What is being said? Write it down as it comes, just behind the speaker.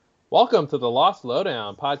Welcome to the Lost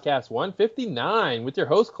Lowdown, podcast 159, with your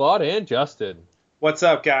hosts Claude and Justin. What's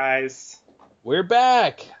up, guys? We're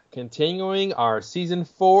back, continuing our season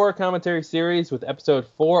 4 commentary series with episode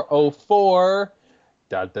 404,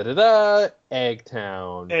 Eggtown.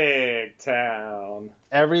 Eggtown.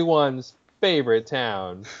 Everyone's favorite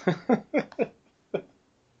town.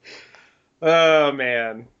 Oh,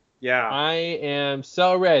 man. Yeah. I am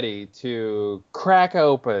so ready to crack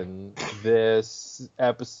open this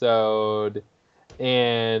episode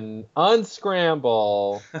and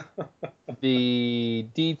unscramble the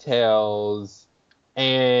details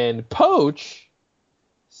and poach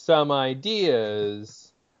some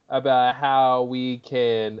ideas about how we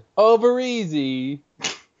can over easy.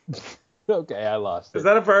 Okay, I lost it. Is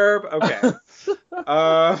that a verb? Okay.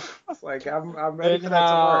 It's like I'm ready for that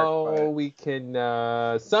to work. How we can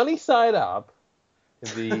sunny side up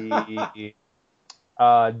the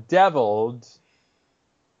deviled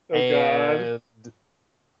and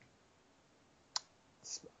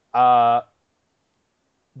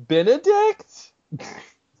Benedict.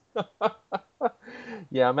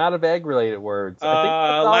 Yeah, I'm out of egg-related words. I think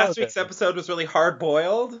last week's episode was really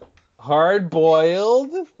hard-boiled.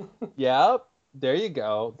 Hard-boiled. Yep. There you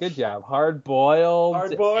go. Good job. Hard-boiled.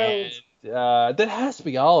 Hard-boiled. And, that has to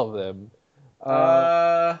be all of them.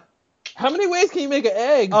 How many ways can you make an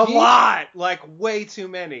egg? A lot. Like, way too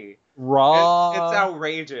many. Raw. It's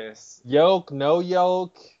outrageous. Yolk, no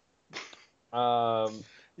yolk.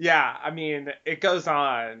 Yeah, I mean, it goes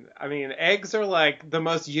on. I mean, eggs are, like, the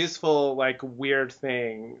most useful, like, weird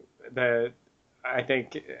thing that I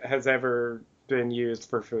think has ever been used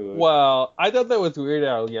for food. Well, I thought that was Weird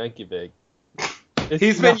Al Yankovic.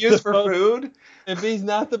 He's been used for food? If he's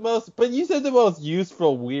not the most... But you said the most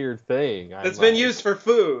useful weird thing. It's been used for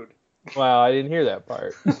food. Well, I didn't hear that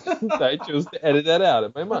part. I chose to edit that out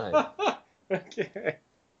of my mind. Okay.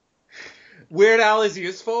 Weird Al is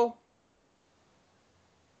useful?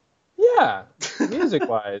 Yeah,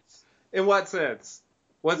 music-wise. In what sense?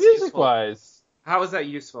 What's music-wise? Useful? How is that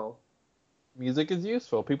useful? Music is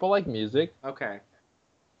useful. People like music. Okay.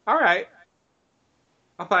 All right.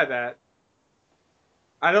 I'll buy that.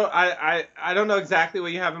 I don't know exactly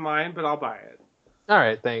what you have in mind, but I'll buy it. All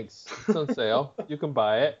right, thanks. It's on sale. You can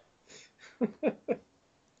buy it.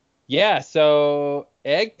 Yeah, so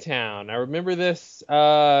Eggtown. I remember this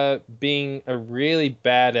being a really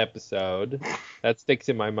bad episode. That sticks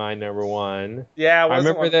in my mind, number one. Yeah, it wasn't I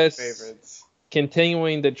remember one of this my favorites.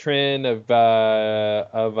 Continuing the trend of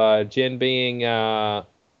Jen being on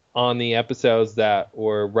the episodes that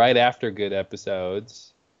were right after good episodes.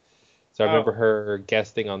 So I remember her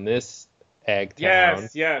guesting on this Eggtown.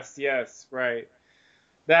 Yes, right.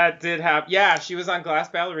 That did happen. Yeah, she was on Glass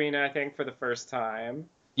Ballerina, I think, for the first time.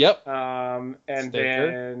 Yep. And Stinker.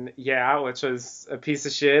 then, which was a piece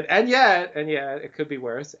of shit. And yet, it could be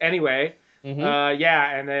worse. Anyway,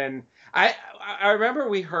 and then I remember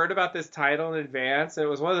we heard about this title in advance, and it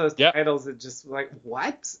was one of those titles that just like,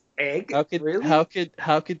 what? Egg? Really? How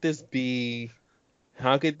could this be?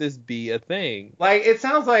 How could this be a thing? Like, it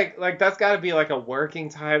sounds like that's got to be like a working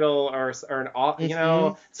title or an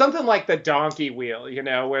something like the donkey wheel,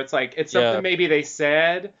 where it's like it's something maybe they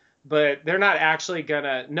said, but they're not actually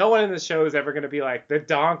gonna. No one in the show is ever gonna be like the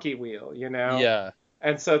donkey wheel, Yeah.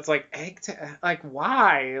 And so it's like like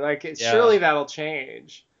why? Like surely that'll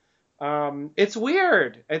change. It's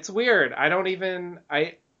weird. I don't even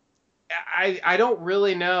I don't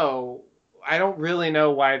really know. I don't really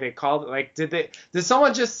know why they called it. Like, did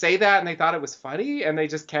someone just say that and they thought it was funny and they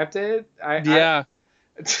just kept it? Eggtown.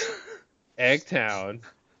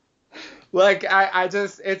 Like,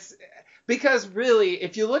 it's because really,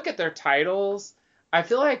 if you look at their titles, I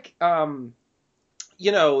feel like,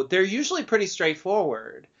 they're usually pretty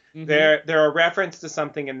straightforward. Mm-hmm. They're a reference to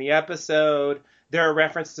something in the episode. They're a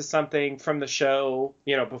reference to something from the show,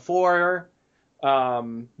 before.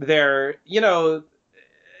 They're,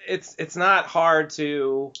 it's not hard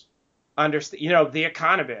to understand, The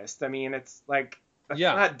Economist. I mean, it's like, that's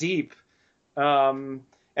not deep. And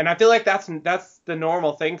I feel like that's the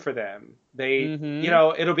normal thing for them. They,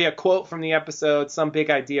 it'll be a quote from the episode, some big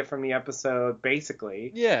idea from the episode,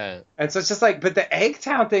 basically. Yeah. And so it's just like, but the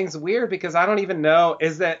Eggtown thing's weird because I don't even know,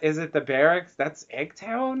 is it the barracks? That's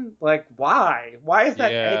Eggtown? Like, why? Why is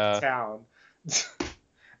that Eggtown?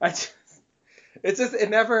 It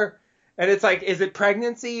never... And it's like, is it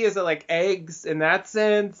pregnancy? Is it like eggs in that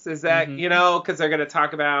sense? Is that, because they're going to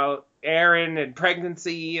talk about Aaron and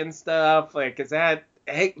pregnancy and stuff. Like, is that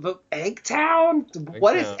Eggtown?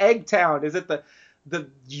 What is Eggtown? Is it the the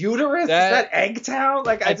uterus? Is That that Eggtown?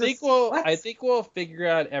 Like I think what? I think we'll figure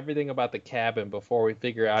out everything about the cabin before we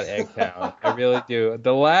figure out Eggtown. I really do.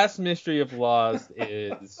 The last mystery of Lost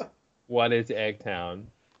is what is Eggtown? I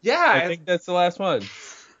Yeah, think that's the last one.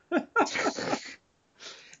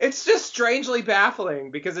 it's just strangely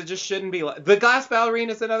baffling because it just shouldn't be like the glass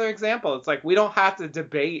ballerina is another example. It's like we don't have to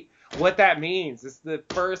debate what that means. It's the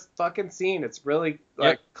first fucking scene. It's really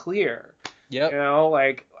like clear. Yep. You know,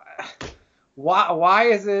 like why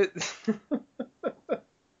is it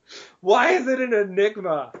why is it an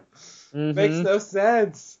enigma? Makes no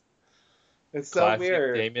sense. It's so Classic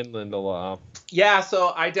weird. Damon Lindelof. Yeah,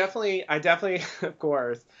 so I definitely, of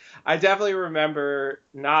course, I definitely remember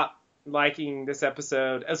not liking this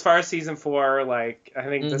episode. As far as season 4, like, I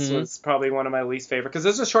think this was probably one of my least favorite, because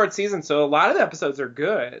this is a short season, so a lot of the episodes are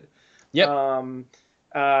good. Yep. All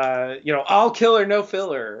killer, no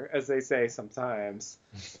filler, as they say sometimes.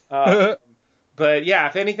 But yeah,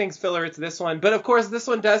 if anything's filler, it's this one. But of course, this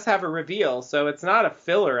one does have a reveal, so it's not a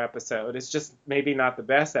filler episode. It's just maybe not the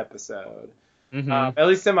best episode. At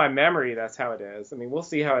least in my memory, that's how it is. I mean, we'll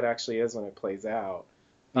see how it actually is when it plays out.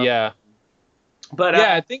 Yeah. But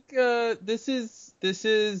yeah, I think this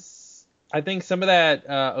is I think some of that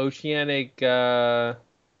Oceanic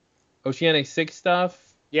 6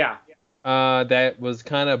 stuff. Yeah. That was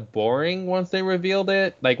kind of boring once they revealed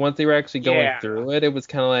it. Like once they were actually going through it, it was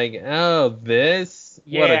kind of like, oh, this,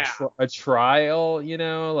 what a trial, you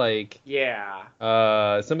know? Like, some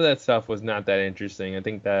of that stuff was not that interesting. I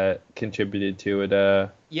think that contributed to it.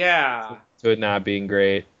 To it not being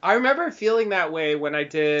great. I remember feeling that way when I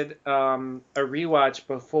did a rewatch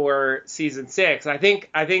before season 6. I think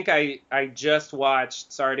I just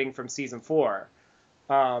watched starting from season 4.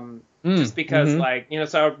 Just because, so I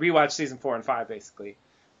rewatched season 4 and 5, basically.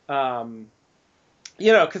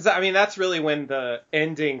 Because, I mean, that's really when the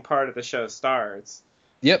ending part of the show starts.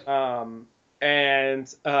 Yep.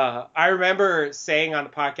 And I remember saying on the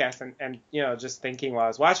podcast and just thinking while I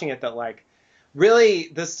was watching it that, like, really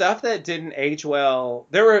the stuff that didn't age well,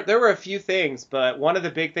 there were a few things, but one of the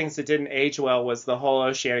big things that didn't age well was the whole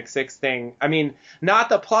Oceanic 6 thing. I mean, not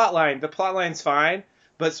the plot line. The plot line's fine,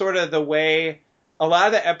 but sort of the way a lot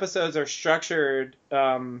of the episodes are structured,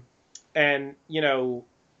 and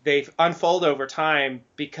they unfold over time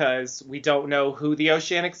because we don't know who the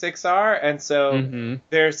Oceanic 6 are, and so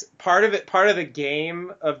there's part of the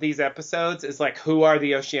game of these episodes is like, who are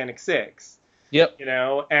the Oceanic 6? Yep.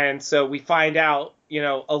 And so we find out,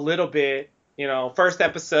 a little bit, first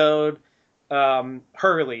episode,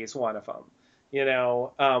 Hurley is one of them.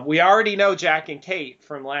 We already know Jack and Kate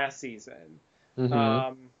from last season.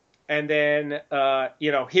 And then,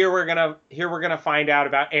 here we're gonna find out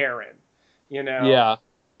about Aaron, Yeah.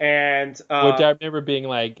 And which I remember being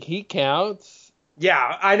like, he counts.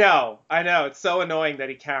 Yeah, I know. It's so annoying that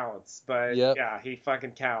he counts, but yeah, he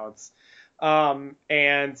fucking counts. Oh,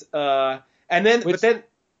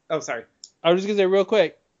 sorry. I was just gonna say real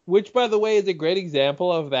quick, which by the way is a great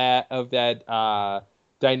example of that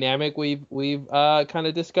dynamic we've kind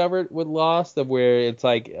of discovered with Lost, of where it's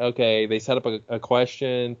like, okay, they set up a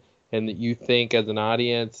question and that you think as an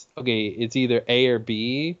audience, okay, it's either A or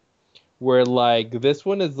B, where like this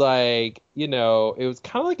one is like, it was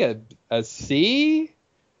kind of like a C,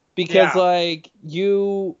 because like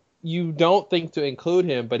you don't think to include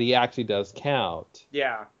him, but he actually does count.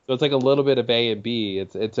 Yeah. So it's like a little bit of A and B.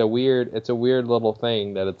 It's a weird little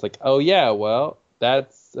thing that it's like, oh yeah, well,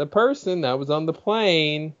 that's a person that was on the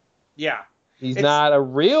plane. Yeah. He's not a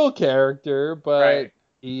real character, but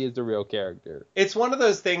he is a real character. It's one of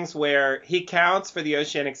those things where he counts for the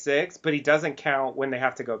Oceanic 6, but he doesn't count when they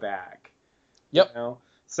have to go back. Yep.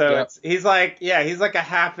 So he's like a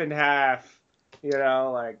half and half,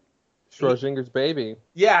 like Schrodinger's baby.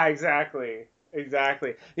 Yeah, exactly.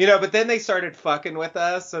 But then they started fucking with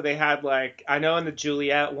us. So they had, like, I know in the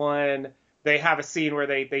Juliet one, they have a scene where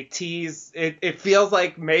they tease. It feels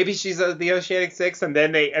like maybe she's the Oceanic 6, and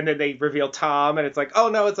then they reveal Tom, and it's like, oh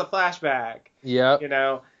no, it's a flashback. Yeah.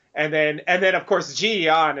 And then of course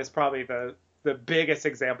Ji-yeon is probably the biggest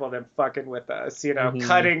example of them fucking with us.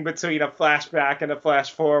 Cutting between a flashback and a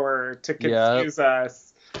flash forward to confuse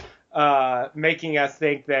us, making us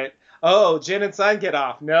think that, oh, Jin and Sun get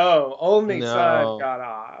off. No, only Sun got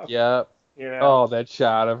off. Yep. Oh, that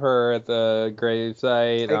shot of her at the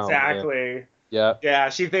gravesite. Exactly. Oh, yeah. Yeah,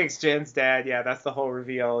 she thinks Jin's dead. Yeah, that's the whole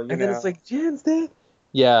reveal. And then it's like, Jin's dead?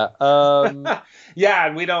 Yeah. Yeah,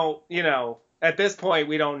 and we don't, at this point,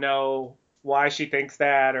 we don't know why she thinks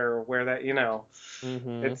that or where that,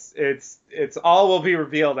 it's all will be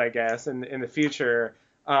revealed, I guess, in the future.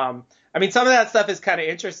 I mean, some of that stuff is kind of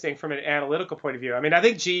interesting from an analytical point of view. I mean, I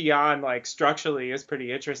think Ji Yan, like, structurally is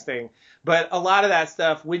pretty interesting, but a lot of that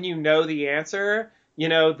stuff, when you know the answer, you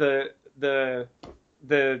know, the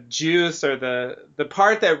juice or the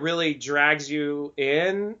part that really drags you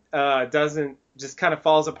in doesn't, just kind of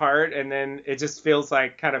falls apart, and then it just feels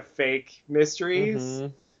like kind of fake mysteries,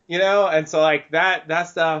 you know? And so, like, that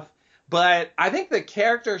stuff. But I think the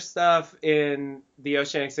character stuff in the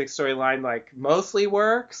Oceanic Six storyline, like, mostly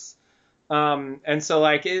works. And so,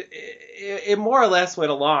 like, it more or less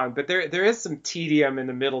went along, but there is some tedium in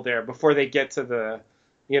the middle there before they get to the,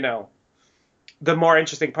 you know, the more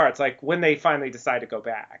interesting parts, like when they finally decide to go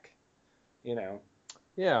back, you know.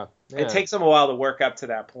 Yeah. It takes them a while to work up to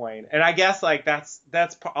that point. And I guess, like, that's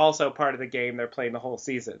also part of the game they're playing the whole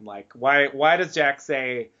season. Like, why does Jack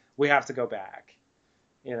say we have to go back?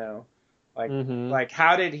 You know, like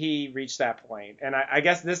how did he reach that point? And I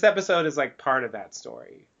guess this episode is like part of that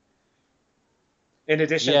story. In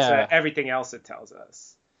addition to everything else it tells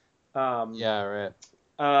us. Right.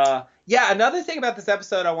 Another thing about this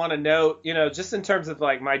episode I want to note, you know, just in terms of,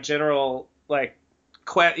 like, my general, like,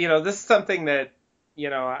 you know, this is something that, you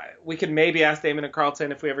know, we could maybe ask Damon and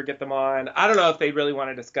Carlton if we ever get them on. I don't know if they really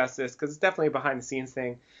want to discuss this because it's definitely a behind the scenes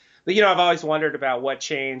thing. But, you know, I've always wondered about what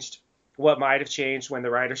changed, what might have changed when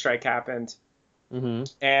the writer strike happened.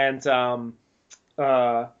 And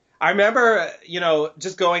I remember, you know,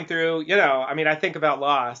 just going through, you know, I mean, I think about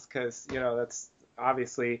Lost because, you know, that's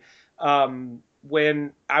obviously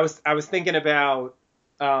when I was thinking about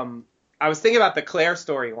the Claire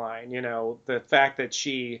storyline, you know, the fact that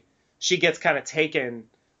she gets kind of taken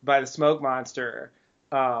by the smoke monster,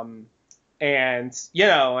 and, you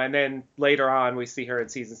know, and then later on we see her in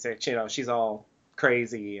season 6, you know, she's all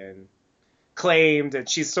crazy and claimed, and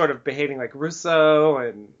she's sort of behaving like Russo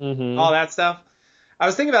and all that stuff. I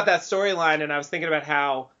was thinking about that storyline, and I was thinking about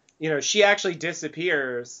how, you know, she actually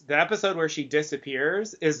disappears. The episode where she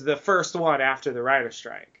disappears is the first one after the writer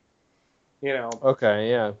strike, you know. Okay,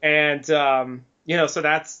 yeah. And, you know, so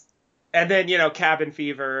that's, and then, you know, cabin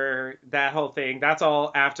fever, that whole thing, that's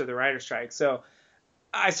all after the writer strike. So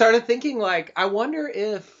I started thinking, like, I wonder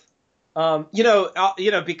if, you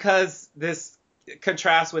know, because this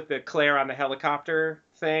contrasts with the Claire on the helicopter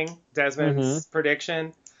thing, Desmond's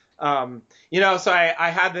prediction. You know, so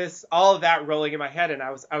I had all of that rolling in my head, and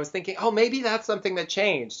I was thinking, oh, maybe that's something that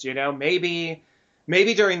changed, you know, maybe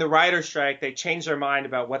during the writer's strike, they changed their mind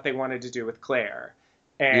about what they wanted to do with Claire,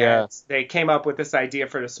 and they came up with this idea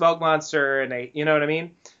for the smoke monster, and they, you know what I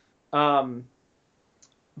mean?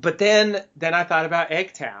 But then I thought about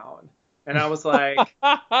Eggtown, and I was like,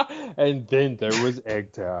 and then there was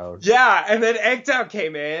Eggtown. Yeah. And then Eggtown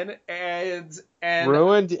came in and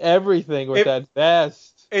ruined everything with that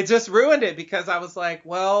vest. It just ruined it because I was like,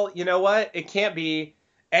 well, you know what? It can't be.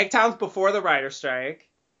 Eggtown's before the writer strike.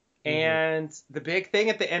 And the big thing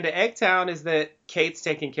at the end of Eggtown is that Kate's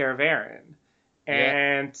taking care of Aaron.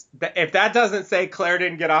 And if that doesn't say Claire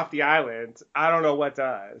didn't get off the island, I don't know what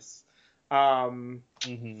does. So,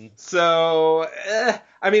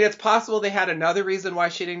 I mean, it's possible they had another reason why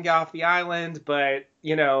she didn't get off the island. But,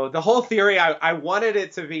 you know, the whole theory, I wanted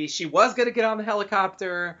it to be she was going to get on the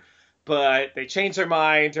helicopter, but they changed their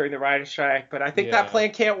mind during the writer's strike. But I think that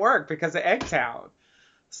plan can't work because of Eggtown.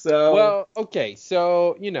 So, well, okay,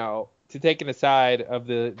 so, you know, to take an aside of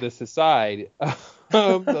this aside,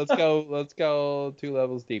 let's go 2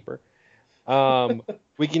 levels deeper.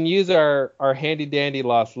 We can use our handy dandy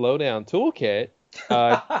Lost Lowdown toolkit,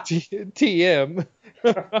 TM.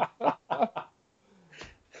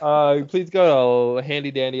 Please go to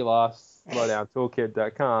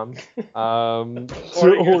handydandylostlowdowntoolkit.com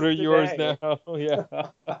to order yours now. Yeah.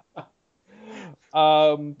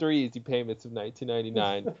 3 easy payments of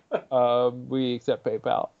 $19.99. We accept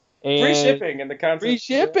PayPal. And free shipping in the concept. Free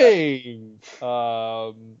shipping.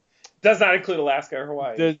 Does not include Alaska or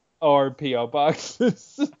Hawaii. Or P.O.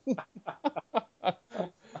 boxes.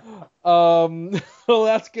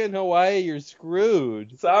 Alaska and Hawaii, you're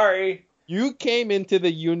screwed. Sorry. You came into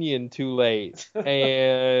the union too late,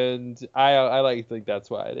 and I like to think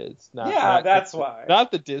that's why it is. That's why.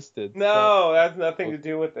 Not the distance. No, that's nothing to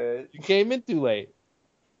do with it. You came in too late.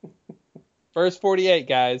 First 48,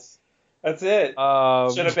 guys. That's it.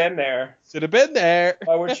 Should have been there. Should have been there.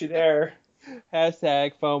 Why weren't you there?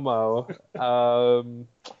 Hashtag FOMO.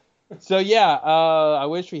 So yeah, I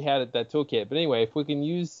wish we had that toolkit. But anyway, if we can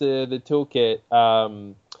use the toolkit,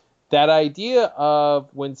 that idea of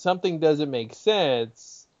when something doesn't make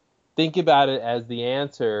sense, think about it as the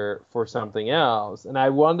answer for something else. And I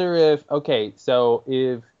wonder if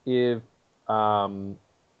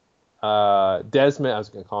Desmond, I was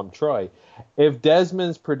going to call him Troy. If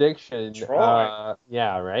Desmond's prediction, Troy.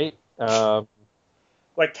 yeah, right.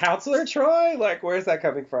 Like Counselor Troy? Like, where's that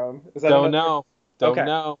coming from? Is that Don't another? know, don't Okay.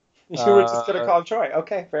 know. You were just gonna call him Troy.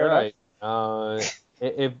 Okay, fair enough. Right.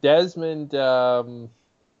 If Desmond, sorry,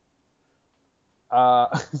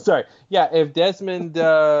 yeah, if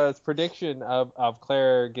Desmond's prediction of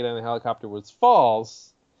Claire getting on the helicopter was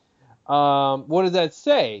false, what does that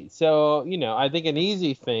say? So, I think an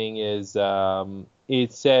easy thing is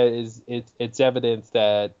it says it's evidence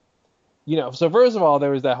that, so first of all,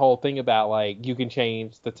 there was that whole thing about like you can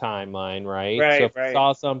change the timeline, right? So Right, if he right.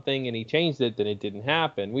 saw something and he changed it, then it didn't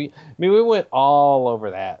happen. We went all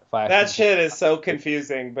over that Flash That and shit is so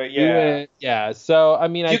confusing, but we yeah. went, yeah. So I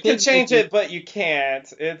mean, I You can think change it, but you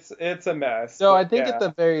can't. It's a mess, so but I think at yeah. the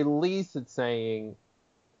very least, it's saying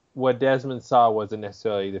what Desmond saw wasn't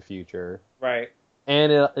necessarily the future. Right.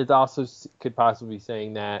 And it also could possibly be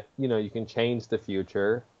saying that, you can change the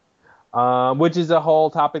future, which is a whole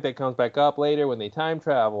topic that comes back up later when they time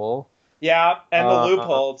travel, Yeah, and the uh,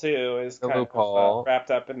 loophole too is the kind of loophole.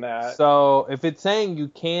 wrapped up in that. So if it's saying you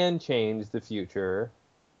can change the future,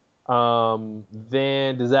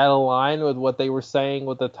 then does that align with what they were saying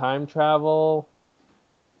with the time travel?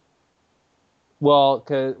 Well,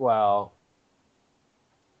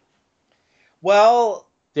 Well,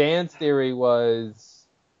 Dan's theory was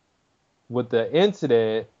with the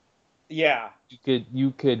incident, yeah.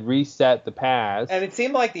 you could reset the past. And it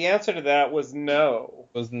seemed like the answer to that was no.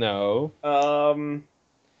 Was no. Um,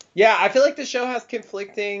 yeah, I feel like the show has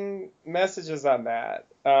conflicting messages on that.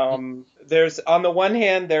 There's on the one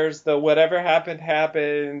hand, there's the whatever happened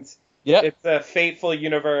happened. Yep. It's a fateful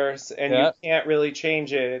universe, and you Yep. can't really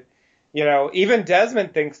change it. Even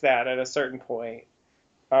Desmond thinks that at a certain point.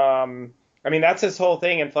 I mean, that's his whole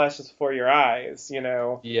thing in Flashes Before Your Eyes.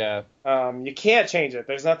 Yeah. You can't change it.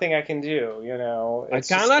 There's nothing I can do. I It's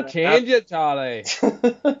just cannot gonna happen. change it, Charlie.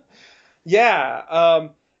 Yeah.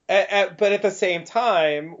 But at the same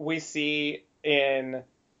time, we see in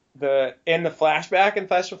the flashback in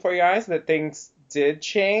Flash Before Your Eyes that things did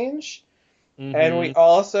change, and we Mm-hmm.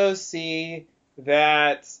 also see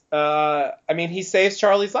that I mean he saves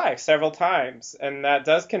Charlie's life several times, and that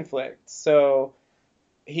does conflict. So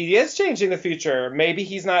he is changing the future. Maybe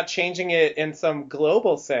he's not changing it in some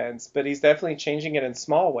global sense, but he's definitely changing it in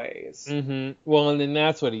small ways. Mm-hmm. Well, and then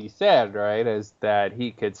that's what he said, right? Is that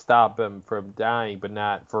he could stop him from dying, but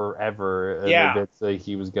not forever. And Yeah, eventually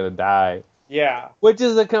he was gonna die, yeah. which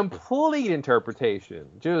is a complete interpretation,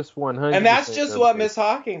 just 100% And that's just what interpretation. Miss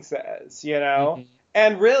Hawking says, Mm-hmm.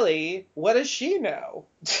 And really, what does she know?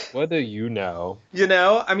 What do you know?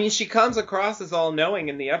 I mean, she comes across as all knowing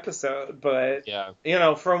in the episode, but,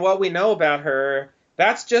 Yeah, from what we know about her,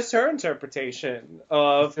 that's just her interpretation it's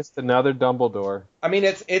of, just another Dumbledore. I mean,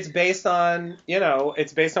 it's based on,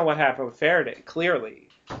 it's based on what happened with Faraday, clearly.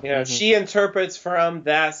 Mm-hmm. She interprets from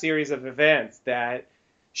that series of events that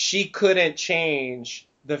she couldn't change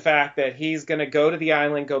the fact that he's going to go to the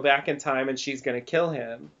island, go back in time, and she's going to kill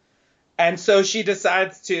him. And so she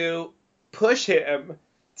decides to push him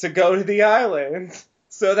to go to the island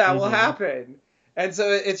so that will Mm-hmm. happen. And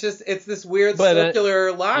so it's this weird But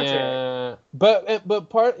circular logic. yeah, but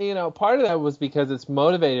part of that was because it's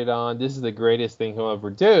motivated on this is the greatest thing he'll ever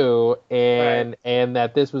do, Right. and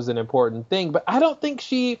that this was an important thing. But I don't think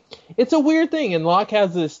it's a weird thing, and Locke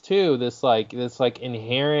has this too, this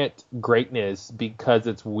inherent greatness because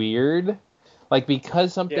it's weird. Like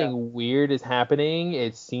because Yeah. something weird is happening,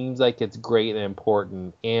 it seems like it's great and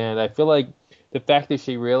important. And I feel like the fact that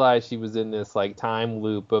she realized she was in this like time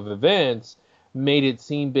loop of events made it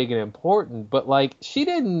seem big and important, but like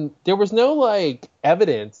there was no like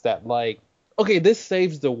evidence that like, okay, this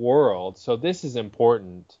saves the world, so this is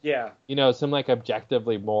important. Yeah. Some like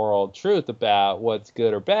objectively moral truth about what's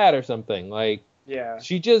good or bad or something. Like Yeah.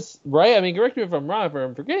 she just, right? I mean, correct me if I'm wrong, if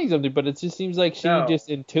I'm forgetting something, but it just seems like she No. just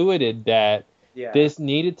intuited that Yeah. this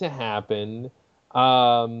needed to happen.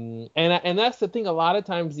 And that's the thing. A lot of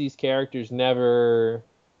times these characters never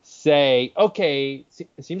say, okay,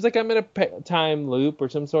 it seems like I'm in a time loop or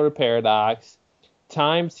some sort of paradox.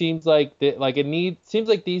 Time seems like seems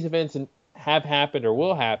like these events have happened or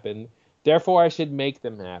will happen. Therefore, I should make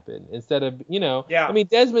them happen instead of, I Yeah. mean,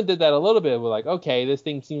 Desmond did that a little bit. We're like, okay, this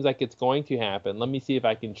thing seems like it's going to happen. Let me see if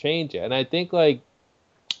I can change it. And I think like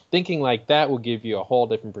thinking like that will give you a whole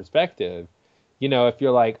different perspective. If you're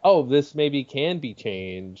like, oh, this maybe can be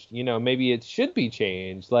changed, maybe it should be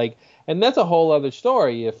changed. Like, and that's a whole other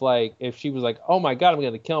story. If she was like, oh my God, I'm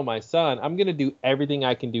going to kill my son, I'm going to do everything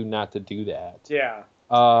I can do not to do that. Yeah.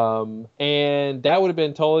 And that would have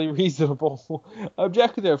been totally reasonable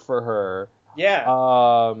objective for her.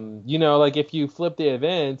 Yeah. You know, like if you flip the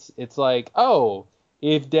events, it's like, oh,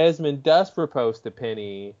 if Desmond does propose to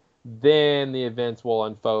Penny, then the events will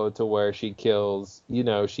unfold to where she kills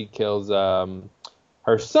her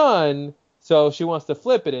son. So she wants to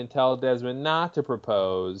flip it and tell Desmond not to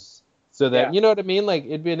propose, so that Yeah. you know what I mean. Like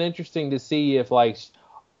it'd been interesting to see if like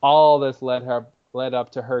all this led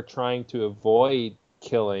up to her trying to avoid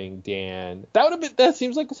killing Dan. That would have been that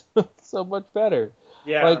seems like so much better. Like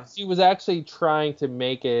Yeah. she was actually trying to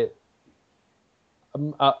make it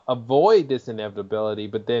avoid this inevitability,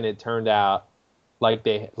 but then it turned out like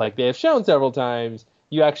they have shown several times,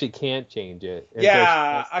 you actually can't change it, and so she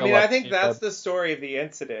Yeah. has I to mean, I like think end that's up the story of the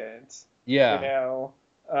incident, you yeah.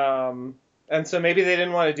 know. And so maybe they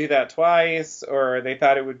didn't want to do that twice, or they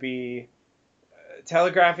thought it would be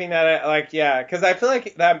telegraphing that, like, yeah, because I feel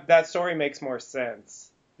like that story makes more sense.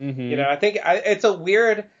 You know, Mm-hmm. I think it's a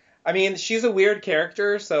weird. I mean, she's a weird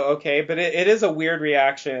character, so okay, but it is a weird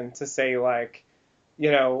reaction to say like,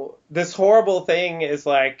 this horrible thing is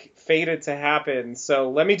like fated to happen. So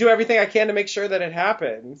let me do everything I can to make sure that it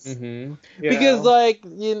happens. Mm-hmm. You Because know? like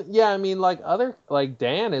yeah, I mean like other like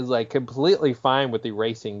Dan is like completely fine with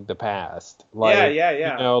erasing the past. Yeah, Like, yeah,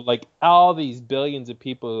 yeah. like all these billions of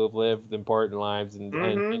people who have lived important lives and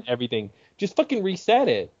Mm-hmm. everything, just fucking reset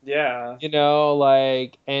it. Yeah.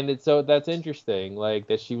 Like, and it's so that's interesting, like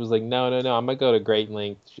that she was like, no, no, no, I'm gonna go to great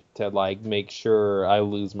lengths to like make sure I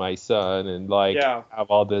lose my son and like Yeah. have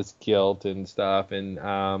all this guilt and stuff, and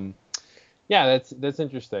yeah, that's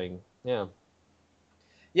interesting. Yeah.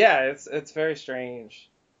 Yeah, it's very strange.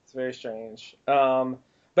 It's very strange.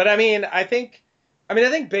 But I mean, I think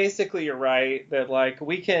basically you're right that like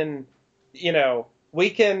we can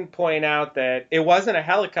point out that it wasn't a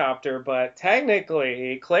helicopter, but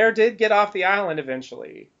technically Claire did get off the island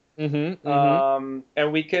eventually. Mm-hmm. Mm-hmm.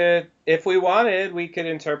 And we could, if we wanted, we could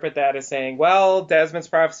interpret that as saying, well, Desmond's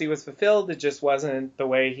prophecy was fulfilled. It just wasn't the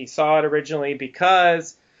way he saw it originally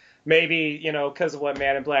because maybe, because of what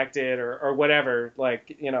Man in Black did or whatever,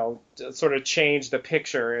 like, sort of change the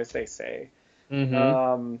picture, as they say. Mm-hmm.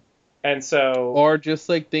 Um, and so, Or just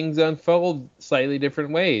like things unfold slightly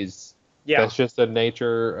different ways. yeah, That's just the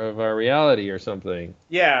nature of our reality or something.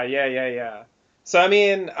 yeah, yeah, yeah, yeah. So I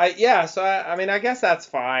mean, I mean, I guess that's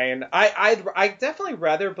fine. I definitely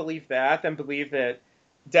rather believe that than believe that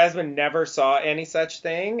Desmond never saw any such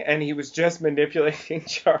thing and he was just manipulating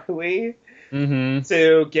Charlie Mm-hmm.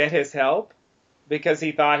 to get his help because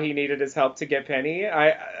he thought he needed his help to get Penny.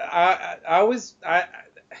 I'm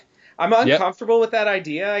Yep. uncomfortable with that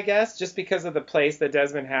idea, I guess, just because of the place that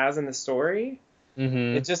Desmond has in the story.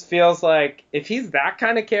 Mm-hmm. It just feels like if he's that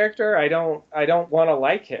kind of character, I don't want to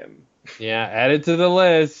like him. Yeah, add it to the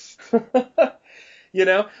list.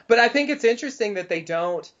 But I think it's interesting that they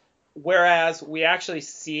don't, whereas we actually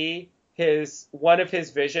see one of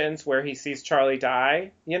his visions where he sees Charlie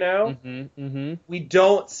die, Mm-hmm. Mm-hmm. we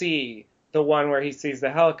don't see the one where he sees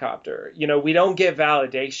the helicopter. We don't get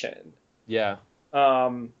validation Yeah.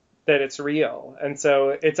 that it's real. And so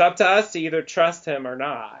it's up to us to either trust him or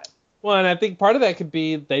not. Well, and I think part of that could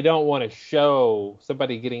be they don't want to show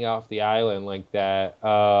somebody getting off the island like that,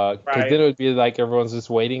 because Right, then it would be like everyone's just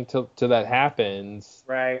waiting till that happens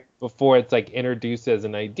right, before it's like introduced as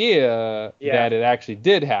an idea yeah, that it actually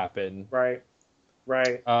did happen. right,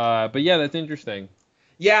 right. But yeah, that's interesting.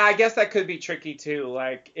 Yeah, I guess that could be tricky too.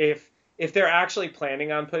 Like if they're actually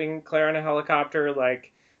planning on putting Claire in a helicopter,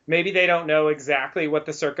 like maybe they don't know exactly what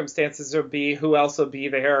the circumstances will be, who else will be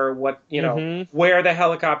there, or what, Mm-hmm. where the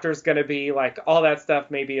helicopter is going to be, like all that stuff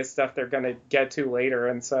maybe is stuff they're going to get to later.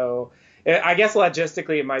 And so I guess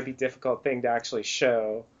logistically it might be a difficult thing to actually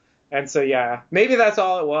show. And so yeah, maybe that's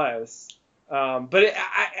all it was. But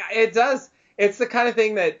it does. It's the kind of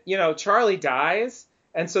thing that Charlie dies,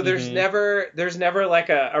 and so there's Mm-hmm. never like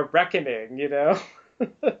a reckoning.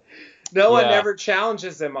 No one Yeah. ever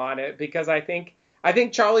challenges him on it because I think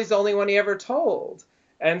Charlie's the only one he ever told,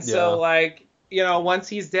 and so Yeah. like once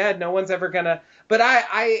he's dead, no one's ever gonna. But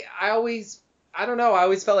I don't know. I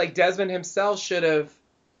always felt like Desmond himself should have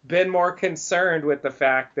been more concerned with the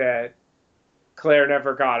fact that Claire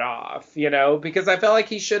never got off, because I felt like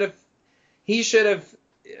he should have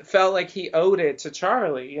felt like he owed it to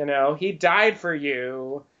Charlie, he died for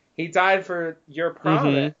you. He died for your Mm-hmm.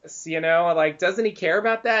 promise, like, doesn't he care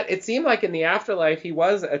about that? It seemed like in the afterlife he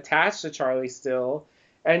was attached to Charlie still.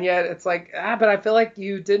 And yet it's like, but I feel like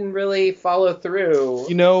you didn't really follow through.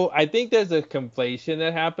 I think there's a conflation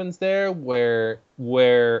that happens there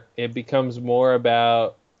where it becomes more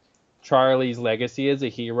about Charlie's legacy as a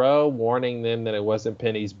hero, warning them that it wasn't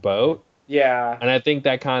Penny's boat. Yeah. And I think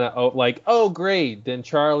that kind of like, oh great, then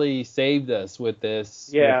Charlie saved us with this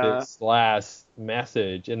last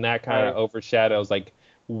message, and that kind of overshadows like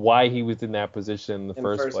why he was in that position in the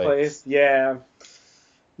first place. Yeah.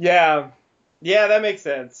 Yeah. Yeah, that makes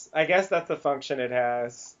sense. I guess that's the function it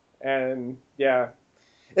has. And yeah.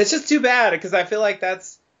 It's just too bad because I feel like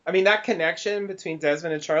that connection between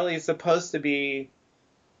Desmond and Charlie is supposed to be,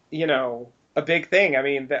 a big thing. I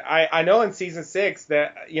mean, I know in season 6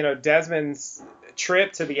 that, Desmond's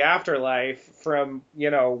trip to the afterlife from,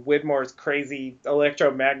 Widmore's crazy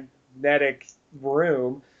electromagnetic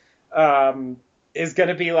room is going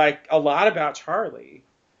to be like a lot about Charlie.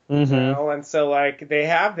 And so like they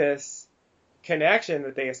have this connection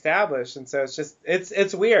that they established, and so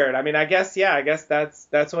it's weird. I mean, I guess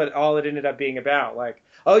that's what all it ended up being about. Like,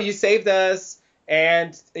 oh, you saved us,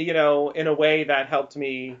 and in a way that helped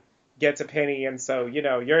me get to Penny, and so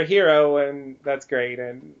you're a hero, and that's great,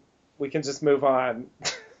 and we can just move on.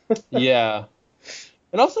 Yeah.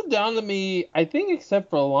 It also dawned on me, I think except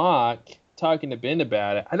for Locke talking to Ben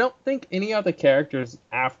about it, I don't think any other characters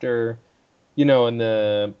after, in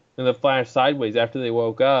the Flash Sideways after they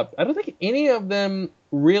woke up, I don't think any of them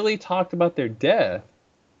really talked about their death.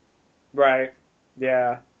 Right.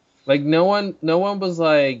 Yeah. Like no one was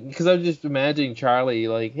like, because I was just imagining Charlie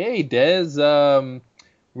like, hey Des,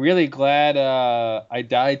 really glad I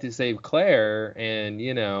died to save Claire and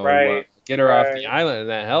get her off the island in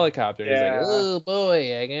that helicopter. And he's like, oh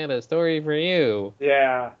boy, I got a story for you.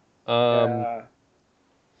 Yeah.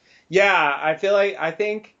 Yeah. I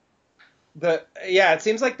think it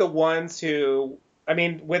seems like the ones who, I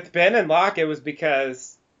mean, with Ben and Locke, it was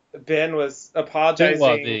because Ben was apologizing.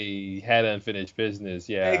 Well, they had unfinished business,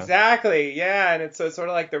 yeah. Exactly, yeah, and it's sort of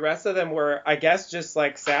like the rest of them were, I guess, just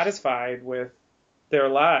like satisfied with their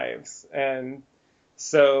lives, and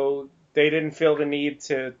so they didn't feel the need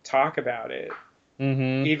to talk about it,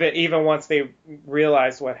 even once they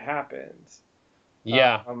realized what happened.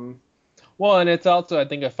 Yeah. Well, and it's also, I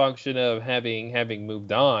think, a function of having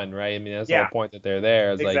moved on, right? I mean, that's the whole point that they're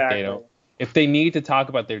there. It's like they don't. If they need to talk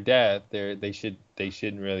about their death, they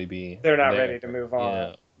shouldn't really be. They're not ready to move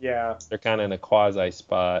on. Yeah. They're kind of in a quasi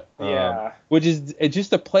spot. Yeah. Which is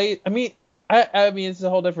just a play. I mean, it's a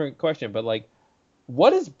whole different question, but like,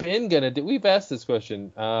 what is Ben gonna do? We've asked this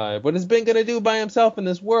question. What is Ben gonna do by himself in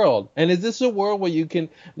this world? And is this a world where you can,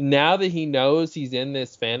 now that he knows he's in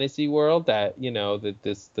this fantasy world, that that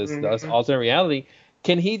this alternate reality,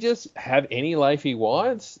 can he just have any life he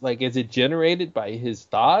wants? Like, is it generated by his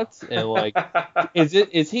thoughts? And like,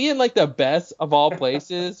 is he in like the best of all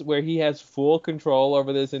places where he has full control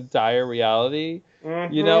over this entire reality?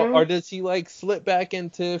 Or does he like slip back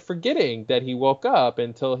into forgetting that he woke up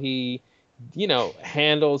until he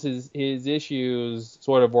handles his issues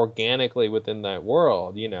sort of organically within that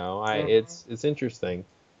world? It's interesting.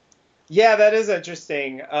 Yeah, that is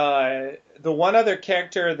interesting. The one other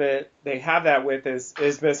character that they have that with is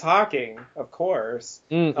Miss Hawking, of course.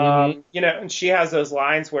 And she has those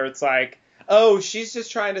lines where it's like, oh, she's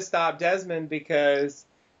just trying to stop Desmond because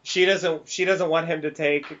she doesn't want him to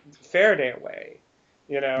take Faraday away.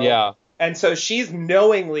 Yeah. And so she's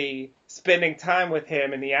knowingly spending time with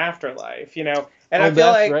him in the afterlife, and I feel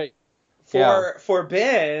like right. for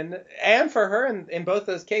Ben and for her in both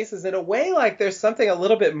those cases, in a way, like there's something a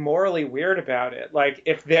little bit morally weird about it. Like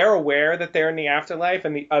if they're aware that they're in the afterlife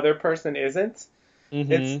and the other person isn't,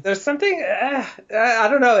 there's something, I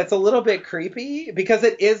don't know, it's a little bit creepy because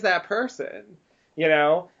it is that person,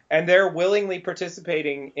 and they're willingly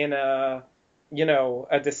participating in a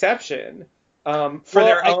deception. For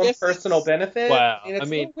their own personal benefit. Wow. It's a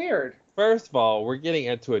little weird. First of all, we're getting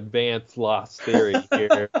into advanced loss theory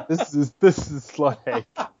here. This is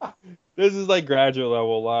like graduate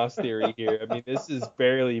level loss theory here. I mean, this is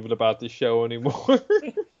barely even about the show anymore.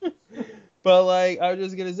 But like, I was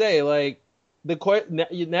just gonna say, like, now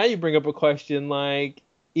you bring up a question like,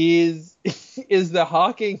 is the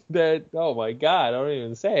Hawking that? Oh my God, I don't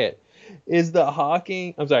even say it. Is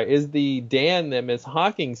the Dan that Miss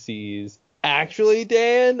Hawking sees actually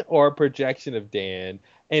Dan or a projection of Dan?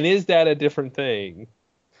 And is that a different thing?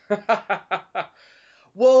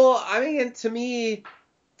 Well, I mean, to me,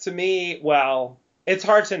 well, it's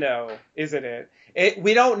hard to know, isn't it?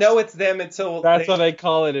 We don't know it's them until that's why they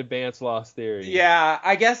call it advanced loss theory. Yeah,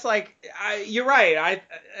 I guess you're right.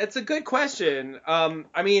 It's a good question.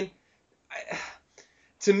 I mean,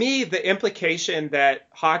 to me, the implication that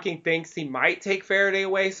Hawking thinks he might take Faraday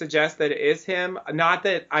away suggests that it is him. Not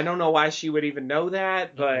that I don't know why she would even know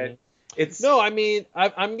that, but it's no. I mean,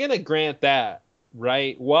 I'm gonna grant that,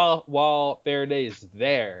 right? While Faraday is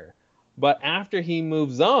there, but after he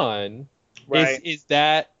moves on, Right.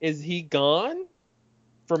 Is he gone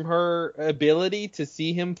from her ability to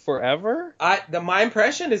see him forever? My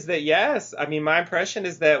impression is that yes. I mean, my impression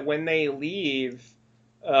is that when they leave,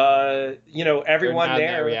 They're everyone not in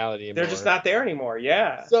that there, reality they're just anymore. not there anymore.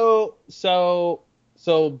 Yeah. So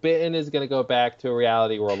Benton is gonna go back to a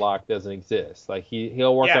reality where Locke doesn't exist. Like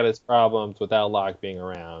he'll work Yeah. out his problems without Locke being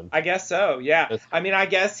around. I guess so. Yeah. That's I mean, I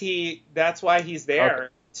guess that's why he's okay. there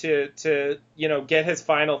to get his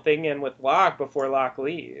final thing in with Locke before Locke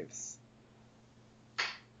leaves.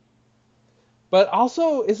 But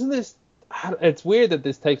also, isn't this? It's weird that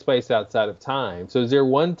this takes place outside of time. So is there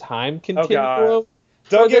one time Oh God. continuum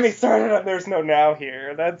Don't for get me this? started on There's No Now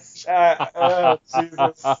here. That's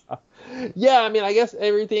Jesus. Yeah, I mean, I guess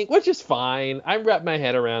everything, which is fine. I wrap my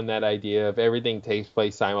head around that idea of everything takes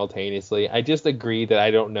place simultaneously. I just agree that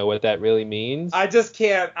I don't know what that really means. I just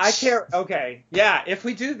can't. I can't. Okay. Yeah. If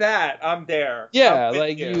we do that, I'm there. I'm Yeah, with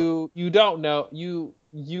like you. you don't know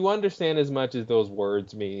you understand as much as those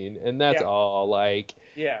words mean, and that's Yeah. all. Like,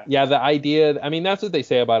 Yeah. yeah, the idea. I mean, that's what they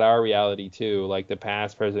say about our reality too. Like the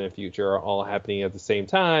past, present, and future are all happening at the same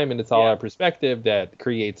time, and it's all Yeah. our perspective that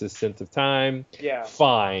creates a sense of time. Yeah.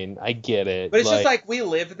 Fine, I get it. But it's just Like, like we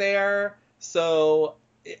live there, so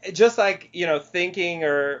just like thinking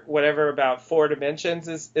or whatever about four dimensions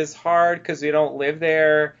is hard because we don't live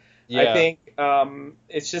there. I yeah. think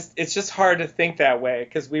it's just hard to think that way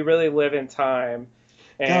because we really live in time.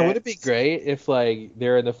 God, And would it be great if like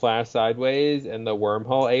they're in the Flash sideways and the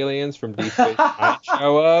wormhole aliens from Deep Space Nine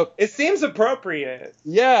show up? it seems appropriate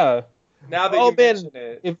Yeah. now that Oh you man, mention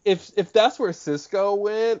it. if that's where Cisco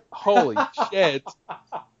went, holy shit.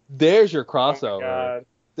 There's your Oh my crossover. God.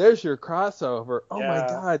 There's your crossover. Oh my Yeah.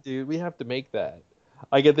 god, dude, we have to make that.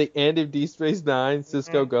 Like at the end of Deep Space Nine,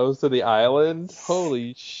 Cisco Mhm. goes to the island.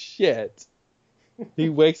 Holy shit. He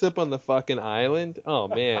wakes up on the fucking island. Oh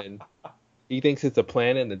man. He thinks it's a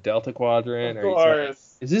planet in the Delta Quadrant, Of or he's like,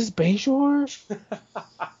 course. is this Bayshore?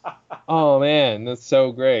 Oh man, that's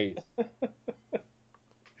so great.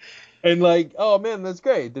 And like, oh man, that's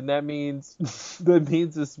great. Then that means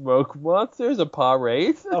the smoke monster is a paw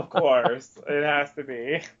wraith. Of course. It has to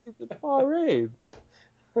be. It's a paw wraith.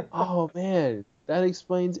 Oh man, that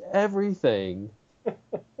explains everything.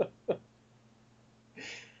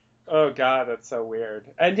 Oh God, that's so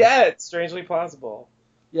weird. And yet, strangely plausible.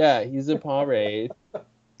 Yeah, he's a paw wraith.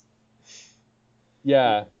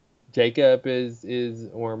 Yeah, Jacob is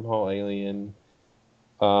wormhole alien.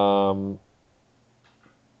 Um,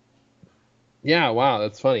 yeah, wow,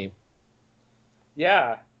 that's funny.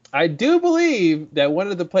 Yeah. I do believe that one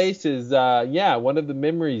of the places, one of the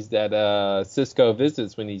memories that Cisco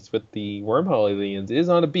visits when he's with the wormhole aliens is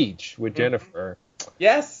on a beach with Mhm. Jennifer.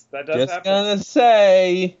 Yes, that does Just happen. gonna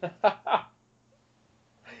say,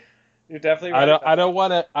 You're definitely I right don't,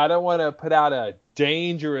 about I don't wanna put out a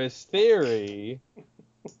dangerous theory.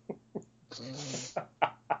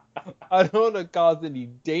 I don't want to cause any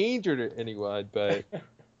danger to anyone, but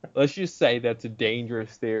let's just say that's a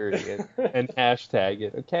dangerous theory and hashtag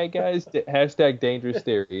it. Okay, guys? Hashtag dangerous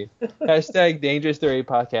theory. Hashtag dangerous theory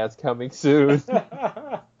podcast coming soon.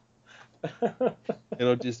 that.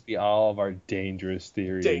 It'll just be all of our dangerous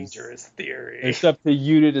theories. Dangerous theory. It's up to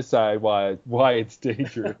you to decide why it's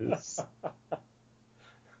dangerous.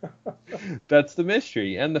 That's the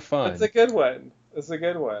mystery and the fun. That's a good one. That's a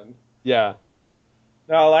good one. Yeah.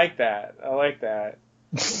 No, I like that. I like that.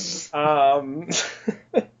 Um,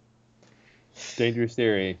 Dangerous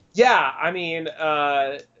theory. yeah, I mean,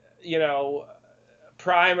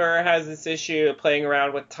 Primer has this issue of playing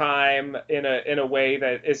around with time in a way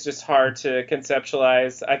that is just hard to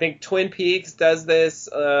conceptualize. I think Twin Peaks does this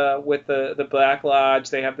with the Black Lodge.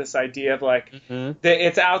 They have this idea of like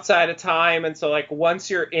it's outside of time, and so like once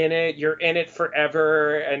you're in it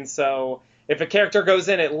forever, and so if a character goes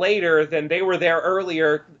in it later, then they were there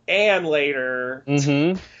earlier and later.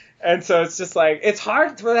 Mm-hmm. And so it's just like it's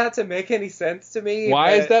hard for that to make any sense to me.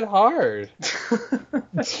 Why is that hard?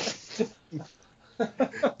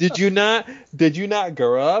 Did you not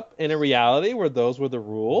grow up in a reality where those were the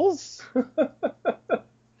rules?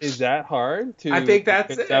 Is that hard to I think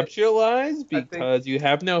that's conceptualize because you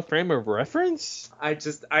have no frame of reference? I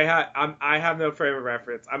have no frame of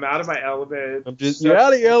reference. I'm out of my element. You're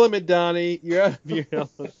out of your element, Donnie. You're out of your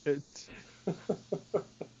element.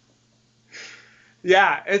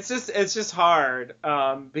 Yeah, it's just hard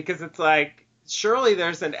because it's like surely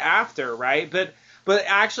there's an after, right? But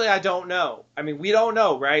actually I don't know. I mean, we don't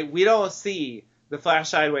know, right? We don't see the Flash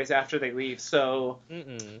sideways after they leave, so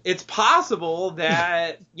it's possible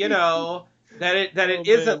that that it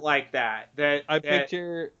isn't like that. I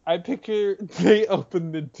picture they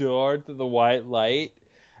open the door to the white light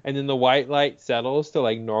and then the white light settles to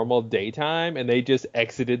like normal daytime, and they just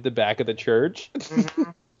exited the back of the church.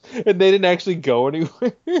 Mm-hmm. And they didn't actually go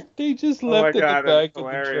anywhere. They just Oh my left at the God, that's back of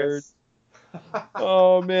the church. hilarious.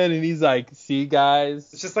 Oh man, and he's like, "See,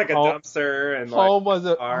 guys, It's just like a dumpster and like home was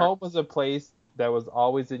a car. home was a place that was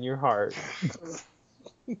always in your heart."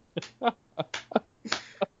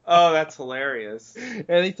 Oh, that's hilarious.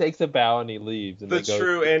 And he takes a bow and he leaves. And The they go,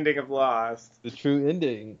 true ending of Lost. the true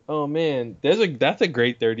ending. Oh man, that's a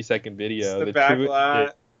great 30-second video. It's the True ending.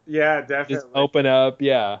 backlot. Yeah, Just definitely. open up,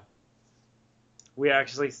 yeah. We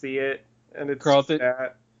actually see it, and it's Carlton, just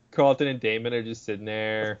that. Carlton and Damon are just sitting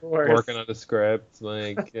there Of course. working on the script.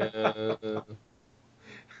 Like,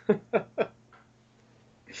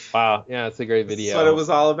 wow, yeah, it's a great video. That's what it was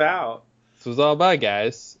all about. This was all about,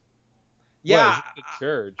 guys. Yeah, What, is it the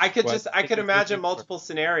church? I could What- imagine multiple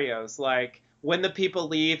scenarios. Like when the people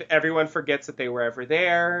leave, everyone forgets that they were ever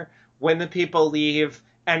there. When the people leave,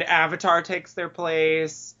 an avatar takes their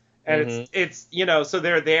place, and it's so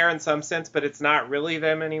they're there in some sense, but it's not really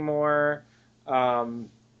them anymore. Who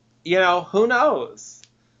knows?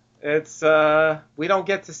 It's we don't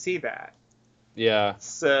get to see that. Yeah.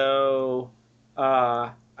 So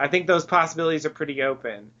I think those possibilities are pretty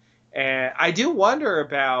open, and I do wonder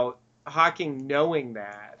about Hawking knowing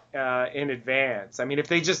that in advance. I mean, if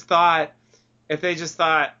they just thought,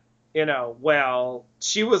 well,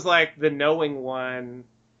 she was like the knowing one,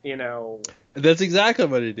 That's exactly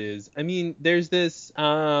what it is. I mean, there's this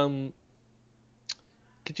I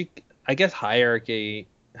guess hierarchy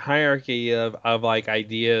of like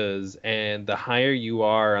ideas, and the higher you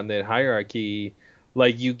are on that hierarchy,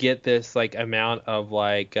 like you get this like amount of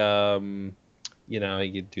like you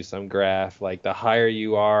could do some graph, like the higher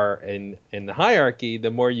you are in the hierarchy,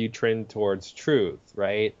 the more you trend towards truth,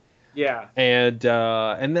 right? Yeah. And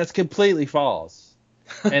that's completely false.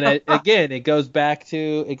 And again, it goes back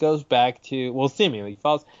to well, seemingly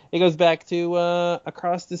false. It goes back to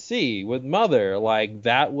Across the Sea with Mother. Like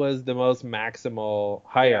that was the most maximal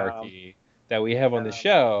hierarchy that we have on the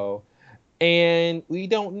show, and we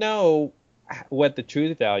don't know what the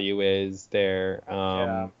truth value is there.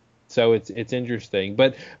 So it's interesting,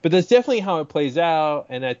 but that's definitely how it plays out.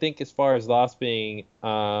 And I think as far as Lost being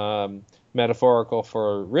metaphorical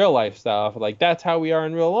for real life stuff, like that's how we are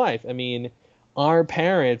in real life. I mean, our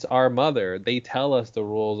parents, our mother, they tell us the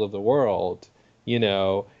rules of the world,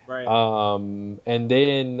 Right. And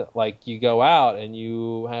then like you go out and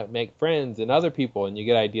you make friends and other people, and you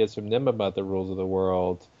get ideas from them about the rules of the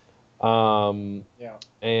world. And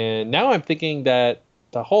now I'm thinking that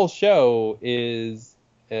the whole show is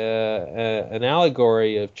an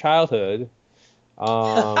allegory of childhood,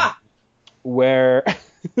 where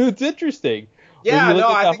it's interesting. Yeah, no,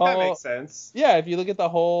 I think that makes sense. Yeah, if you look at the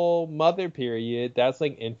whole Mother period, that's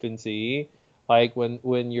like infancy, like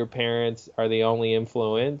when your parents are the only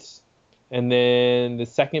influence. And then the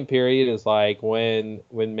second period is like when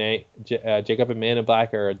Jacob and Man in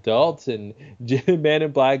Black are adults, and Man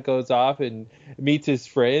in Black goes off and meets his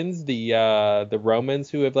friends, the Romans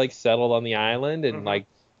who have like settled on the island, and like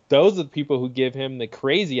those are the people who give him the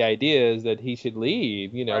crazy ideas that he should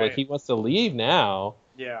leave. Like he wants to leave now.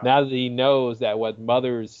 Yeah. Now that he knows that what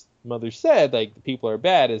mother said, like the people are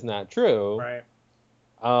bad, is not true. Right.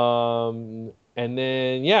 And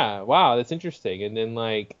then wow, that's interesting. And then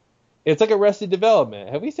like it's like Arrested Development.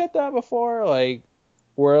 Have we said that before? Like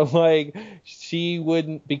where like she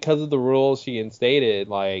wouldn't, because of the rules she instated,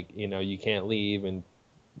 like you can't leave, and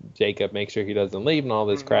Jacob makes sure he doesn't leave and all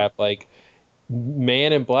this crap. Like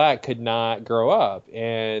Man in Black could not grow up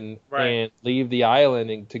and leave the island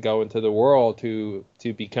and to go into the world to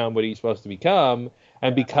become what he's supposed to become.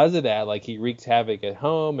 And because of that, like he wreaks havoc at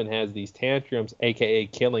home and has these tantrums, aka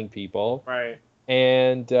killing people. Right.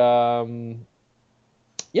 And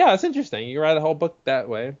it's interesting. You write a whole book that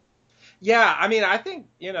way. Yeah, I mean, I think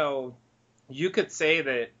you could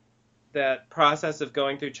say that process of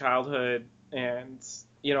going through childhood and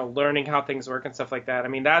learning how things work and stuff like that. I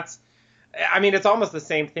mean, it's almost the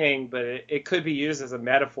same thing, but it could be used as a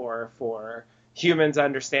metaphor for humans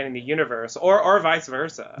understanding the universe, or vice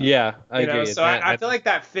versa. Yeah, I agree. So I feel like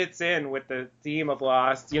that fits in with the theme of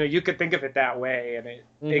Lost. You could think of it that way,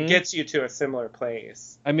 and it gets you to a similar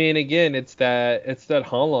place. I mean, again, it's that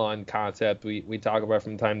Holon concept we talk about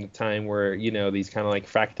from time to time, where these kind of like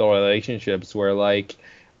fractal relationships, where like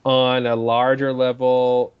on a larger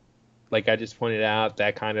level, like I just pointed out,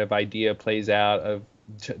 that kind of idea plays out of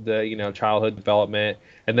the childhood development,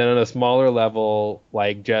 and then on a smaller level,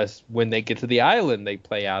 like just when they get to the island, they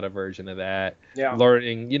play out a version of that.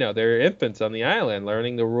 Learning, they're infants on the island,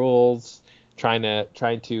 learning the rules trying to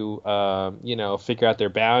figure out their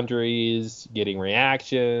boundaries, getting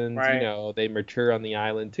reactions. Right. They mature on the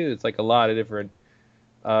island too. It's like a lot of different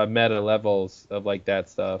meta levels of like that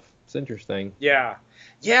stuff. It's interesting. Yeah.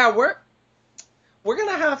 Yeah, we're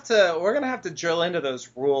gonna have to drill into those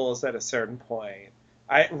rules at a certain point.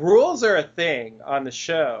 Rules are a thing on the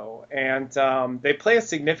show, and they play a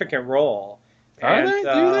significant role. Are And they?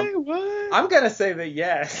 Do they? What? I'm gonna say that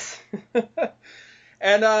yes.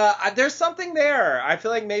 And there's something there. I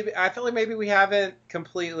feel like maybe we haven't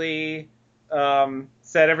completely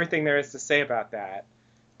said everything there is to say about that,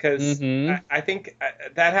 because Mm-hmm. I think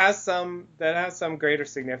that has some greater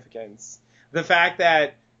significance. The fact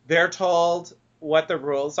that they're told what the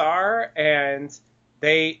rules are, and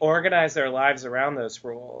they organize their lives around those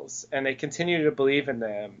rules, and they continue to believe in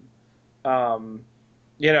them. Um,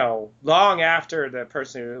 long after the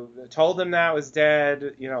person who told them that was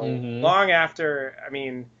dead, Mm-hmm. long after, I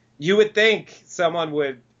mean, you would think someone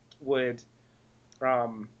would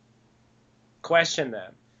um, question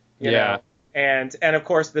them, you Yeah. know, and of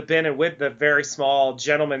course the very small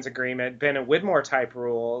gentleman's agreement, Ben and Widmore type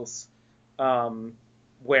rules, um,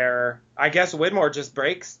 where I guess Widmore just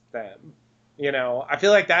breaks them. I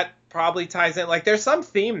feel like that probably ties in. Like, there's some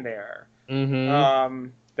theme there, Mm-hmm.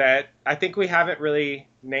 that I think we haven't really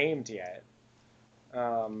named yet.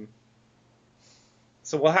 Um,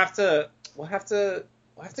 so we'll have to So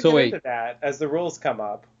get into wait, that as the rules come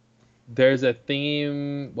up. there's a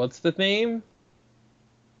theme. What's the theme?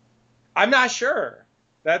 I'm not sure.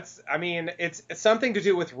 I mean, it's something to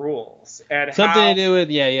do with rules and Something to how, do with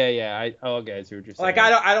yeah. Okay, I see what you're like,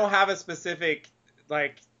 saying. I don't have a specific,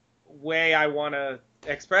 like, way I want to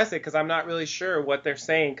express it, because I'm not really sure what they're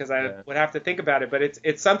saying, because I Yeah. would have to think about it. But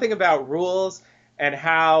it's something about rules and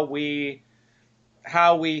how we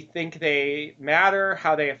think they matter,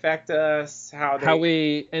 how they affect us, how How they.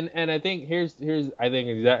 we and I think here's I think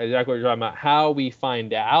exactly what you're talking about. How we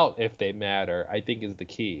find out if they matter, I think, is the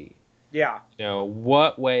key. Yeah.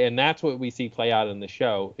 What way, and that's what we see play out in the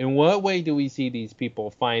show. In what way do we see these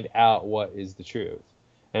people find out what is the truth,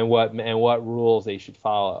 and what rules they should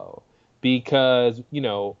follow? Because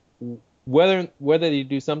whether they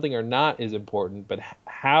do something or not is important, but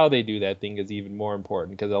how they do that thing is even more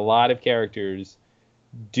important. Because a lot of characters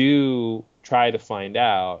do try to find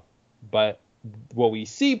out, but what we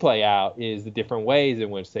see play out is the different ways in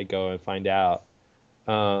which they go and find out.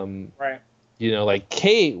 Um, Right. like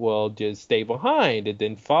Kate will just stay behind and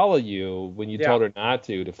then follow you when you Yeah. told her not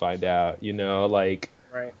to find out. Like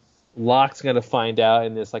Right. Locke's gonna find out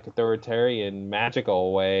in this like authoritarian,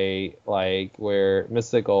 magical way, like where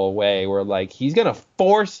mystical way, where like he's gonna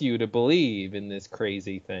force you to believe in this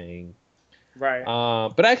crazy thing. Right.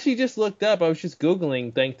 But I actually just looked up. I was just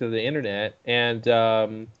Googling thanks to the internet, and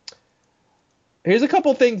here's a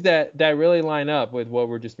couple things that really line up with what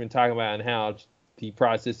we've just been talking about and how the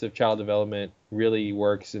process of child development really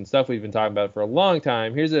works and stuff we've been talking about for a long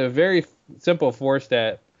time. Here's a very simple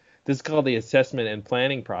 4-step. This is called the assessment and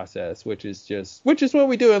planning process, which is what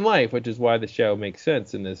we do in life, which is why the show makes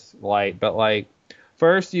sense in this light. But like,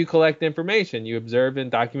 first you collect information, you observe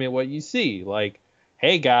and document what you see. Like,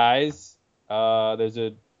 hey guys, there's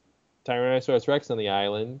a Tyrannosaurus Rex on the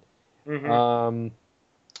island. Mm-hmm. Um,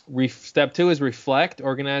 Step 2 is reflect.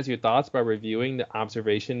 Organize your thoughts by reviewing the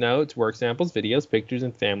observation notes, work samples, videos, pictures,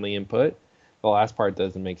 and family input. The last part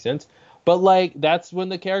doesn't make sense. But, like, that's when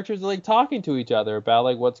the characters are, like, talking to each other about,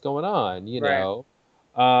 like, what's going on.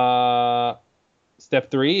 Right.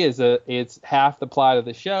 Step 3 is it's half the plot of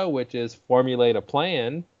the show, which is formulate a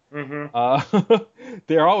plan. Mm-hmm. Uh,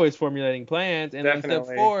 they're always formulating plans. And then step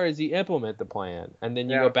Definitely. 4 is you implement the plan. And then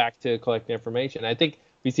you Yeah. go back to collect information. I think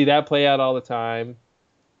we see that play out all the time.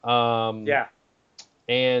 Yeah.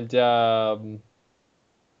 And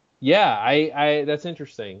yeah, I that's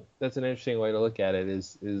interesting. That's an interesting way to look at it.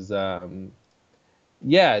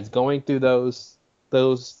 Yeah, it's going through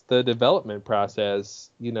the development process,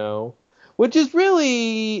 which is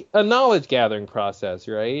really a knowledge gathering process,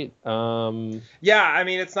 right? Yeah. I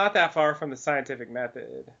mean, it's not that far from the scientific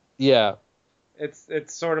method. Yeah.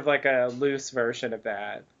 It's sort of like a loose version of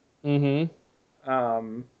that. Mhm.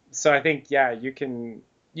 So I think, yeah, you can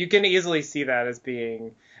easily see that as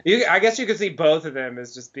being. I guess you could see both of them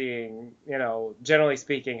as just being, generally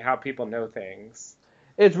speaking, how people know things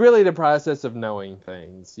It's really the process of knowing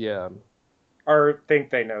things. Yeah. or think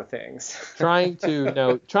they know things. Trying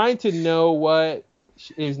to know what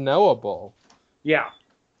is knowable Yeah.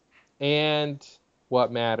 and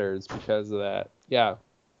what matters because of that. Yeah.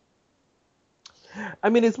 I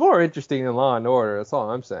mean, it's more interesting than Law and Order. That's all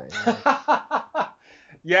I'm saying. Yeah.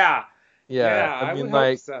 Yeah. Yeah, I I mean, would hope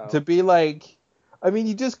like, so. to be like, I mean,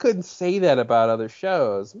 you just couldn't say that about other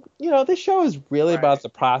shows. This show is really about the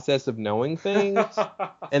process of knowing things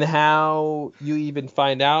and how you even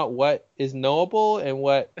find out what is knowable and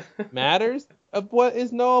what matters of what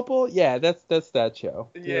is knowable. Yeah, that's that show.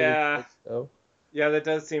 Yeah. That show. Yeah, that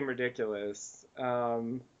does seem ridiculous.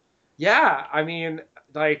 Yeah, I mean,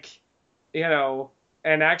 like, an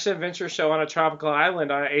action adventure show on a tropical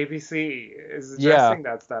island on ABC is addressing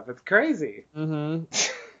that stuff. It's crazy. Mm-hmm.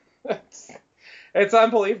 It's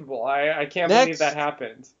unbelievable. I can't believe that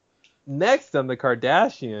happened. Next on the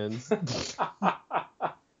Kardashians,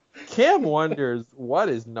 Kim wonders what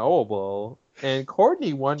is knowable, and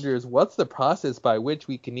Courtney wonders what's the process by which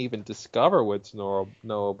we can even discover what's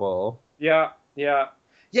knowable. Yeah.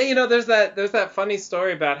 There's that funny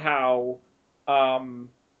story about how the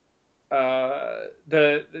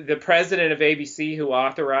president of ABC who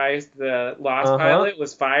authorized the Lost pilot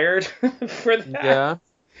was fired for that.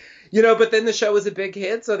 Yeah. But then the show was a big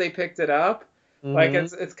hit, so they picked it up. Mm-hmm. Like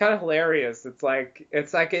it's kind of hilarious. It's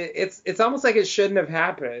almost like it shouldn't have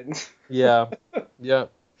happened. Yeah. Yeah.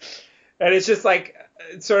 And it's just like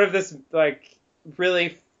sort of this like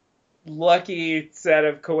really lucky set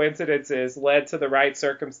of coincidences led to the right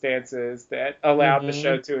circumstances that allowed the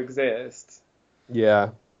show to exist.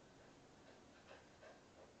 Yeah.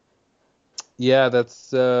 Yeah,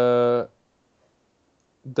 that's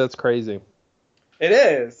crazy. It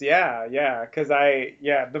is, yeah, because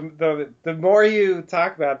the more you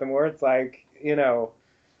talk about it, the more it's like,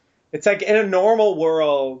 it's like in a normal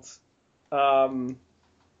world,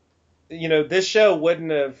 this show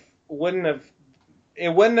wouldn't have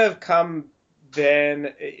come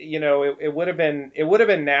then, it would have been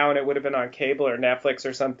now, and it would have been on cable or Netflix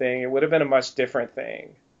or something. It would have been a much different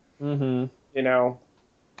thing. Mm-hmm.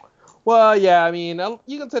 Well, yeah, I mean,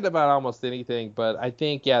 you can say that about almost anything, but I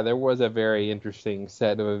think, there was a very interesting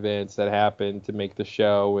set of events that happened to make the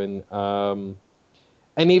show, and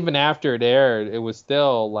even after it aired, it was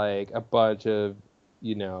still like a bunch of,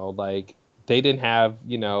 like they didn't have,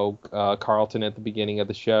 Carlton at the beginning of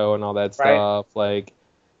the show and all that stuff, like,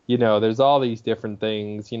 there's all these different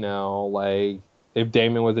things, like if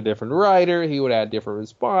Damon was a different writer, he would add different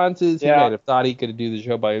responses. He might have thought he could do the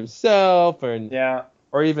show by himself,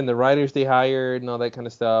 or even the writers they hired and all that kind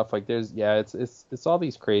of stuff. Like it's all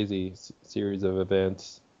these crazy series of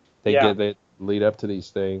events that lead up to these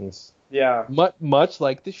things. Yeah. Much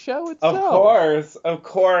like the show itself. Of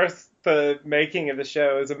course, the making of the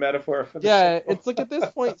show is a metaphor for the show. Yeah, it's like at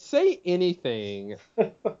this point, say anything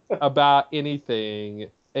about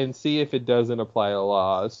anything and see if it doesn't apply to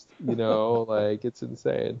Lost. Like it's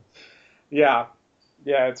insane. Yeah.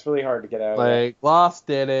 Yeah, it's really hard to get out of like, Lost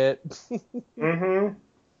did it. Mm-hmm.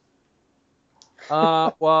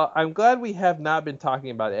 Well, I'm glad we have not been talking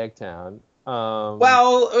about Eggtown.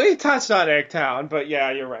 Well, we touched on Eggtown, but yeah,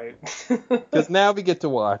 you're right. Because now we get to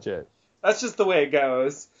watch it. That's just the way it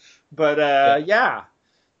goes. But, yeah,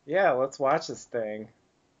 let's watch this thing.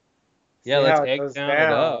 Yeah, let's Eggtown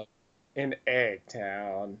it up. In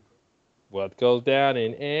Eggtown. What goes down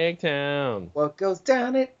in Eggtown? What goes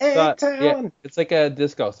down in Eggtown? It's like a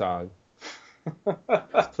disco song.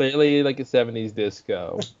 It's clearly like a 70s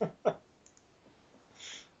disco.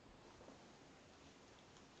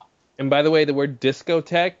 And by the way, the word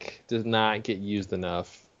discotheque does not get used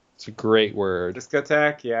enough. It's a great word.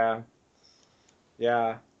 Discotheque, yeah.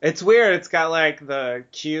 Yeah. It's weird. It's got like the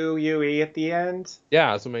Q-U-E at the end.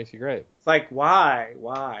 Yeah, that's what makes it great. It's like, why?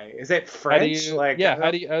 Why? Is it French?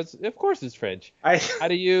 Of course it's French.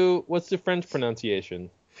 What's the French pronunciation?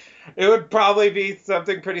 It would probably be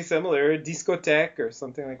something pretty similar, discotheque or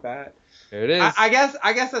something like that. There it is. I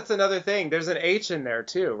guess that's another thing. There's an H in there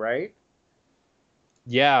too, right?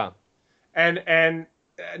 Yeah. And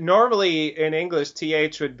normally in English,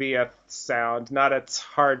 TH would be a sound, not a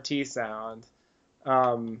hard T sound.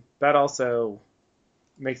 That also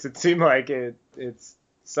makes it seem like it's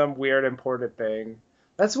some weird imported thing.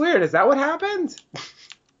 That's weird. Is that what happened?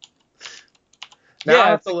 Now I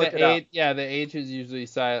have to look it up. Yeah, the H is usually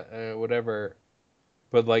silent, whatever.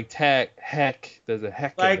 But like heck, there's a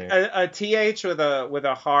heck like in there. a TH with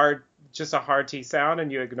a hard T sound, and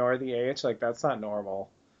you ignore the H. Like that's not normal.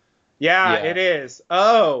 Yeah, it is.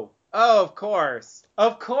 Oh, of course.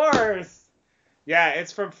 Yeah,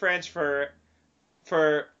 it's from French for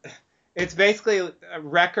it's basically a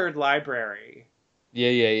record library.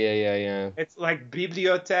 Yeah. It's like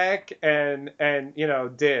bibliothèque and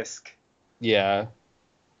disc. Yeah.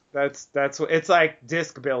 That's what it's like,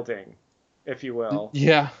 disc building, if you will.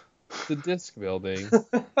 Yeah. The disc building.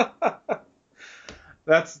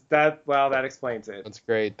 That explains it. That's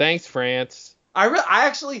great. Thanks, France. I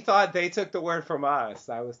actually thought they took the word from us.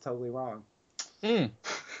 I was totally wrong. Mm.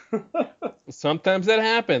 Sometimes that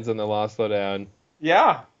happens in the Lost Lowdown.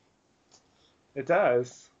 Yeah, it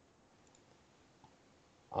does.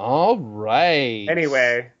 All right.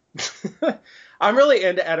 Anyway, I'm really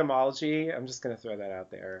into etymology. I'm just gonna throw that out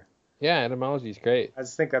there. Yeah, etymology is great. I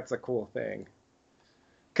just think that's a cool thing.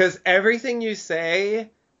 Because everything you say,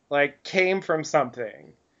 like, came from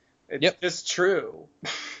something. It's Yep. just true.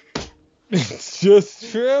 It's just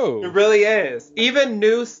It true. really is. Even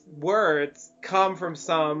new words come from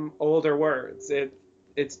some older words.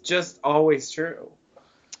 It's just always true.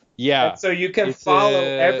 And Yeah. so you can It's follow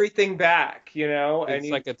a everything back, and it's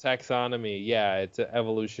you like a taxonomy. Yeah, it's an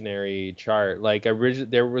evolutionary chart. Like there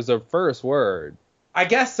was a first word. I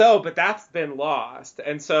guess so, but that's been lost.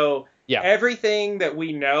 And so Yeah. everything that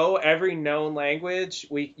we know, every known language,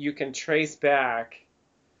 you can trace back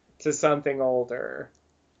to something older.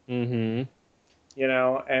 Mm-hmm.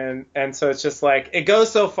 And so it's just like it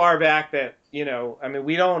goes so far back that I mean,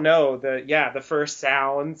 we don't know the first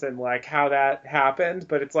sounds and like how that happened,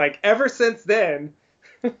 but it's like ever since then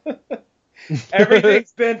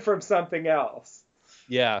everything's been from something else.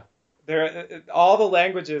 Yeah. All the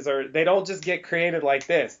languages they don't just get created like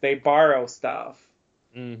this, they borrow stuff.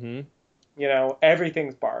 Mm-hmm.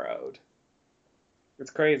 Everything's borrowed.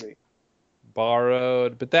 It's crazy.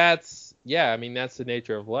 Borrowed, but I mean that's the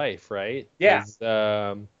nature of life, right? Yeah.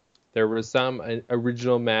 There was some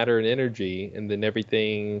original matter and energy, and then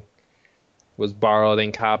everything was borrowed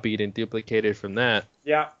and copied and duplicated from that.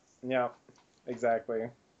 Yeah. Yeah. Exactly.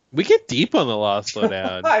 We get deep on the Lost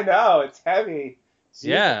Lowdown. I know, it's heavy. Jesus.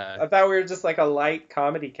 Yeah. I thought we were just like a light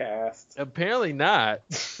comedy cast. Apparently not.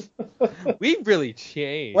 We've really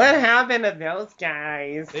changed. What happened to those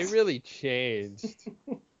guys? They really changed.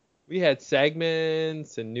 We had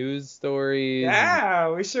segments and news stories.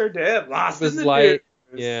 Yeah, we sure did. Lost It was in the like,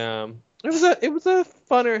 news. yeah. It was a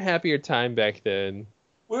funner, happier time back then.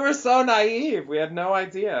 We were so naive. We had no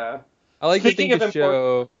idea. I like to think Speaking of the show.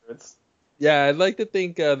 important words. Yeah, I'd like to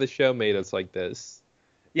think the show made us like this.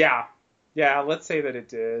 Yeah. Yeah, let's say that it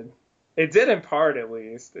did. It did in part, at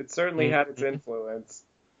least. It certainly had its Mhm. influence.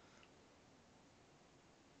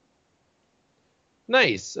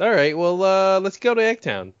 Nice. All right. Well, let's go to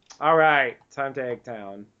Eggtown. All right, time to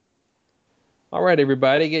Eggtown. All right,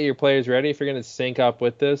 everybody, get your players ready if you're gonna sync up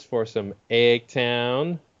with us for some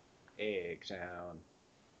Eggtown. Eggtown.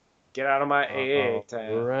 Get out of my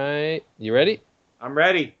Eggtown. All right. You ready? I'm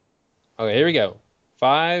ready. Okay, here we go.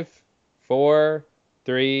 5, 4,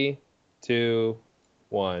 3, 2,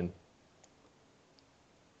 1.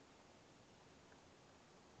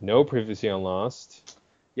 No previously on Lost.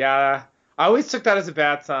 Yeah, I always took that as a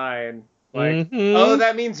bad sign. Like, Mhm. oh,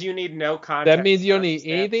 that means you need no context. That means you don't to need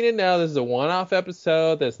understand. anything to know. This is a one-off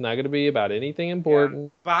episode that's not going to be about anything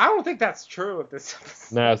important. But I don't think that's true of this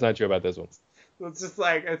episode. No, it's not true about this one.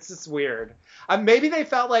 It's just weird. Maybe they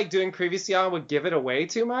felt like doing previously on would give it away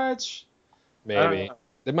too much. I don't Maybe. know.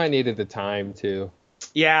 They might needed the time, too.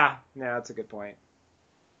 Yeah, that's a good point.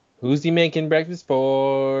 Who's he making breakfast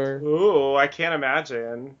for? Ooh, I can't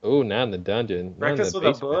imagine. Oh, not in the dungeon. Not in Breakfast the with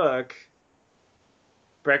a basement. book.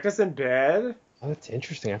 Breakfast in bed? Oh, that's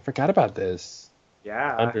interesting. I forgot about this.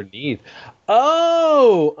 Yeah. Underneath.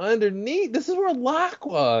 Oh, underneath. This is where Locke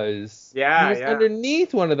was. Yeah, He was yeah.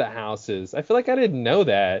 underneath one of the houses. I feel like I didn't know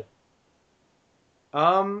that.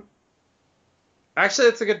 Actually,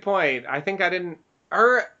 that's a good point. I think I didn't,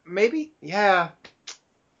 or maybe, yeah.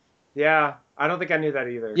 Yeah, I don't think I knew that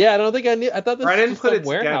either. Yeah, I don't think I knew. I thought this Or I was didn't just put some it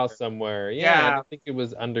warehouse together. somewhere. Yeah, I Yeah. didn't think it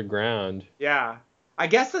was underground. Yeah. I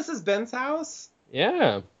guess this is Ben's house,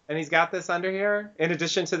 Yeah, and he's got this under here, in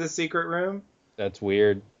addition to the secret room. that's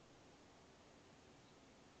weird.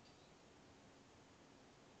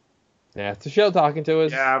 Yeah, it's the show talking to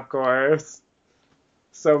us. Yeah, of course.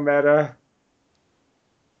 So meta.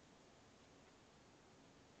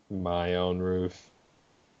 My own roof.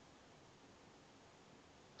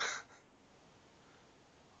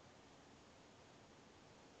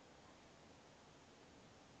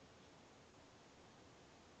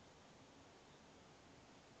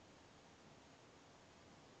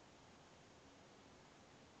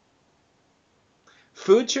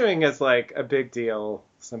 Food chewing is like a big deal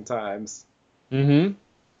sometimes. Mm-hmm.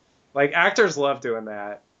 Like actors love doing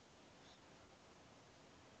that.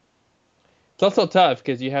 It's also tough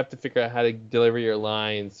because you have to figure out how to deliver your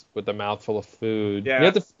lines with a mouthful of food. Yeah. You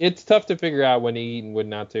have to, it's tough to figure out when to eat and when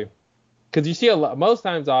not to. Because you see a lot, most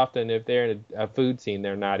times often if they're in a food scene,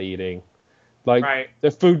 they're not eating. Like Right.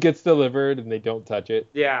 the food gets delivered and they don't touch it.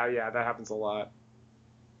 Yeah, that happens a lot.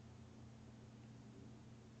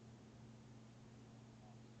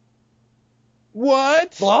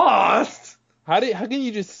 What? Lost? How can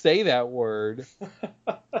you just say that word?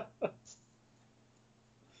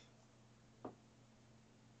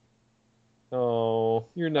 Oh,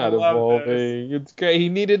 you're I not love this. evolving. It's great. He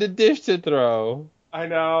needed a dish to throw. I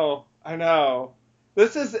know. I know.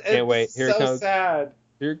 This is Can't it's wait. Here it so comes. sad.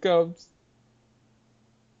 Here it comes.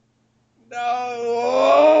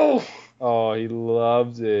 No. Oh, he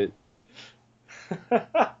loves it.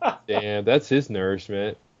 Damn, that's his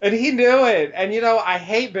nourishment. And he knew it. And I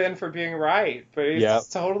hate Ben for being right, but he's Yep.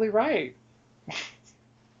 just totally right.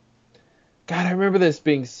 God, I remember this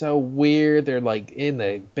being so weird. They're like in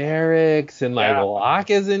the barracks and like Yeah. Locke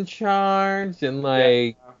is in charge and Yeah.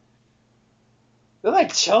 like They're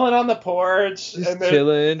like chilling on the porch just and they're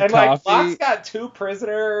chilling, and like Locke's coffee. got two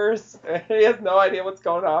prisoners. And he has no idea what's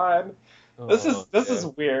going on. This is Oh, this is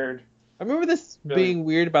yeah. weird. I remember this Really. being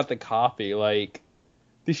weird about the coffee. Like,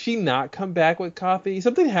 did she not come back with coffee?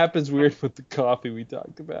 Something happens weird with the coffee we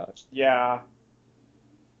talked about. Yeah.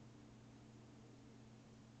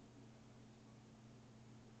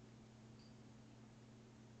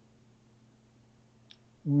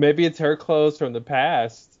 Maybe it's her clothes from the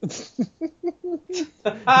past.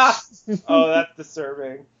 Oh, that's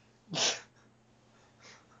disturbing.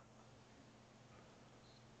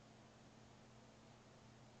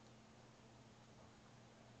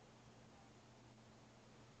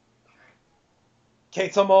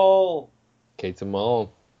 Kate's a mole. Kate's a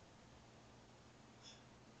mole.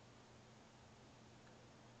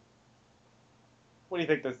 What do you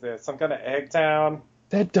think this is? Some kind of Eggtown?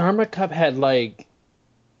 That Dharma cup had like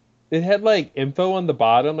it had like info on the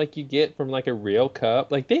bottom like you get from like a real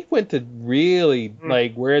cup. Like they went to really Mm.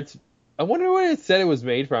 like where it's I wonder what it said it was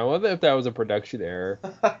made from. I wonder if that was a production error. I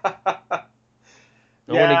want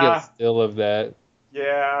to get Yeah. still of that.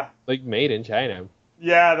 Yeah. Like made in China.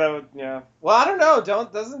 Yeah, that would, yeah. Well, I don't know.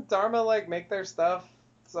 Doesn't Dharma like make their stuff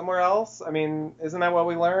somewhere else? I mean, isn't that what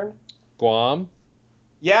we learned? Guam?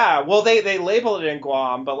 Yeah, well they label it in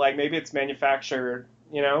Guam, but like maybe it's manufactured,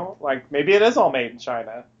 like maybe it is all made in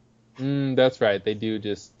China. That's right. They do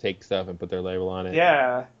just take stuff and put their label on it.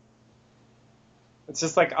 Yeah. It's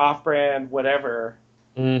just like off-brand whatever.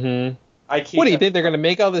 Mm-hmm. IKEA. What do you think? They're gonna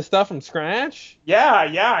make all this stuff from scratch? Yeah,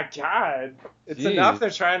 yeah, God. It's Jeez. enough they're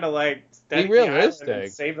trying to like steady Be the island realistic.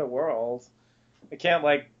 and save the world. They can't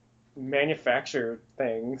like manufacture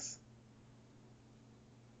things.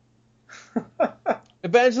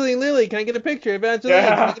 Evangeline Lilly, can I get a picture? Evangeline,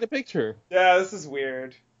 Yeah. can I get a picture? Yeah, this is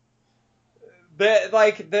weird.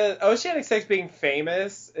 The Oceanic Six being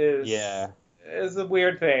famous is a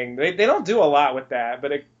weird thing. They don't do a lot with that,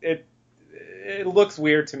 but it looks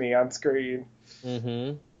weird to me on screen.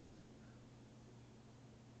 Mm-hmm.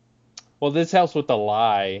 Well, this helps with the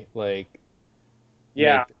lie, like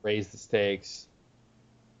Yeah. raise the stakes.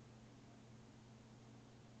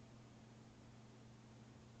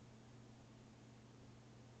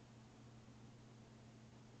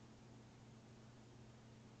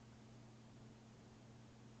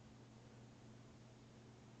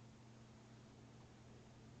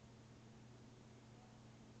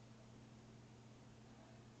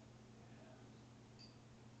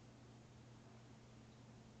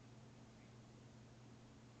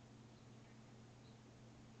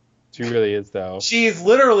 She really is, though. She's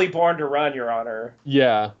literally born to run, Your Honor.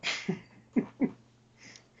 Yeah.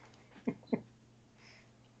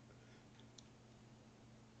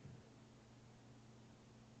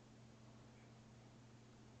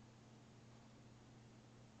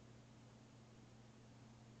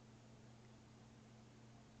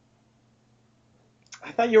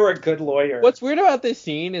 I thought you were a good lawyer. What's weird about this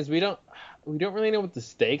scene is we don't really know what the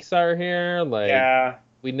stakes are here. Like Yeah.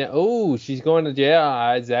 we know. Oh, she's going to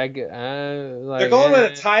jail. Zach, like, They're going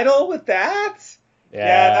with a title with that?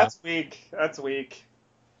 Yeah, that's weak. That's weak.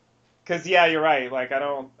 Cause yeah, you're right. Like I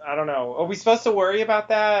don't know. Are we supposed to worry about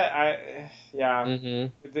that? Yeah.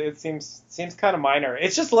 Mm-hmm. It seems kind of minor.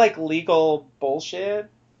 It's just like legal bullshit.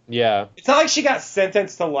 Yeah. It's not like she got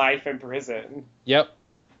sentenced to life in prison. Yep.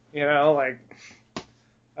 Like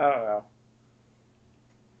I don't know.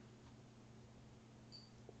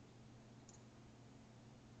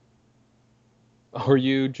 Are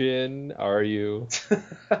you, Jin? Are you?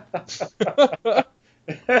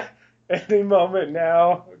 Any moment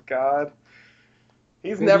now. God.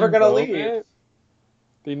 He's never gonna leave.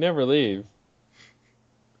 They never leave.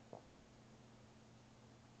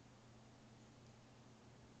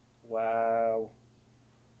 Wow.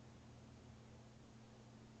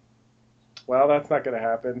 Well, that's not gonna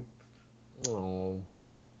happen. Oh.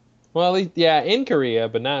 Well, at least, yeah, in Korea,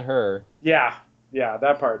 but not her. Yeah,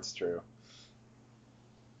 that part's true.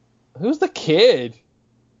 Who's the kid?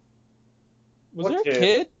 Was What there a kid?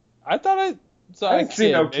 kid? I thought saw I a didn't see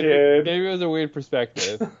kid. no kid. Maybe it was a weird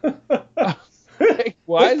perspective.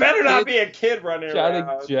 Why There is better the not kid be a kid running shouting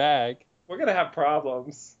around. Jack? We're gonna have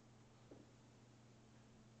problems.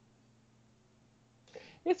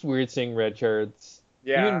 It's weird seeing red shirts.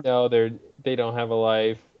 Yeah. You know they don't have a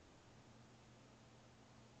life.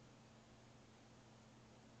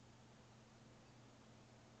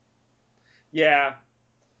 Yeah.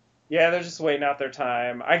 Yeah, they're just waiting out their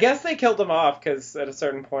time. I guess they killed them off because at a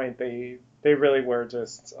certain point they really were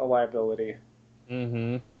just a liability.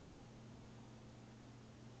 Mm-hmm.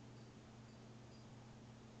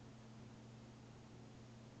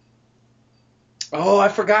 Oh, I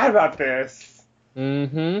forgot about this.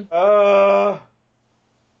 Mm-hmm.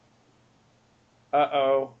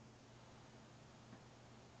 Uh-oh.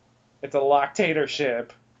 It's a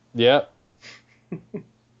loctatorship. Yep.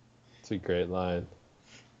 It's a great line.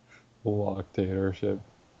 Loctatorship.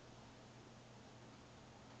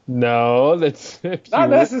 No, that's Not pure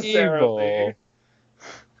necessarily. evil.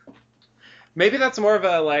 Maybe that's more of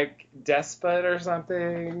a, like, despot or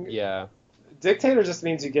something. Yeah. Dictator just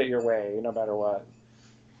means you get your way, no matter what.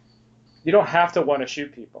 You don't have to want to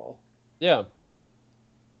shoot people. Yeah.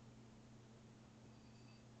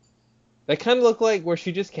 That kind of looked like where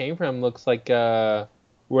she just came from. Looks like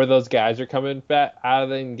where those guys are coming back out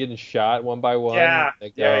of it and getting shot one by one. Yeah,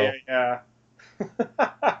 They yeah, go, yeah,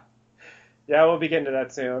 yeah. Yeah, we'll be getting to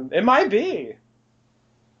that soon. It might be.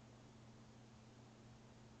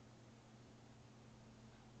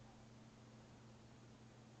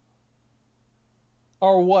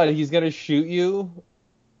 or what? He's gonna shoot you?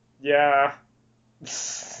 Yeah.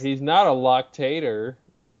 He's not a loctator.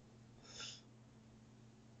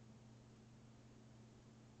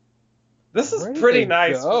 This is Where did pretty they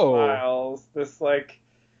nice for go? Miles. This, like,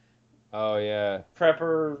 Oh yeah,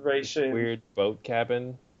 preparation. weird boat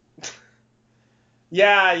cabin.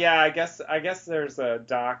 Yeah, yeah, I guess there's a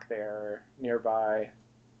dock there nearby.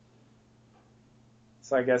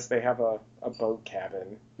 So I guess they have a boat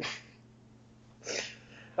cabin.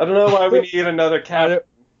 I don't know why we need another I cabin. don't,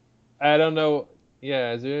 I don't know.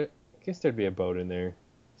 Yeah, is there? I guess there'd be a boat in there,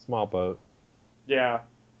 small boat. Yeah.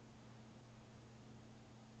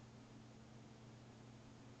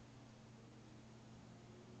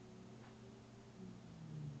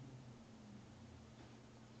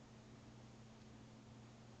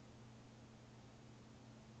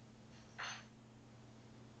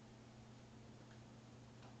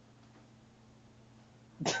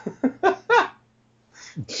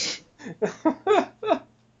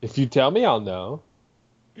 If you tell me, I'll know.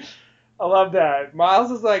 I love that.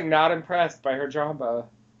 Miles is like not impressed by her drama.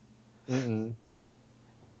 Mm-mm.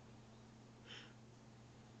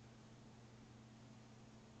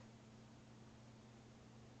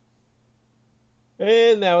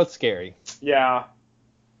 And now it's scary. Yeah.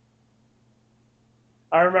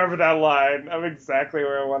 I remember that line. I'm exactly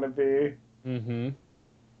where I want to be. Mm-hmm.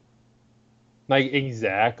 Like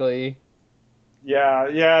exactly. Yeah,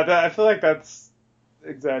 yeah, I feel like that's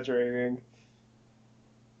exaggerating.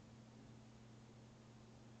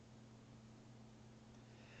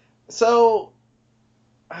 So,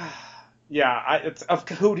 yeah,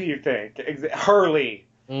 who do you think? Hurley.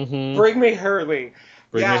 Mm-hmm. Bring me Hurley.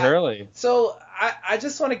 Bring me Yeah. Hurley. So I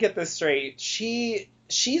just want to get this straight.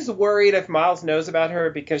 She's worried if Miles knows about her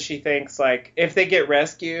because she thinks like if they get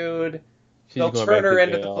rescued, She's they'll going turn back her to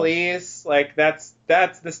into the jail. police. Like that's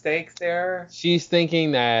the stakes there. She's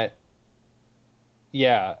thinking that,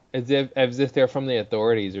 yeah, as if they're from the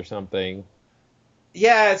authorities or something.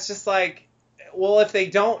 Yeah, it's just like, well, if they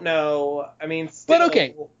don't know, I mean, But still.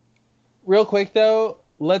 okay, real quick though,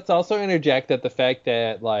 let's also interject that the fact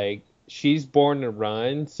that like she's born to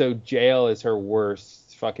run, so jail is her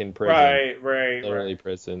worst fucking prison, Right, right, literally right.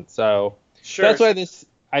 prison. So Sure. that's why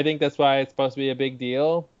I think that's why it's supposed to be a big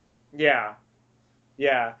deal. Yeah,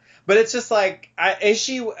 yeah. But it's just like, is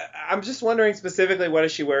she? I'm just wondering specifically, what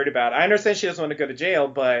is she worried about? I understand she doesn't want to go to jail,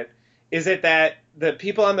 but is it that the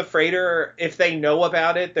people on the freighter, if they know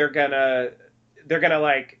about it, they're gonna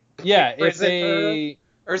like Yeah, if prison her they,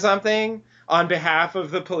 or something on behalf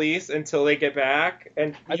of the police until they get back?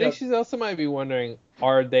 And I think she's also might be wondering,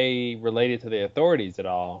 are they related to the authorities at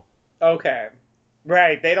all? okay,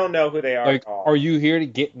 right? They don't know who they are Like, at all. are you here to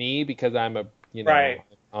get me because I'm Right.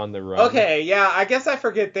 on the run? Okay, yeah, I guess I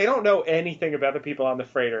forget. They don't know anything about the people on the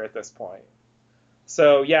freighter at this point.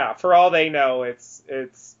 So yeah, for all they know, it's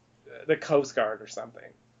the Coast Guard or something.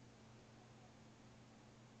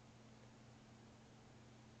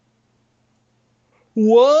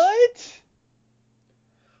 What?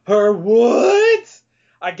 Her what?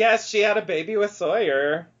 I guess she had a baby with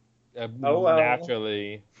Sawyer. Oh well.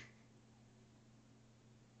 Naturally.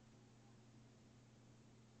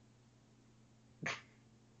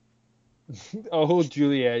 Oh,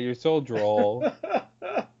 Juliet, you're so droll.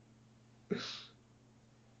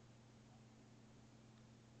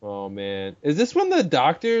 Oh man, is this when the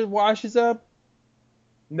doctor washes up?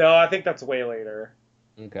 No, I think that's way later.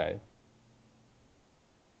 Okay.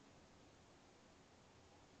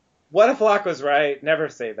 What if Locke was right? Never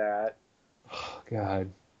say that. Oh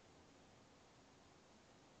God.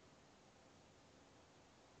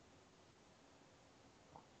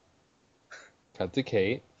 Cut to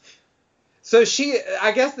Kate. So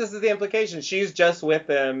I guess this is the implication. She's just with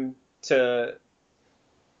them to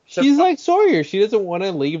She's like Sawyer. She doesn't want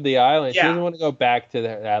to leave the island. She doesn't yeah. want to go back to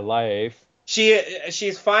that life.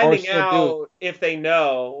 She's Or finding she'll do it. out if they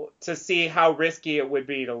know to see how risky it would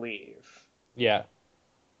be to leave. Yeah.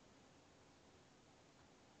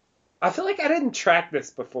 I feel like I didn't track this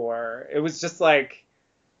before. It was just like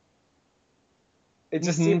it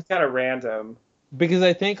just hmm seems kind of random. Because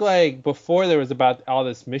I think like before there was about all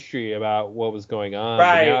this mystery about what was going on,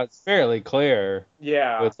 but now Right. it's fairly clear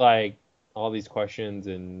Yeah. with like all these questions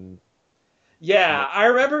and Yeah, I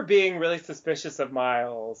remember being really suspicious of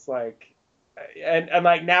Miles, like, and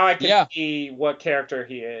like now I can yeah. see what character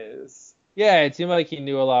he is. Yeah, it seemed like he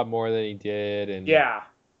knew a lot more than he did and Yeah,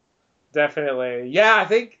 definitely. Yeah, I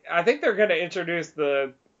think they're gonna introduce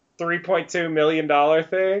the $3.2 million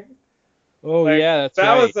thing. oh Like yeah, that's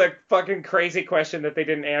that right. was a fucking crazy question that they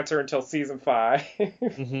didn't answer until season 5.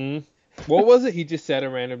 hmm What was it? He just said a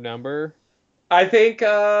random number. I think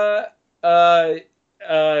uh uh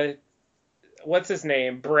what's his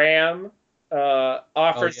name? Bram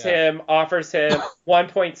Oh yeah. offers him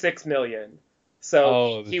 1.6 million. So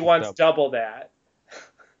Oh, he this is wants dumb. double that.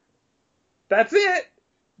 That's it.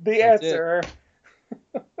 The That's it. answer.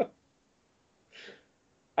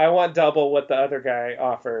 I want double what the other guy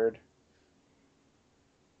offered.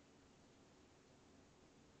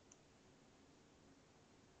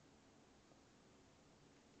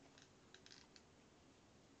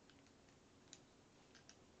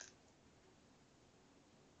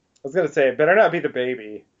 I was gonna say it better not be the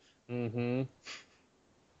baby. hmm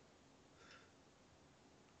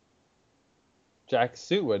Jack's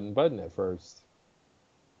suit wouldn't button it first.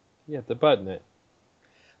 You have to button it.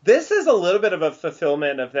 This is a little bit of a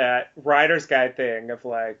fulfillment of that writer's guide thing of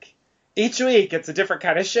like each week it's a different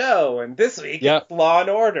kind of show, and this week it's Yep. Law and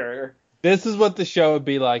Order. This is what the show would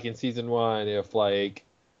be like in season one if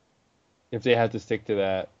they had to stick to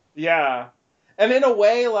that. Yeah. And in a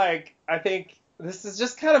way, like, I think this is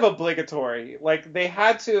just kind of obligatory. Like, they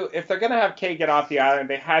had to, if they're going to have Kay get off the island,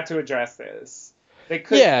 they had to address this. They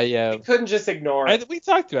couldn't, Yeah, they yeah. couldn't just ignore it. We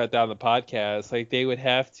talked about that on the podcast. Like they would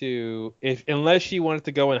have to, if unless she wanted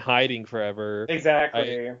to go in hiding forever,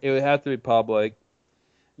 Exactly. it would have to be public.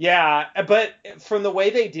 Yeah, but from the way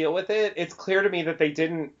they deal with it, it's clear to me that they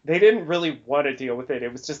didn't really want to deal with it.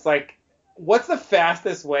 It was just like, what's the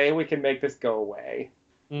fastest way we can make this go away?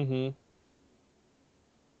 hmm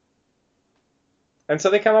And so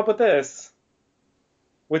they come up with this,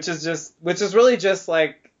 which is really just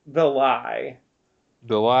like the lie.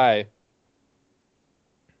 The lie.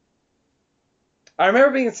 I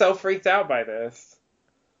remember being so freaked out by this.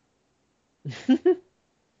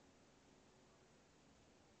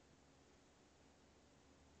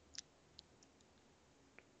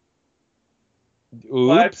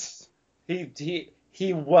 What? Oops.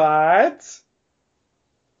 He what?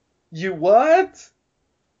 You what?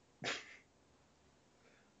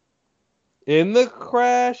 In the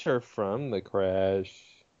crash or from the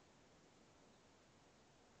crash?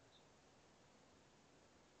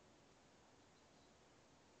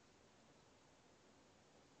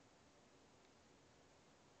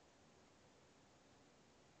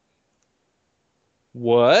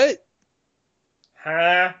 What?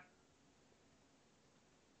 Huh?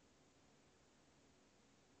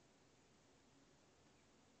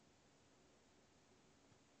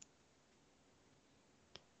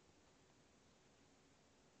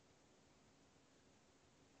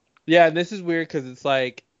 Yeah, and this is weird because it's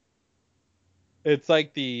like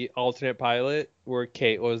the alternate pilot where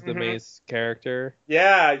Kate was the hmm main character.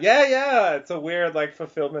 Yeah, yeah, yeah. It's a weird like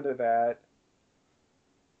fulfillment of that.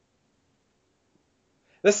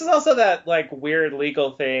 This is also that like weird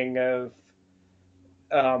legal thing of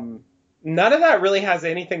um none of that really has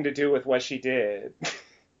anything to do with what she did.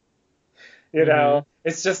 You hmm know?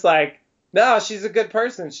 It's just like no, she's a good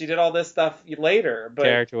person. She did all this stuff later, but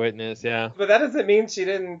Character witness, yeah. but that doesn't mean she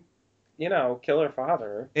didn't, kill her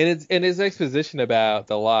father. And it's exposition about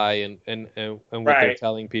the lie and what they're Right.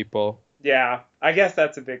 telling people. Yeah. I guess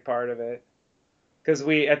that's a big part of it. Because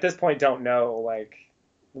we at this point don't know like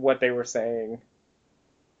what they were saying.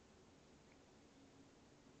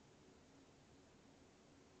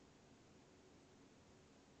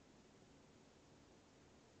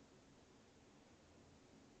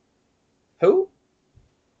 Who?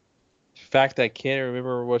 In fact, I can't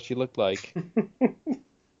remember what she looked like.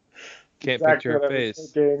 Can't picture Exactly her what I was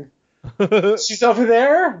face. thinking. She's over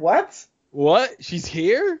there? What? What? She's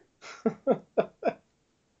here?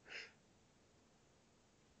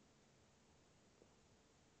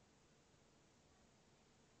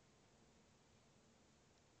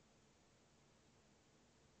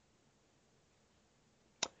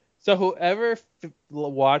 So whoever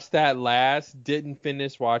watched that last didn't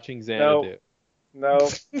finish watching No. Xanadu. No.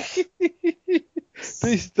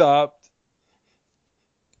 They stopped.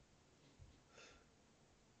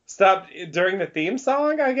 Stop during the theme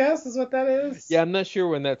song, I guess, is what that is. Yeah, I'm not sure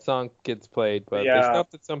when that song gets played, but they Yeah.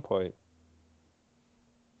 stopped at some point.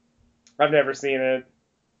 I've never seen it.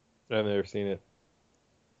 I've never seen it.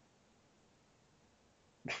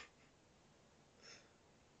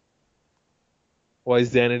 Why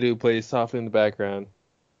Xanadu plays softly in the background.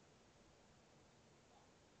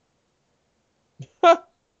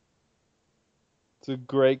 It's a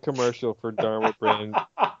great commercial for Dharma brand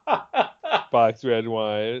box red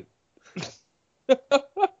wine.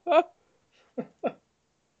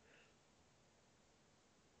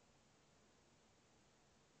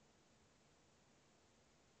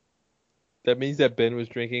 That means that Ben was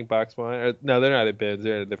drinking box wine. No, they're not at Ben's.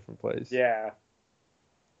 They're at a different place. Yeah.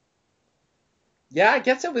 Yeah, I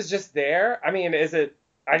guess it was just there. I mean, is it?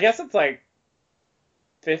 I guess it's like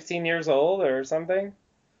 15 years old or something.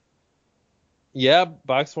 Yeah,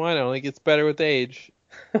 box wine only gets better with age.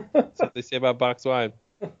 That's what they say about box wine.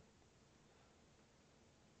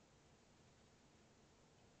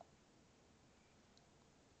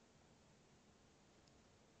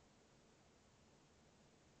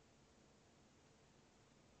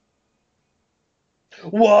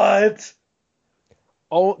 What?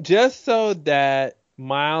 Oh, just so that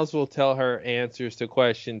Miles will tell her answers to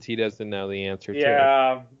questions he doesn't know the answer to.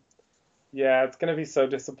 Yeah. Yeah, it's gonna be so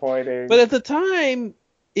disappointing. But at the time,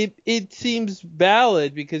 it seems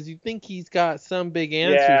valid because you think he's got some big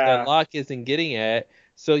answers that Yeah. Locke isn't getting at.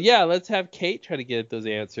 So yeah, let's have Kate try to get at those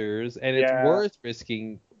answers, and it's Yeah. worth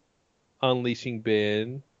risking unleashing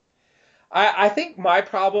Ben. I think my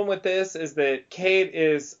problem with this is that Kate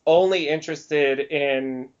is only interested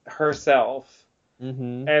in herself.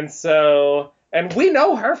 Mm-hmm. And we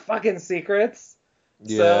know her fucking secrets.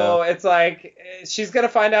 Yeah. So it's like she's gonna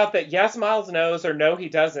find out that yes, Miles knows or no, he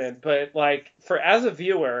doesn't. But like for as a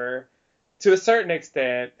viewer, to a certain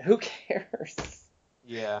extent, who cares?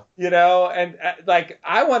 Yeah. And like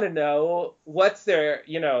I want to know what's their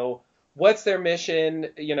mission,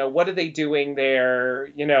 what are they doing there,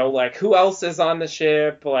 like who else is on the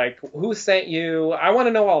ship, like who sent you. I want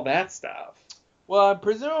to know all that stuff. Well,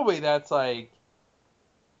 presumably that's like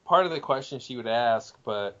part of the question she would ask,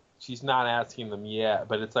 but she's not asking them yet.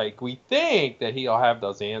 But it's like we think that he'll have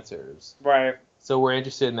those answers. Right. So we're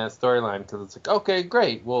interested in that storyline because it's like, okay,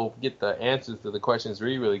 great. We'll get the answers to the questions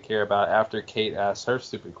we really care about after Kate asks her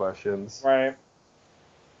stupid questions. Right.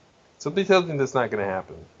 Something tells me that's not going to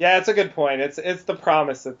happen. Yeah, it's a good point. It's the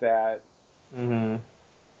promise of that. Mm-hmm.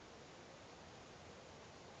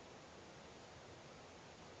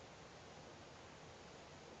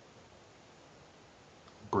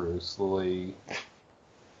 Bruce Lee.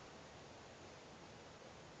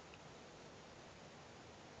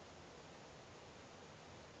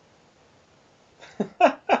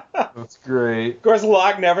 That's great. Of course,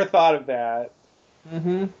 Locke never thought of that.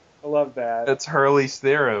 Mm-hmm. I love that. That's Hurley's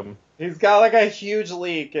theorem. He's got like a huge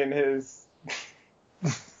leak in his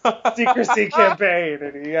secrecy campaign,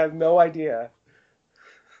 and he has no idea.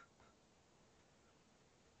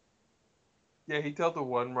 Yeah, he told the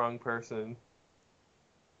one wrong person.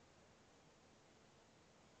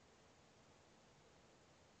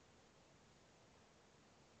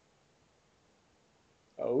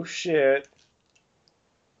 Oh shit.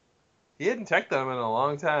 He hadn't checked them in a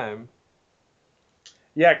long time.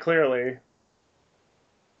 Yeah, clearly.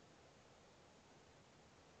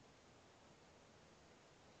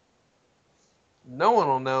 No one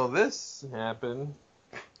will know this happened.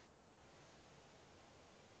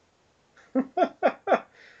 Yeah,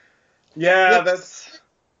 Yeah, that's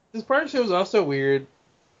this part of the show is also weird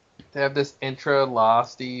to have this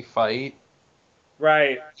intra-losty fight.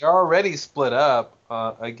 right. They're already split up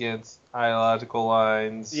against ideological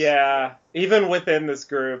lines. Yeah, even within this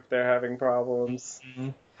group, they're having problems. Mm-hmm.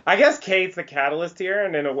 I guess Kate's the catalyst here,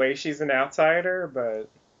 and in a way, she's an outsider, but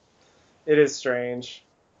it is strange.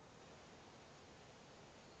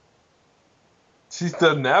 She's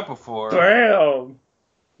done that before. Bam!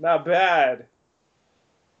 Not bad.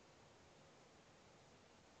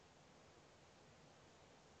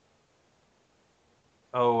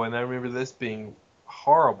 Oh, and I remember this being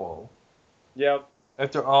horrible. Yep.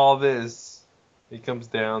 After all this, it comes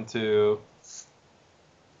down to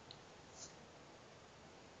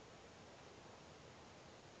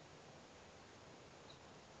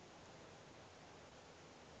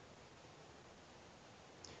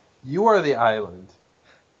you are the island.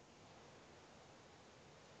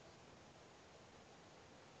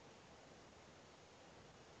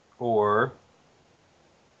 Or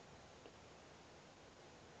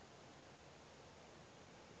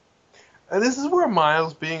and this is where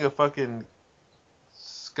Miles being a fucking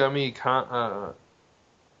scummy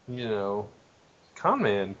you know, con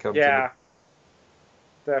man comes into. Yeah,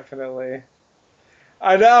 definitely.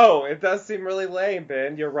 I know. It does seem really lame,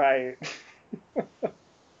 Ben. You're right.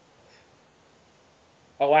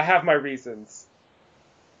 Oh, I have my reasons.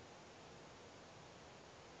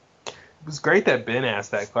 It was great that Ben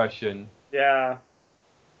asked that question. Yeah.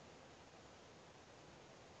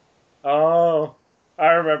 Oh, I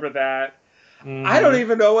remember that. I don't Mm-hmm.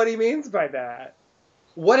 even know what he means by that.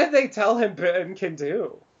 What did they tell him Ben can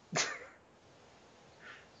do?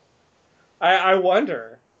 I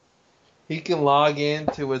wonder. He can log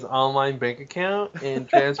into his online bank account and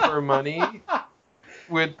transfer money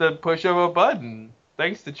with the push of a button,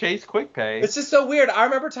 thanks to Chase QuickPay. It's just so weird. I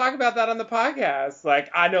remember talking about that on the podcast. Like,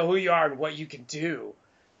 I know who you are and what you can do.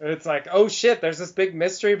 And it's like, oh shit, there's this big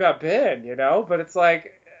mystery about Ben, you know? But it's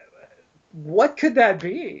like, what could that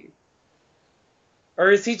be? Or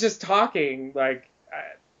is he just talking? Like,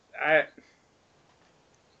 I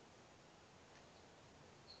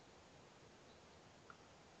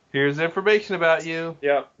Here's information about you.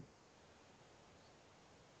 yep.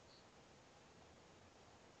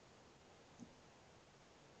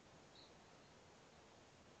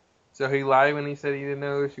 So he lied when he said he didn't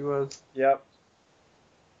know who she was? Yep.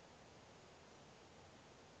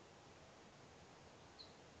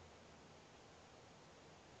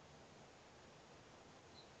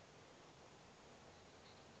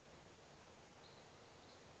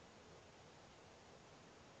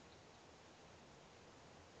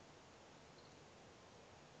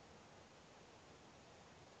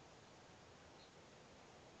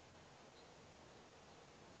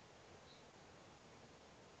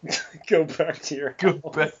 Go back to your Go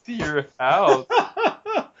house. back to your house.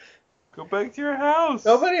 Go back to your house.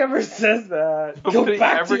 Nobody ever says that. Nobody Go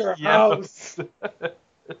back ever to your yells. house.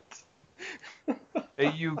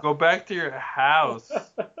 Hey, you, go back to your house.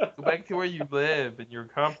 Go back to where you live and you're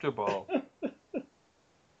comfortable.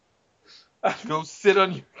 Go sit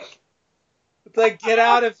on your It's like, get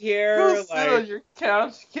out of go here. sit Like, on your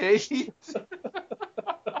couch, Kate.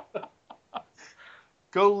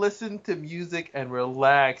 Go listen to music and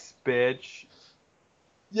relax, bitch.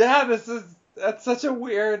 yeah, that's such a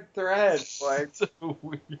weird thread. Like, It's so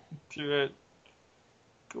weird to it.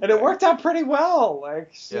 Go and it back. worked out pretty well.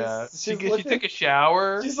 Like, Yeah. She she's looking took a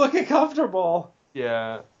shower. she's looking comfortable.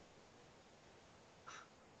 Yeah.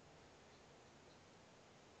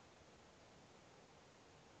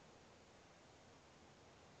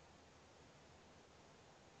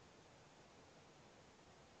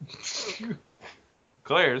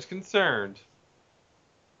 Claire's concerned.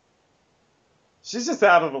 She's just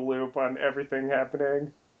out of the loop on everything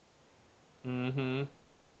happening. Mm-hmm.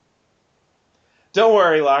 Don't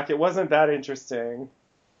worry, Locke. It wasn't that interesting.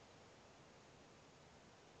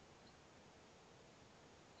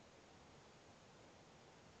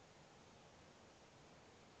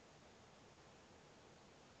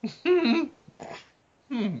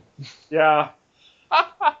 Yeah.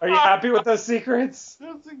 Are you happy with those secrets?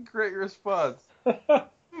 That's a great response.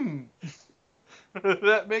 Hmm.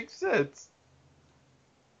 That makes sense.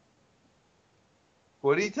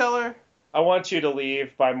 What did he tell her? I want you to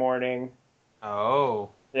leave by morning. Oh.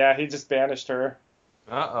 Yeah, he just banished her.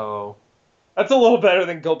 Uh-oh. That's a little better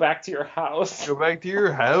than go back to your house. Go back to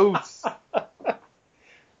your house.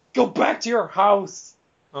 Go back to your house.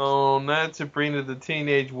 Oh, not Sabrina the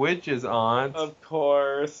Teenage Witch's aunt. Of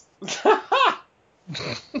course.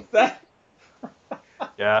 That.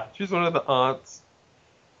 Yeah, she's one of the aunts.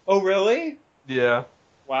 Oh, really? Yeah.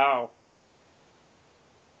 Wow.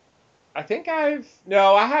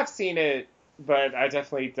 No, I have seen it, but I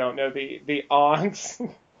definitely don't know the aunts.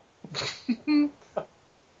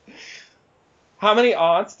 How many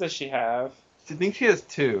aunts does she have? I think she has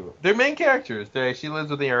two. They're main characters. She lives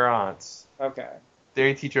with her aunts. Okay.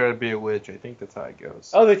 They teach her how to be a witch. I think that's how it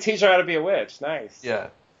goes. Oh, they teach her how to be a witch. Nice. Yeah.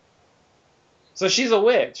 So she's a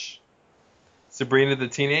witch. Sabrina the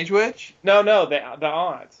Teenage Witch? No, the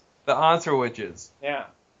aunt. The aunts are witches. Yeah.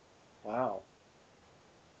 Wow.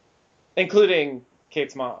 Including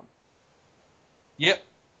Kate's mom. Yep.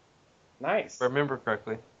 Nice. If I remember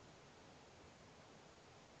correctly.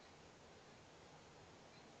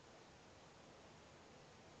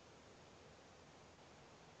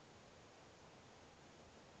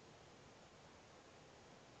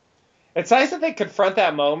 It's nice that they confront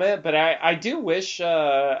that moment, but I do wish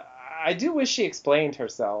she explained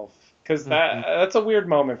herself, because that's a weird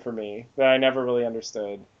moment for me that I never really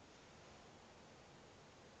understood.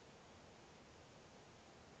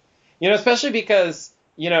 Especially because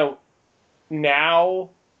now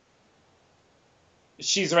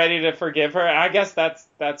she's ready to forgive her. I guess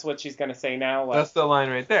that's what she's gonna say now. Like, that's the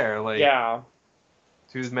line right there. Like, yeah.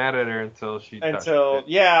 She was mad at her until she touched it.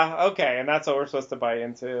 Yeah, okay, and that's what we're supposed to buy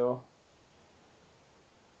into.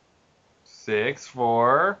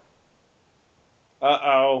 6-4.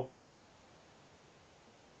 Uh-oh.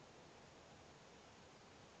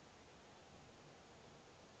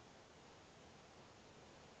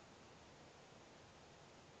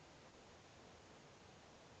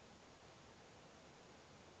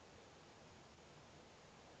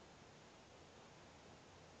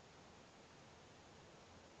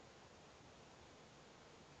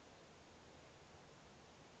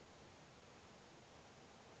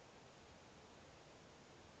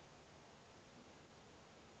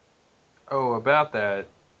 Oh, about that.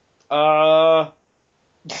 Uh...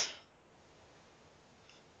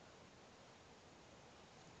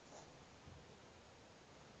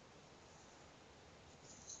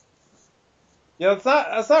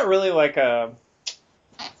 That's not really like a...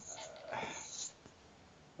 It's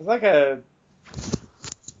like a...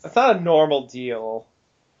 It's not a normal deal.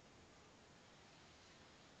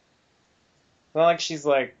 It's not like she's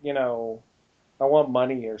like, I want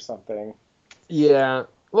money or something. Yeah,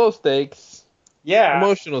 low stakes. Yeah.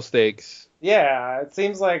 Emotional stakes. Yeah, it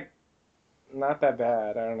seems like not that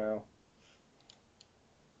bad. I don't know.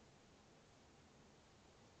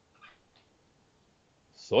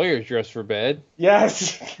 Sawyer's dressed for bed.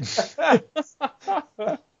 Yes.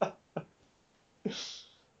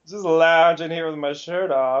 Just lounging here with my shirt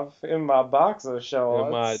off in my boxer shorts.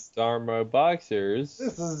 In my Dharma boxers.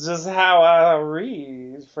 This is just how I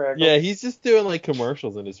read, Freckles. Yeah, he's just doing like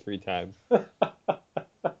commercials in his free time.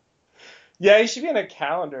 Yeah, he should be in a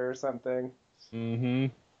calendar or something. Mm-hmm.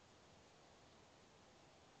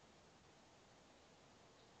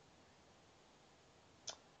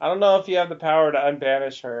 I don't know if you have the power to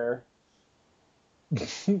unbanish her.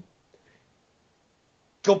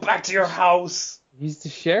 Go back to your house. He's the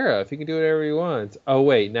sheriff. He can do whatever he wants. Oh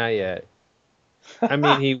wait, not yet. I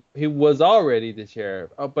mean, he was already the sheriff.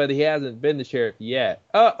 Oh, but he hasn't been the sheriff yet.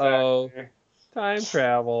 Uh-oh. Exactly. Time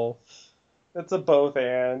travel. It's a both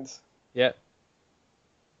and. Yep.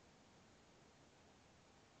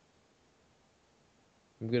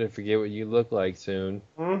 I'm gonna forget what you look like soon.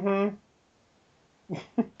 Mm-hmm.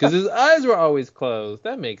 Because his eyes were always closed.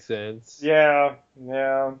 That makes sense. Yeah,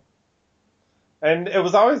 yeah. And it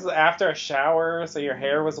was always after a shower, so your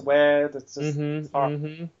hair was wet. It's just it's hard.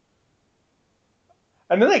 Mm-hmm.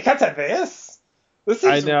 And then they cut to this? This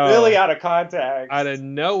seems really out of context. Out of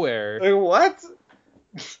nowhere. Like, what?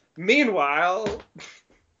 Meanwhile...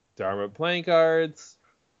 Dharma playing cards.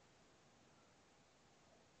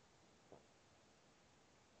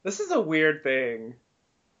 This is a weird thing.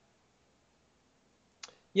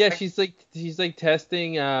 Yeah, she's like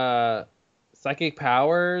testing psychic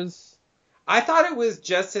powers. I thought it was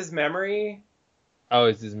just his memory. Oh,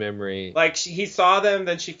 it's his memory. Like, he saw them,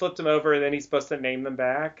 then she flipped them over, and then he's supposed to name them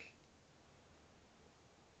back.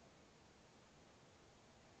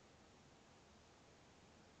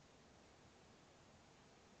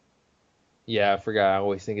 Yeah, I forgot. I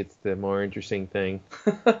always think it's the more interesting thing.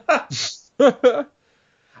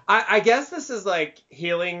 I guess this is like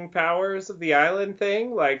healing powers of the island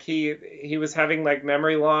thing. Like, he was having like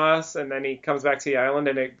memory loss, and then he comes back to the island,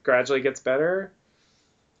 and it gradually gets better.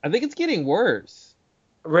 I think it's getting worse.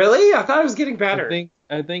 Really? I thought it was getting better.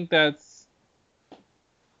 I think that's...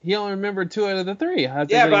 He only remembered 2 out of the 3. Yeah,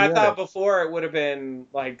 but I thought before it would have been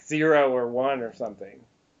like 0 or 1 or something.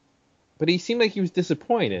 But he seemed like he was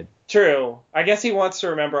disappointed. True. I guess he wants to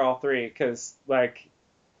remember all 3, because like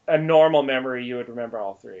a normal memory, you would remember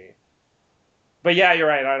all 3. But yeah, you're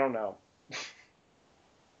right. I don't know.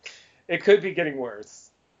 It could be getting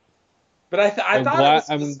worse. But I'm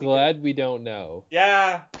glad we don't know.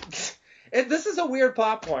 Yeah. This is a weird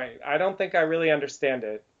plot point. I don't think I really understand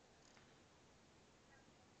it.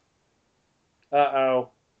 Uh-oh.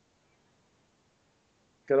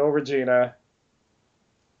 Good old Regina.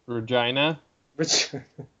 Regina?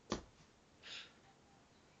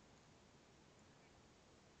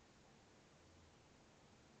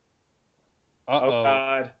 Uh-oh. Oh,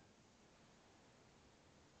 God.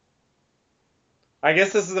 I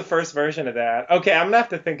guess this is the first version of that. Okay, I'm gonna have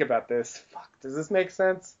to think about this. Fuck, does this make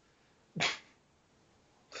sense? The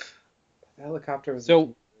helicopter was...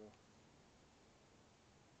 So,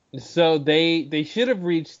 So they should have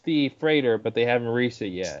reached the freighter, but they haven't reached it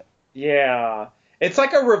yet. Yeah. It's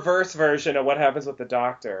like a reverse version of what happens with the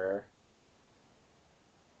Doctor.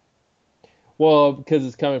 Well, because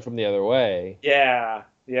it's coming from the other way. Yeah.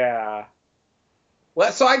 Yeah.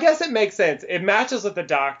 Well, so I guess it makes sense. It matches with the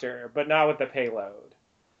Doctor, but not with the payload.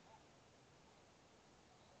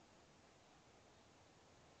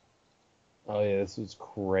 Oh yeah, this was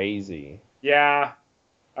crazy. Yeah,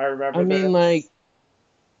 I I remember mean, like, this.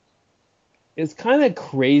 it's kind of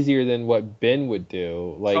crazier than what Ben would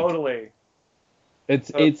do. Like, Totally.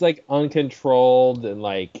 it's To- it's like uncontrolled and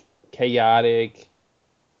like chaotic.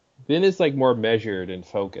 Ben is like more measured and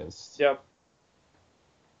focused. yep.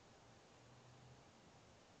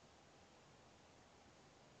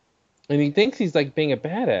 And he thinks he's like being a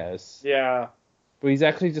badass, Yeah. but he's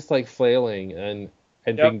actually just like flailing and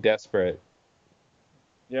Yep. being desperate.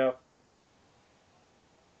 Yep.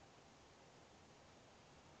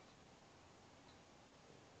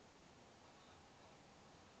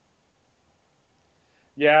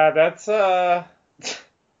 Yeah, that's I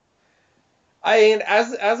mean,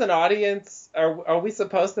 as an audience, are we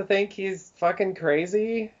supposed to think he's fucking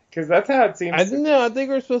crazy? Because that's how it I seems to don't know. I think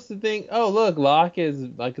we're supposed to think, oh look, Locke is a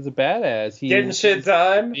badass. getting shit He's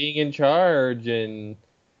done, being in charge, and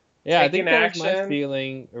yeah, I taking think that was my action.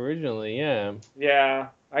 feeling originally. Yeah. Yeah,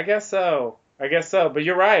 I guess so. I guess so. But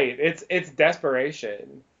you're right. It's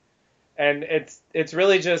desperation, and it's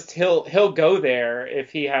really just he'll go there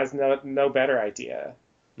if he has no better idea.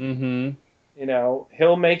 Mm-hmm. You know,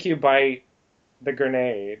 he'll make you bite the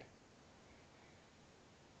grenade.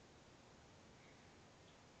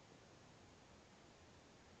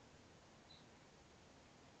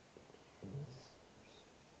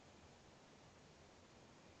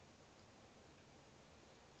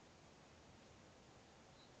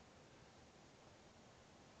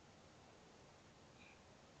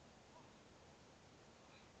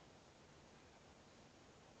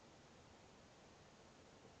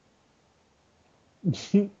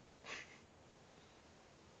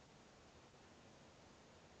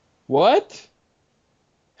 What?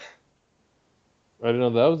 I didn't know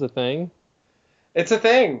that was a thing. It's a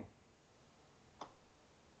thing.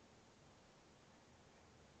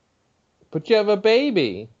 But you have a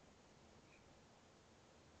baby.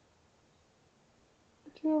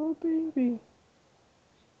 But you have a baby.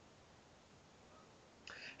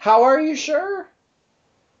 How are you sure?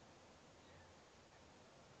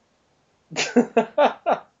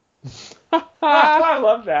 I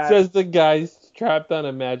love that. Says the guy's trapped on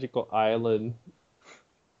a magical island.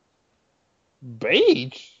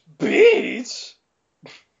 Beach? Beach.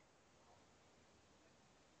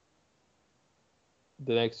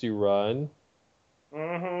 The next you run.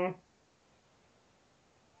 Mm-hmm.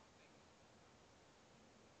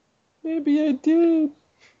 Maybe I did.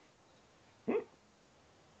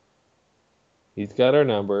 He's got our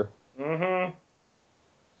number. Mm-hmm.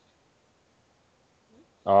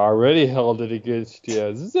 Already held it against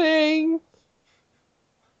you. Zing!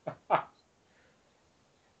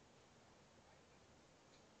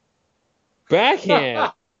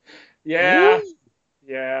 Backhand. Woo! Yeah.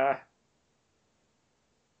 Yeah.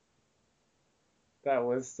 That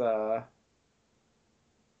was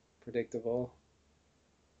predictable.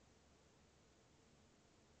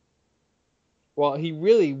 Well, he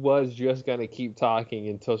really was just gonna keep talking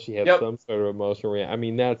until she had Yep. some sort of emotional reaction. I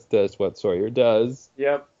mean, that's just what Sawyer does.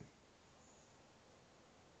 Yep.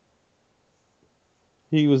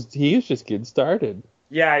 He was just getting started.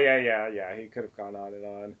 Yeah, yeah, yeah, yeah. He could have gone on and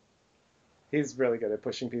on. He's really good at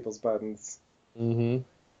pushing people's buttons. Mm-hmm.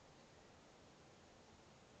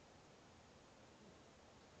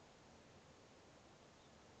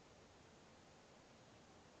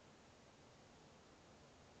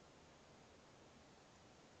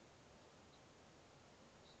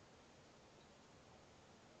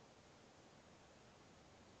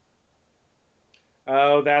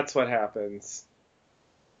 Oh, that's what happens.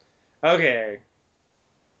 Okay.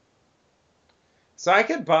 So I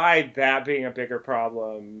could buy that being a bigger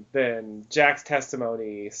problem than Jack's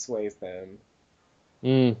testimony sways them.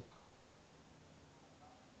 Mm.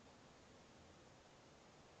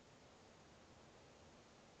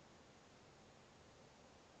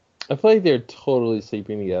 I feel like they're totally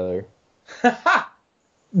sleeping together.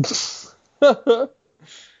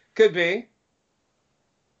 Could be.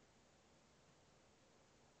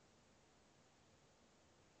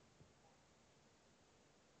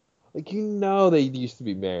 Like they used to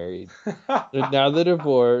be married. And now they're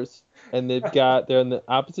divorced and they're on the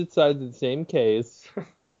opposite sides of the same case.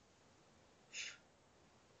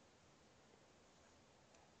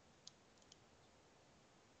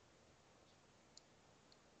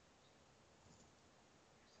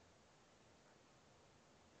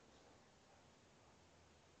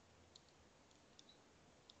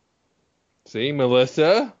 See,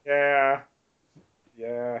 Melissa? Yeah.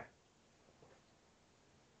 Yeah.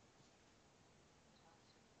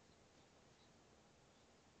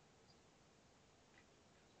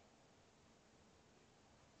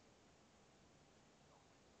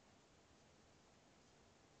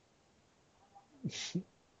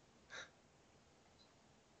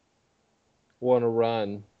 Want to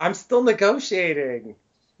run. I'm still negotiating.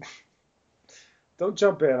 Don't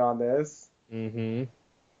jump in on this. Mm-hmm.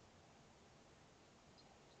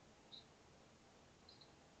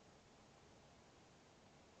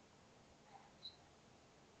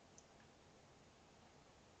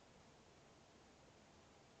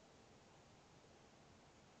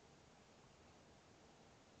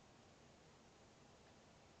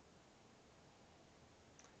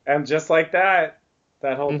 And just like that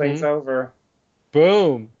whole thing's Mm-hmm. over.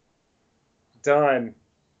 Boom. Done.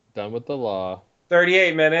 Done with the law.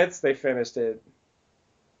 38 minutes, they finished it.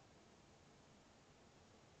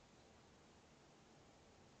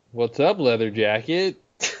 What's up, leather jacket?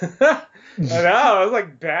 I know, it was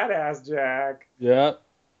like badass Jack. Yeah.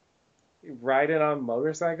 Riding on a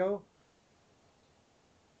motorcycle?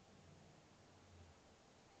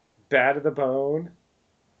 Bad to the bone.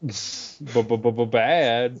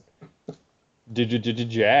 Bad.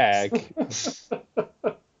 Jack.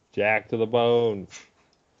 Jack to the bone.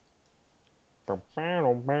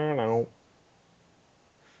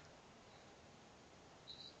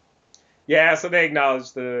 Yeah, so they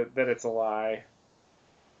acknowledge that it's a lie.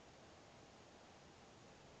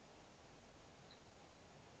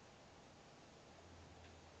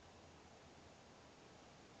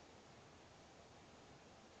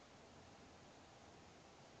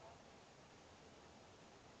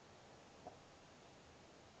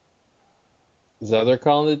 Is that what they're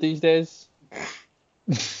calling it these days?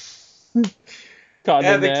 Yeah, the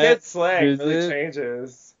Condonette kid's slang really visit.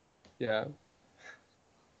 changes. Yeah.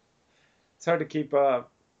 It's hard to keep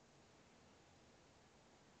up.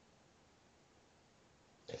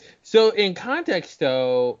 So in context,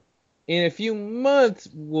 though, in a few months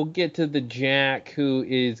we'll get to the Jack who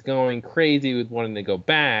is going crazy with wanting to go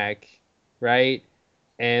back, right?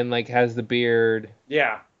 And like has the beard.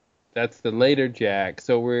 Yeah, That's the later Jack.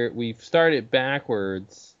 So we've started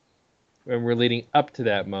backwards, and we're leading up to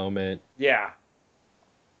that moment. yeah.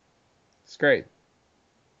 It's great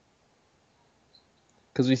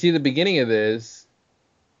because we see the beginning of this,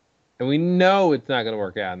 and we know it's not going to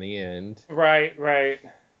work out in the end. Right, right,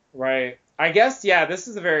 right. I guess, yeah, this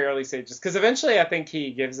is the very early stages because eventually I think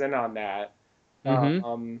he gives in on that. Mm-hmm.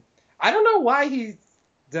 Um, I don't know why he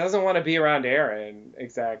doesn't want to be around Aaron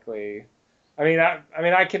exactly.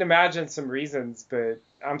 I can imagine some reasons, but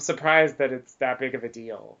I'm surprised that it's that big of a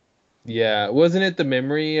deal. Yeah, wasn't it the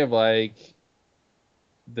memory of like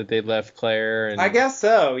that they left Claire I and guess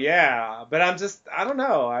so, yeah. But I don't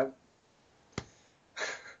know.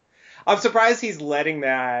 I'm surprised he's letting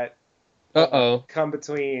that uh-oh, come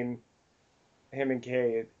between him and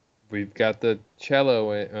Kate. we've got the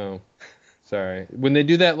cello in. Oh, sorry. When they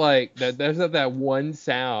do that, like there's that one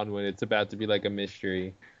sound when it's about to be like a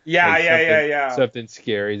mystery, Yeah, like yeah, yeah, something yeah. something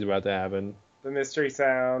scary is about to happen. The mystery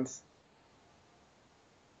sounds.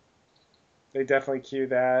 They definitely cue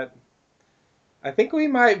that. I think we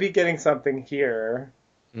might be getting something here.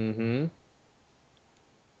 Mm-hmm.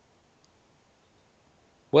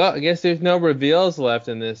 Well, I guess there's no reveals left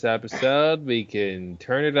in this episode. We can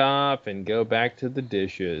turn it off and go back to the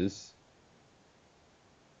dishes.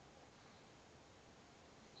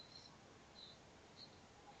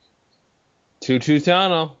 Choo-choo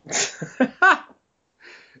tunnel.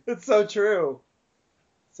 It's so true.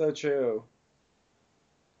 So true.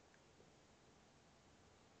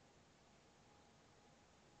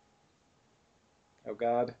 Oh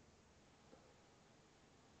God.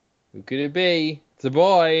 Who could it be? It's a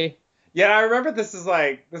boy. Yeah, I remember this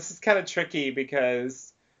is kind of tricky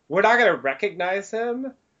because we're not gonna recognize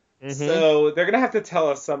him, Mm-hmm. so they're gonna have to tell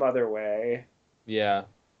us some other way. Yeah.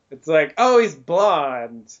 It's like, oh, he's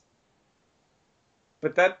blonde,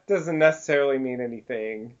 but that doesn't necessarily mean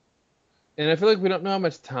anything. And I feel like we don't know how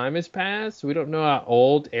much time has passed. We don't know how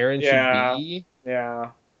old Aaron should Yeah, be.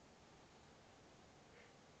 yeah.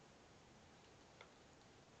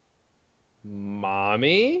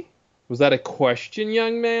 Mommy? Was that a question,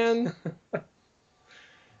 young man?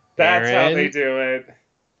 That's how they Aaron? do it.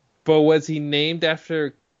 But was he named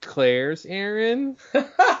after Claire's Aaron?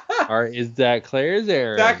 Or is that Claire's That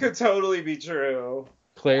Aaron? could totally be true.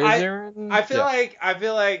 Claire's I Aaron? I feel like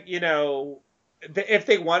if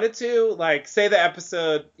they wanted to, like, say the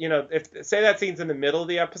episode, if say that scene's in the middle of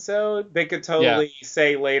the episode, they could Yeah. totally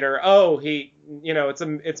say later, oh, he,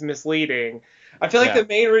 it's misleading. I feel like Yeah. the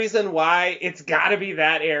main reason why it's got to be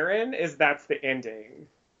that Aaron is that's the ending.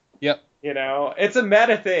 Yep. You know, it's a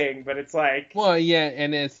meta thing, but it's like, Well, yeah,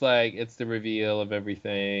 and it's like it's the reveal of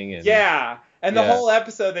everything, and yeah. And the yeah. whole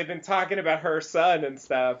episode they've been talking about her son and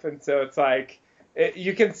stuff, and so it's like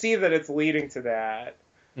you can see that it's leading to that.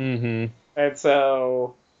 Mm-hmm. And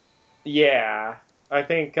so, yeah, I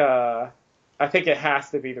think it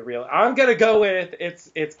has to be the real. I'm gonna go with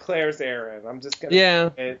it's Claire's Aaron. I'm just gonna Yeah.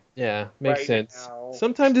 say it Yeah. Makes right sense. now.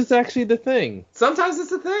 Sometimes it's actually the thing. Sometimes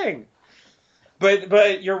it's a thing,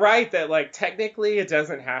 but you're right that like technically it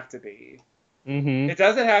doesn't have to be. Mm-hmm. It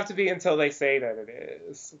doesn't have to be until they say that it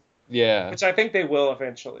is, Yeah. which I think they will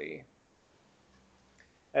eventually.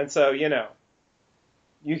 And so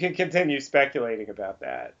you can continue speculating about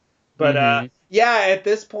that. But Mm-hmm. yeah, at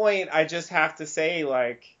this point, I just have to say,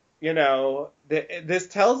 like, this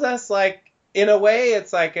tells us, like, in a way,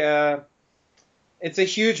 it's like it's a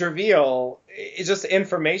huge reveal, it's just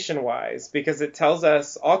information-wise, because it tells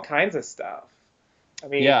us all kinds of stuff. I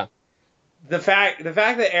mean, Yeah. the fact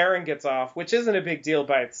that Aaron gets off, which isn't a big deal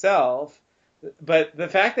by itself, but the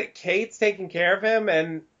fact that Kate's taking care of him,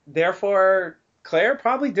 and therefore Claire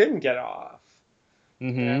probably didn't get off.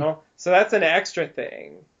 Mm-hmm. So that's an extra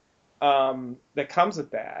thing that comes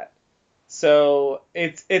with that. So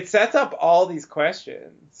it sets up all these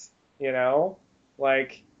questions,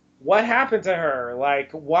 like what happened to her?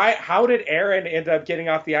 Like how did Aaron end up getting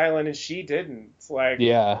off the island and she didn't? Like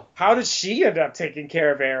Yeah. how did she end up taking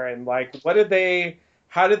care of Aaron? Like how did they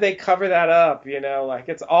cover that up? Like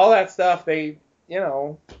it's all that stuff they,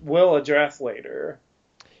 will address later.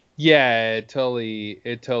 Yeah, it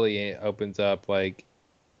totally opens up like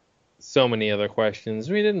so many other questions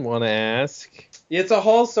we didn't want to ask. It's a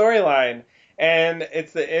whole storyline, and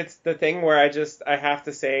it's the thing where I have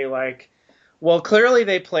to say, like, well, clearly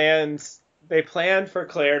they planned for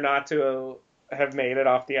Claire not to have made it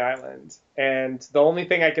off the island, and the only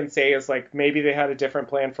thing I can say is like maybe they had a different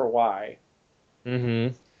plan for why.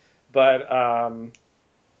 Mm-hmm. But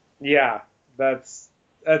yeah,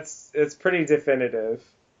 it's pretty definitive.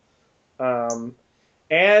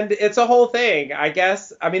 And it's a whole thing, I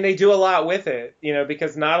guess. I mean, they do a lot with it,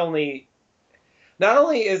 because not only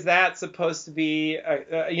is that supposed to be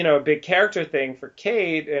a big character thing for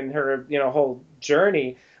Kate and her whole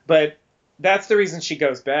journey, but that's the reason she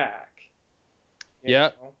goes back.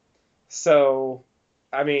 Yeah. So,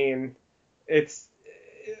 I mean, it's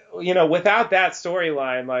without that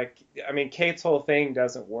storyline, like, I mean, Kate's whole thing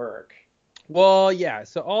doesn't work. Well, yeah,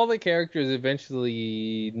 so all the characters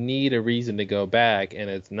eventually need a reason to go back, and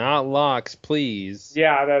it's not Locke's, please.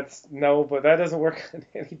 Yeah, but that doesn't work on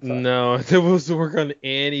anybody. No, it supposed to work on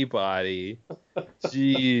anybody.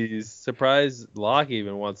 Jeez. Surprised Locke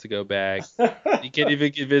even wants to go back. He can't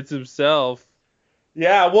even convince himself.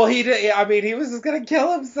 Yeah, well, he did. I mean, he was just gonna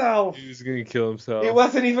kill himself. He was going to kill himself. He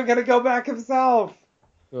wasn't even gonna go back himself.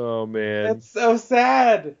 Oh, man. It's so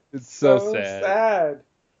sad. It's so sad.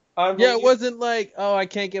 Yeah, it wasn't like, oh, I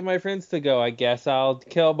can't get my friends to go. I guess I'll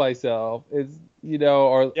kill myself. It's,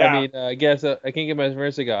 or, Yeah. I mean, I guess I can't get my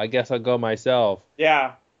friends to go. I guess I'll go myself.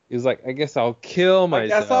 Yeah. He was like, I guess I'll kill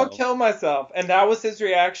myself. I guess I'll kill myself. And that was his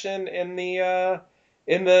reaction in the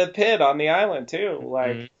pit on the island, too.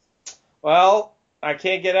 Like, well, I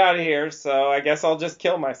can't get out of here, so I guess I'll just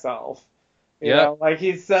kill myself. You know, like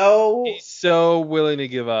he's so willing to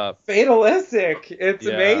give up. Fatalistic. It's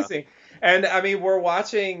amazing. And I mean, we're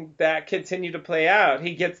watching that continue to play out.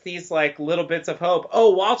 He gets these like little bits of hope.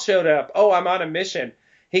 Oh, Walt showed up. Oh, I'm on a mission.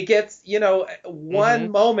 He gets,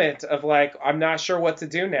 one moment of like, I'm not sure what to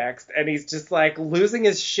do next. And he's just like losing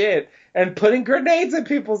his shit and putting grenades in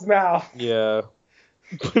people's mouths. Yeah.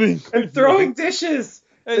 And throwing dishes.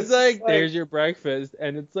 It's like, there's your breakfast.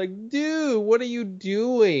 And it's like, dude, what are you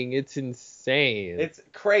doing? It's insane. It's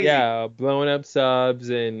crazy. Yeah, blowing up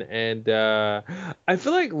subs and I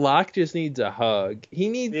feel like Locke just needs a hug. He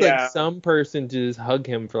needs like some person to just hug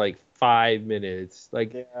him for like 5 minutes.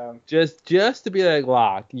 Like just to be like,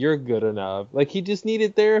 Locke, you're good enough. Like he just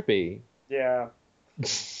needed therapy. Yeah.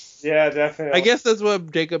 Yeah, definitely. I guess that's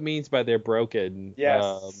what Jacob means by they're broken.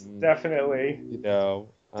 Yes, definitely.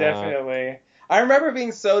 Definitely. I remember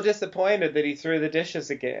being so disappointed that he threw the dishes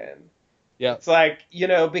again. Yeah. It's like,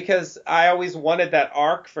 because I always wanted that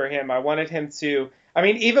arc for him. I wanted him to, I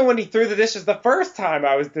mean, even when he threw the dishes the first time,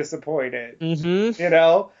 I was disappointed.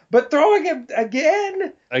 Mm-hmm. But throwing him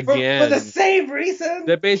again. For the same reason.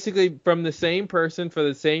 That basically from the same person for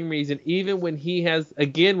the same reason, even when he has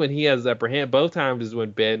the upper hand, both times is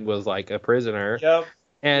when Ben was like a prisoner. Yep.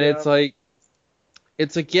 And it's like,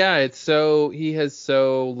 he has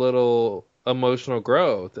so little emotional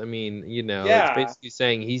growth. I mean, it's Yeah, basically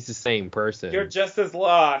saying he's the same you're person. just as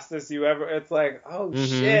lost as you ever. It's like, oh Mm-hmm.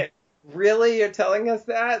 shit, really? You're telling us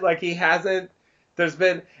that? Like he hasn't. There's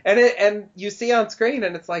been and you see on screen,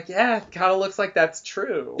 and it's like, yeah, it kind of looks like that's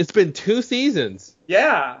true. It's been 2 seasons.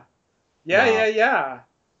 Yeah, yeah, yeah, Wow.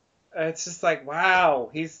 yeah. It's just like, wow,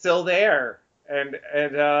 he's still there, and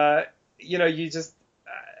you just,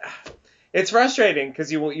 it's frustrating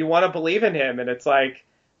because you want to believe in him, and it's like,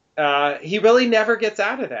 he really never gets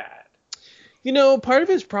out of that. Part of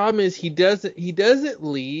his problem is he doesn't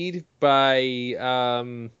lead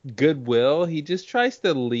by goodwill. He just tries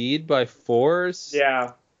to lead by force,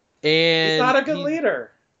 Yeah, he's and not a good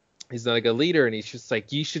leader. he's not like a leader, and he's just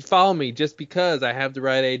like, you should follow me just because I have the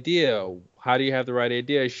right idea. How do you have the right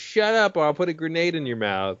idea? Shut up, or I'll put a grenade in your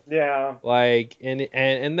mouth. Yeah, Like,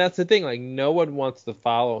 and that's the thing. Like, no one wants to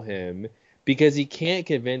follow him because he can't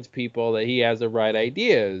convince people that he has the right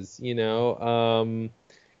ideas. Because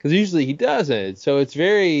usually he doesn't. So it's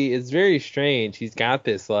very strange. He's got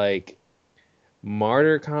this like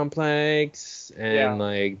martyr complex and yeah.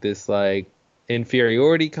 like this like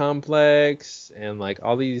inferiority complex and like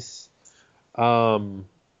all these um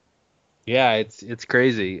yeah, it's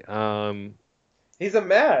crazy. He's a mess. He's a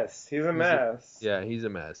He's a, mess. yeah, he's a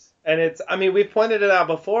mess. And I mean, we've pointed it out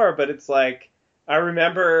before, but it's like, I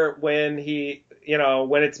remember when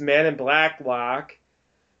when it's Men in Black Lock,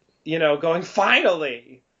 going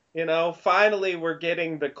finally, finally we're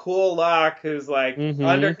getting the cool Locke who's like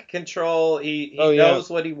under Mm-hmm. control. He Oh yeah.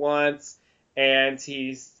 knows what he wants, and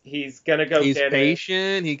he's gonna go He's get it.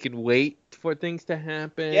 patient. He can wait for things to Yeah,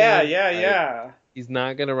 happen. yeah, Like, yeah. he's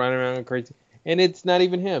not gonna run around crazy. And it's not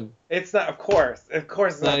even him. It's not, of course, it's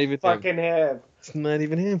Not not even him. fucking him. It's not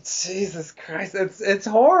even him. Jesus Christ, it's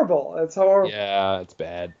horrible. It's horrible. Yeah, it's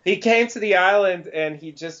bad. He came to the island and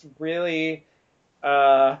he just really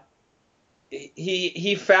uh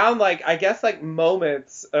he found, like, I guess, like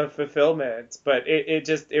moments of fulfillment, but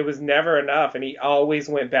it was never enough, and he always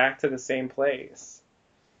went back to the same place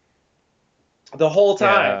the whole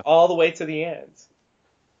time, Yeah, all the way to the end.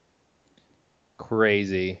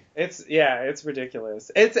 crazy. It's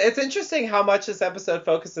ridiculous. It's interesting how much this episode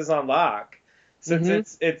focuses on Locke, since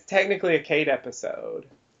Mm-hmm. it's technically a Kate episode,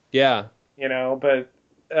 Yeah, but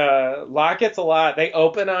Locke gets a lot. They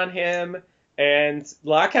open on him, and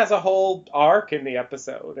Locke has a whole arc in the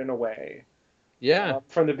episode in a way. yeah.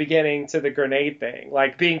 From the beginning to the grenade thing,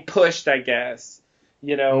 like being pushed, I guess,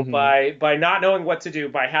 Mm-hmm. by not knowing what to do,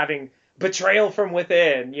 by having betrayal from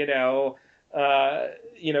within, he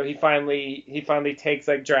finally takes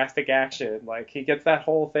like drastic action, like he gets that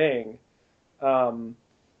whole thing. Um,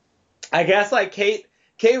 I guess like Kate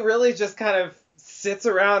really just kind of sits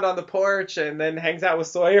around on the porch and then hangs out with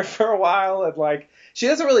Sawyer for a while, and like she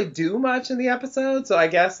doesn't really do much in the episode, so I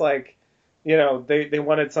guess like they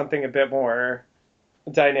wanted something a bit more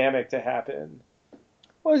dynamic to happen.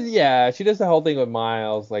 Well, yeah, she does the whole thing with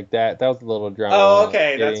Miles like that. That was a little Oh, drama,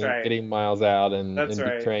 okay, that's getting right. getting Miles out and, That's and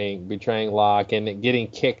right. betraying Locke and getting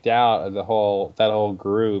kicked out of that whole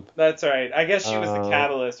group. That's right. I guess she was the Uh,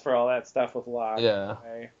 catalyst for all that stuff with Locke. yeah.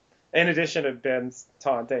 Okay. In addition to Ben's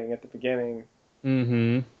taunting at the beginning,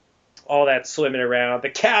 Mm-hmm. all that swimming around, the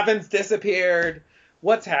cabin's disappeared.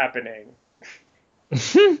 What's happening?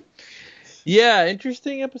 Yeah,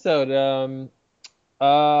 interesting episode.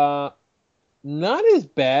 Uh, Not as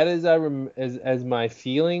bad as as my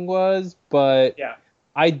feeling was, but Yeah.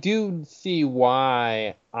 I do see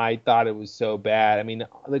why I thought it was so bad. I mean,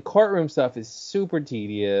 the courtroom stuff is super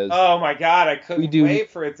tedious. Oh my God, I We couldn't do wait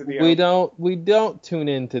for it to be we over. don't tune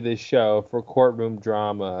into this show for courtroom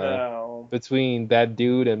drama No. between that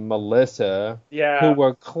dude and Melissa, who Yeah.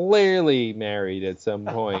 were clearly married at some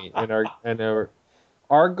point and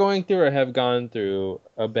are going through or have gone through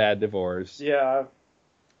a bad divorce. Yeah.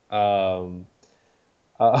 Um,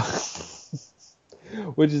 uh,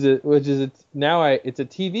 it's a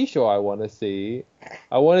TV show I want to see.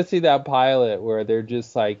 I want to see that pilot where they're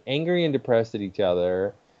just like angry and depressed at each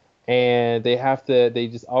other, and they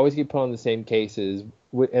just always get put on the same cases,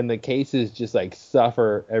 and the cases just like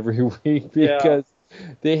suffer every week Yeah. because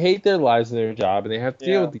they hate their lives and their job, and they have to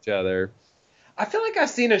deal Yeah. with each other. I feel like I've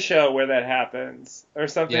seen a show where that happens, or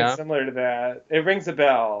something Yeah. similar to that. It rings a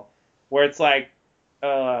bell, where it's like,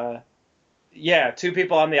 yeah, two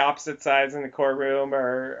people on the opposite sides in the courtroom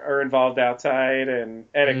are involved outside, and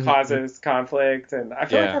it Hmm. causes conflict. And I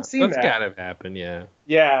feel like Yeah, I've seen that's that. gotta happen. Yeah.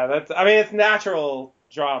 Yeah, I mean, it's natural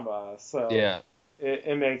drama, so Yeah.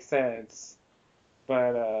 it makes sense.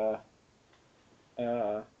 But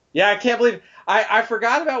yeah, I can't believe I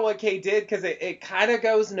forgot about what Kate did, because it kind of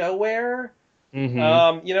goes nowhere. Hmm. You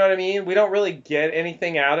know what I mean? We don't really get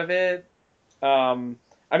anything out of it.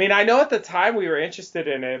 I mean, I know at the time we were interested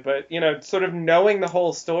in it, but, sort of knowing the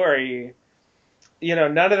whole story,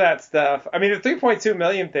 none of that stuff. I mean, the 3.2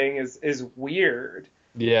 million thing is weird,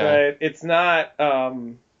 Yeah. but it's not,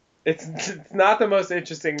 it's not the most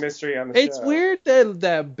interesting mystery on the It's show. weird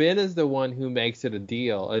that Ben is the one who makes it a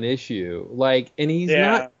deal, an issue. Like, and he's Yeah.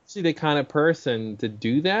 not actually the kind of person to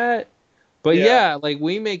do that. But Yeah. yeah, like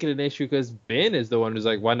we make it an issue because Ben is the one who's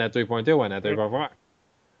like, why not 3.2? Why not 3.5?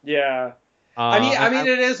 Yeah. I mean,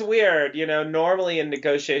 it is weird, normally in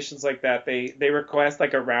negotiations like that, they request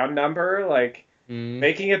like a round number, like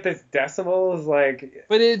making it this decimal is like,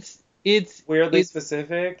 but it's weirdly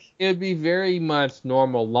specific. It would be very much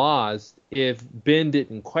normal laws if Ben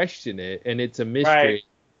didn't question it and it's a mystery. Right.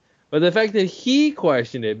 But the fact that he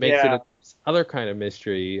questioned it makes it Yeah. a other kind of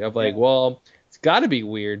mystery of like, Yeah. well, it's got to be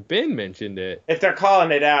weird. Ben mentioned it. If they're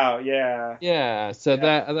calling it out, yeah. Yeah, so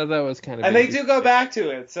Yeah. that was kind of And they do go back to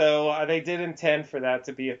it, so they did intend for that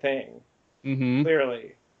to be a thing,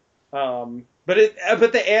 clearly. But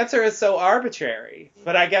the answer is so arbitrary.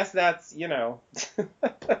 But I guess that's,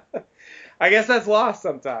 I guess that's lost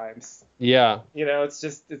sometimes. Yeah. It's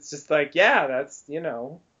just like, yeah, that's,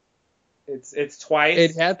 it's twice.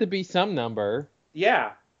 It had to be some number.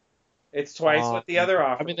 Yeah. It's twice what the other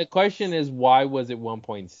offer. I mean, the question is, why was it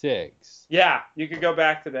 1.6? Yeah, you could go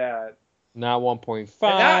back to that. Not 1.5.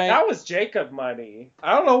 And that was Jacob money.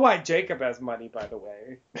 I don't know why Jacob has money, by the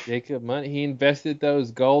way. Jacob money. He invested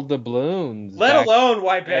those gold doubloons. Let alone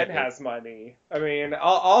why Ben has money. I mean,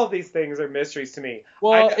 all of these things are mysteries to me.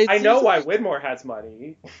 Well, I know why Widmore has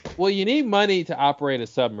money. Well, you need money to operate a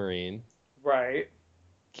submarine. Right.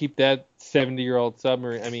 Keep that 70-year-old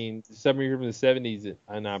submarine. I mean, submarine from the 70s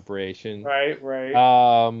in operation.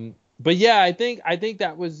 Right. But yeah, I think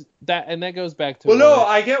that was that, and that goes back to. Well, no,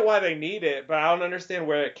 I get why they need it, but I don't understand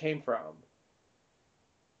where it came from.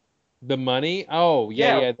 The money? Oh,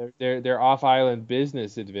 yeah. They're off-island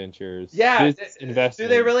business adventures. Yeah, business investments. Do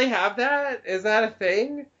they really have that? Is that a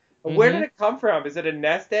thing? Where did it come from? Is it a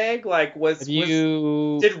nest egg? Like,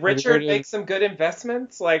 did Richard make some good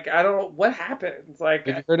investments? Like, I don't. What happened? Like,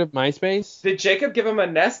 have you heard of MySpace? Did Jacob give him a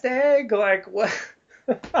nest egg? Like, what?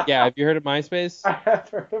 Yeah, have you heard of MySpace? I have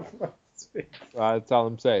heard of MySpace. That's all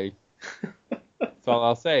I'm saying. That's all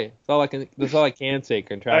I'll say. That's all I can say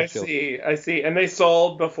contractually. I see. And they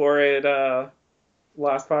sold before it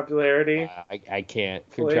lost popularity. I can't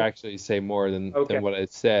contractually say more than what I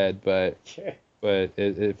said, but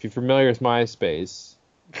if you're familiar with MySpace,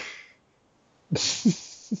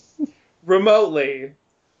 remotely,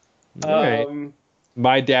 right.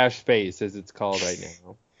 My dash space, as it's called right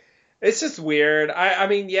now. It's just weird. I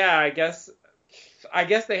mean, yeah, I guess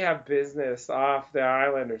they have business off the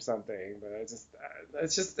island or something, but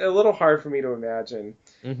it's just a little hard for me to imagine.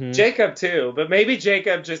 Mm-hmm. Jacob too, but maybe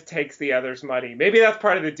Jacob just takes the other's money. Maybe that's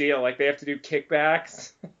part of the deal. Like they have to do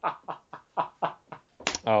kickbacks.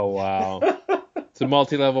 Oh wow, it's a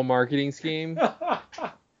multi-level marketing scheme.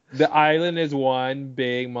 The island is one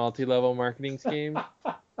big multi-level marketing scheme.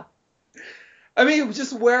 I mean,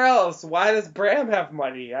 just where else? Why does Bram have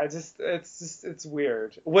money? It's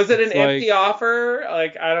weird. Was it an empty offer?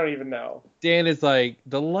 Like, I don't even know. Dan is like,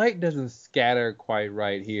 the light doesn't scatter quite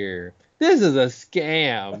right here. This is a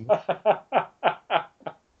scam.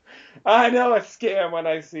 I know a scam when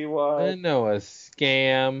I see one. I know a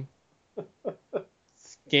scam.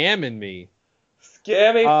 Scamming me.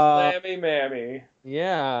 Scammy, slammy, mammy.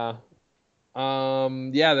 Yeah.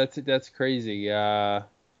 Yeah, that's crazy.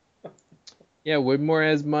 Yeah, Widmore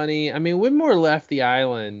has money. I mean, Widmore left the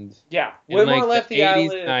island. Yeah, Widmore left the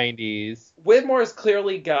 80s, island. 90s. Widmore's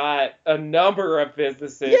clearly got a number of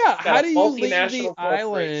businesses. Yeah, how do you leave the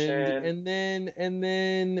island and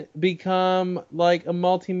then become like a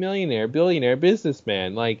multimillionaire, billionaire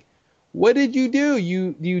businessman? Like, what did you do?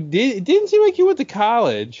 You did. It didn't seem like you went to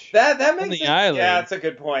college. That makes it. Island. Yeah, that's a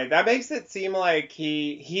good point. That makes it seem like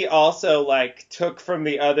he also like took from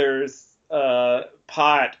the others.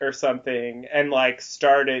 Pot or something and like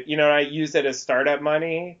started, I use it as startup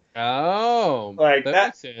money. Oh, like that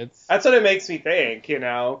makes sense. That's what it makes me think,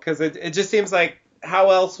 because it just seems like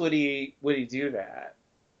how else would he do that?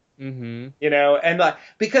 Mm-hmm. And like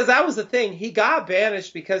because that was the thing, he got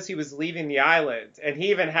banished because he was leaving the island, and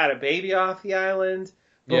he even had a baby off the island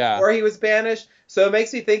before he was banished. So it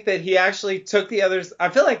makes me think that he actually took the others. I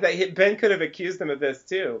feel like that Ben could have accused him of this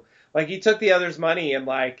too. Like, he took the other's money and,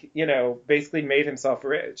 like, basically made himself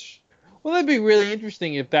rich. Well, that'd be really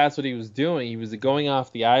interesting if that's what he was doing. He was going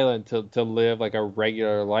off the island to live like a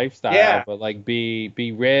regular lifestyle, Yeah, but like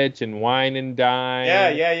be rich and wine and yeah,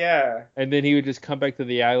 dine. yeah, yeah. And then he would just come back to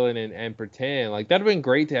the island and pretend. Like that'd have been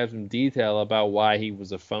great to have some detail about why he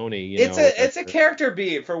was a phony, or It's a whatever. character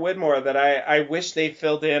beat for Widmore that I wish they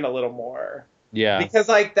filled in a little more. Yeah. Because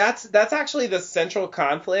like that's actually the central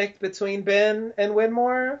conflict between Ben and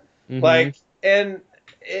Widmore. Mhm. Like, and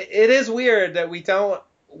it is weird that we don't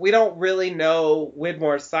really know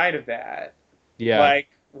Widmore's side of that. Yeah. Like,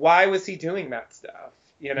 why was he doing that stuff?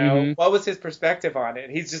 Mhm. What was his perspective on it?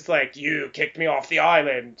 He's just like, you kicked me off the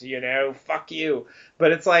island, fuck you.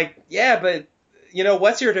 But it's like, yeah, but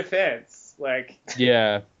what's your defense? Like,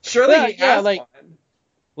 Yeah. surely Well, he yeah, has one.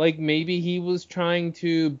 like maybe he was trying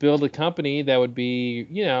to build a company that would be,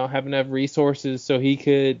 have enough resources so he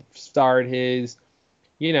could start his,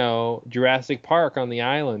 Jurassic Park on the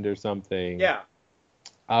island or something. Yeah.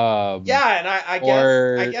 Um, Yeah, and I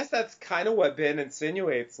or guess that's kind of what Ben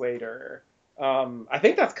insinuates later. I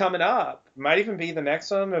think that's coming up. Might even be the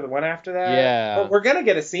next one or the one after that. But yeah, we're gonna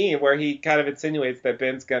get a scene where he kind of insinuates that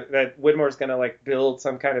Widmore's gonna like build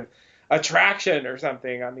some kind of attraction or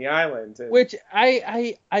something on the island. And which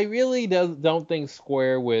I really don't think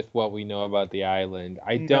square with what we know about the island.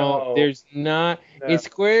 I don't. no, There's not. no, It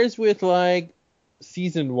squares with like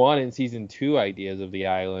season 1 and season 2 ideas of the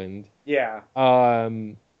island. yeah,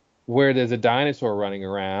 um where there's a dinosaur running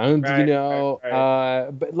around, right, right, right,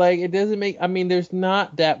 but like it doesn't make, I mean, there's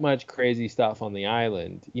not that much crazy stuff on the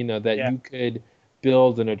island, that yeah, you could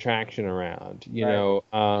build an attraction around,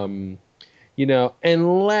 right,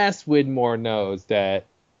 unless Widmore knows that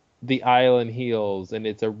the island heals and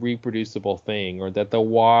it's a reproducible thing, or that the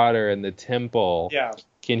water and the temple yeah.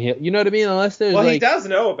 can heal, you know what I mean? Unless there's Well, he like, does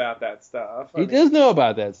know about that stuff. I he mean, does know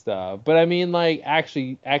about that stuff, but I mean, like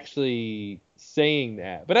actually saying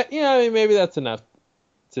that. But I mean, maybe that's enough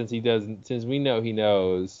since he doesn't, since we know he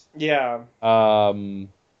knows. yeah. Um,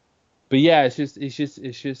 but yeah, it's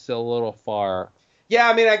just a little far. Yeah,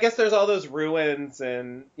 I mean, I guess there's all those ruins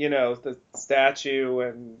and, the statue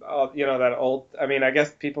and all, that old. I mean, I guess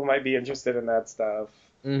people might be interested in that stuff.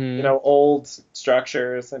 Hmm. Old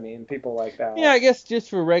structures. I mean, people like Yeah, that. I guess just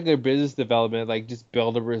for regular business development, like just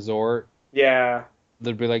build a resort. Yeah.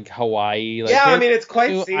 That'd be like Hawaii. Like Yeah, I here's mean, it's a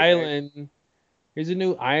quite new scenic. island. Here's a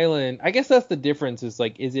new island. I guess that's the difference. Is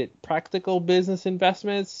like, is it practical business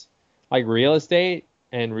investments, like real estate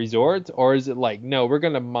and resorts, or is it like, no, we're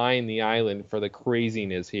gonna mine the island for the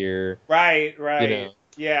craziness here, Right, you know? right.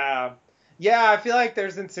 Yeah. Yeah, I feel like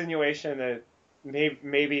there's insinuation that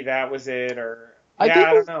maybe that was it, or, I yeah, think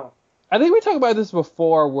I we, don't know. I think we talked about this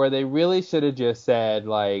before, where they really should have just said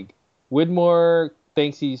like, Widmore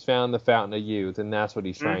thinks he's found the fountain of youth, and that's what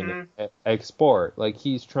he's trying to Hmm. export. Like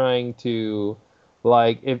he's trying to,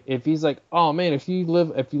 like, if he's like, oh man, if you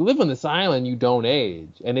live on this island, you don't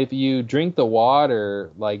age, and if you drink the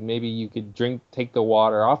water, like maybe you could take the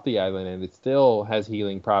water off the island, and it still has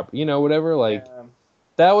healing prop, whatever. Like Yeah.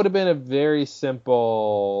 that would have been a very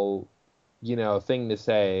simple, thing to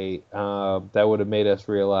say, that would have made us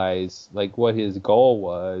realize like what his goal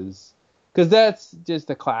was, because that's just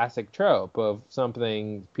a classic trope of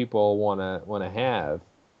something people wanna have.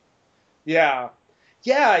 Yeah.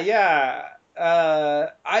 Yeah, yeah.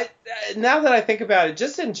 I Now that I think about it,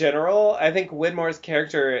 just in general, I think Widmore's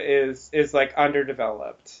character is like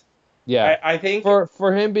underdeveloped. Yeah, I think,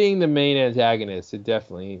 for him being the main antagonist, it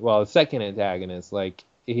definitely, well, the second antagonist, like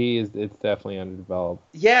it's definitely underdeveloped.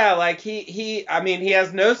 yeah, like I mean, he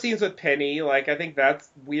has no scenes with Penny. Like, I think that's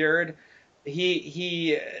weird.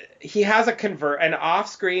 He has an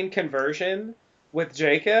off-screen conversion with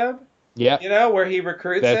Jacob, Yeah, where he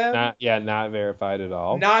recruits that's him. not verified at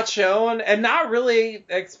all. Not shown and not really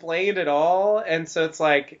explained at all, and so it's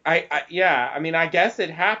like, yeah, I mean, I guess it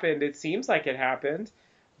happened. It seems like it happened,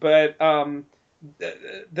 but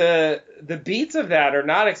the beats of that are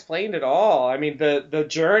not explained at all. I mean, the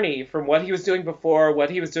journey from what he was doing before, what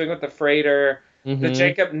he was doing with the freighter, the Hmm.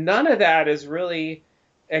 Jacob, none of that is really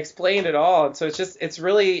explained at all. And so it's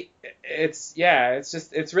really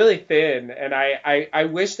thin. And I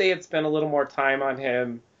wish they had spent a little more time on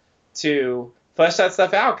him to flesh that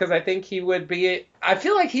stuff out, because I think I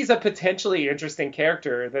feel like he's a potentially interesting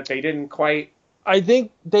character that they didn't quite. I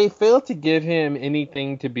think they failed to give him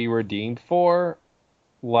anything to be redeemed for,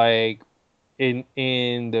 like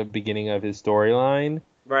in the beginning of his storyline.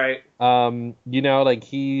 Right. Like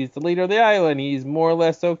he's the leader of the island. He's more or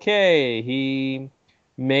less okay. He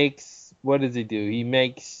makes, what does he do? He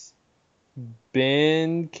makes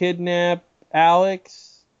Ben kidnap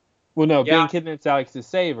Alex. Well, no, Ben Yeah. kidnaps Alex to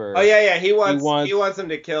save Oh her. yeah, yeah. He He wants wants, him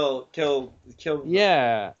to kill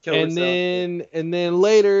yeah, his son. and then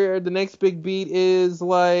later the next big beat is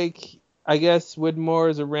like, I guess Widmore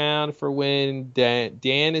is around for when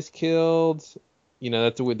Dan is killed.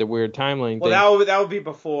 That's the weird timeline Well, thing. that would be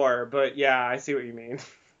before, but yeah, I see what you mean.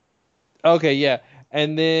 Okay, yeah,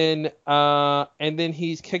 and then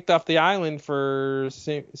he's kicked off the island for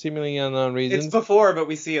seemingly unknown It's reasons. before, but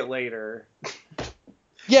we see it later.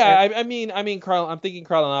 Yeah, And I'm thinking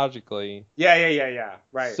chronologically. yeah.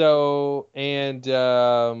 Right. So and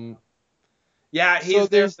Yeah, so he's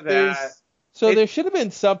there for that. there It should have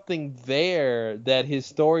been something there that his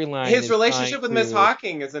storyline His is trying relationship with Miss to.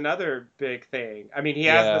 Hawking is another big thing. I mean,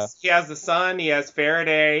 Yeah, he has the son, he has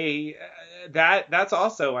Faraday. That's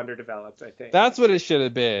also underdeveloped, I think. that's what it should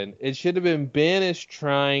have been. It should have been Ben is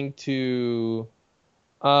trying to,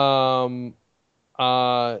 um,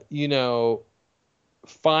 you know,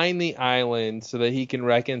 find the island so that he can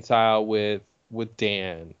reconcile with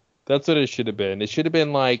Dan. That's what it should have been. It should have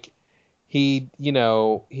been like he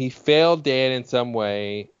failed Dan in some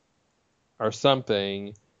way or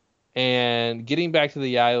something, and getting back to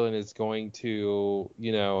the island is going to,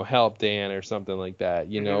 help Dan or something like that.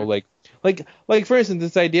 Hmm. Like for instance,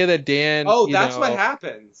 this idea that Dan, Oh, that's what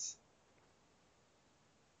happens.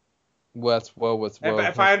 If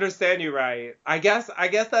what I understand you right, I guess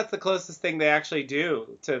that's the closest thing they actually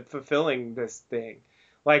do to fulfilling this thing.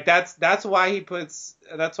 Like that's why he puts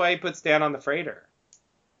Dan on the freighter.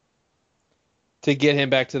 to get him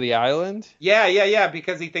back to the island? Yeah,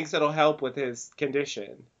 because he thinks it'll help with his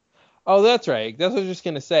condition. Oh, that's right. That's what I was just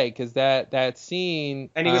gonna say, because that scene.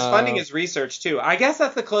 And he was funding his research too. I guess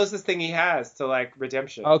that's the closest thing he has to like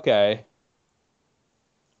redemption. Okay,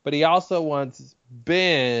 but he also wants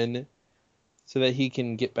Ben so that he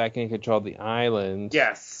can get back in control of the island.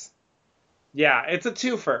 Yes. Yeah, it's a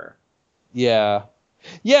twofer. Yeah.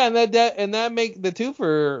 Yeah, and that make the two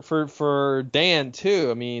for Dan too.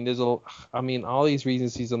 I mean, all these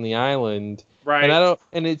reasons he's on the island, and Right. I don't,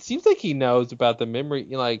 and it seems like he knows about the memory,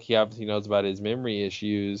 like he obviously knows about his memory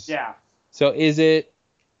issues. Yeah. So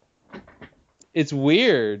it's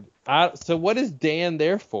weird. So what is Dan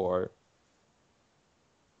there for?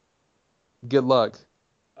 Good luck.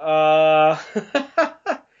 Uh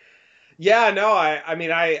Yeah, no, I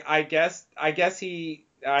mean I guess he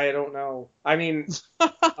I don't know. I mean,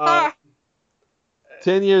 uh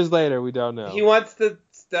 10 years later, we don't he know. wants to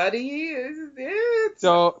study it's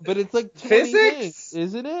So, but it's like 20 things, physics.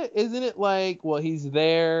 isn't it? Isn't it like, well, he's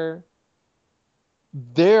there.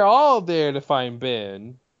 They're all there to find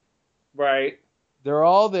Ben. Right. They're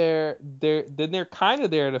all there. They're kind of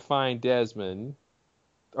there to find Desmond,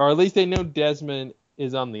 or at least they know Desmond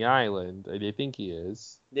is on the island. They think he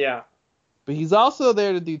is, Yeah. but he's also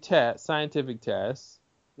there to do scientific tests.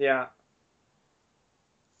 Yeah.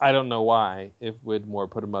 I don't know why, if Widmore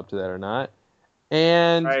put him up to that or not.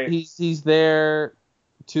 And Right. he's there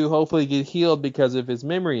to hopefully get healed because of his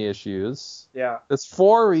memory issues. Yeah. There's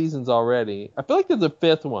 4 reasons already. I feel like there's a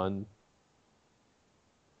fifth one.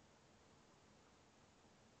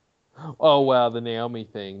 Oh, well, the Naomi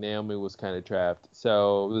thing. Naomi was kind of trapped.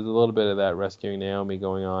 So there's a little bit of that rescuing Naomi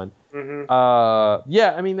going on. Mhm.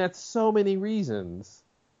 Yeah, I mean, that's so many reasons.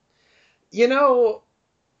 You know,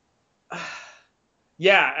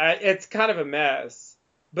 yeah, it's kind of a mess.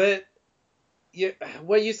 But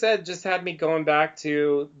what you said just had me going back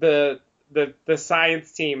to the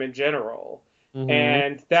science team in general, Mm-hmm.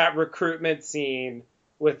 and that recruitment scene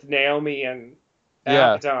with Naomi and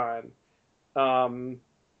Yeah. Abaddon,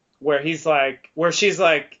 where she's like,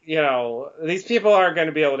 these people aren't going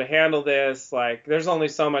to be able to handle this. Like, there's only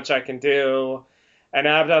so much I can do. And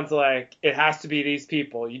Abaddon's like, it has to be these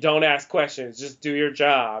people. You don't ask questions, just do your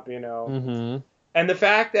job. Mm-hmm. And the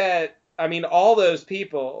fact that, I mean, all those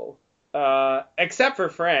people, except for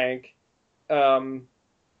Frank, um,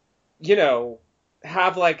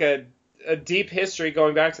 have like a deep history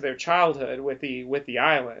going back to their childhood with the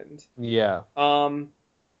island. Yeah.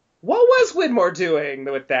 What was Widmore doing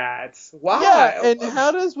with that? Why? Yeah, and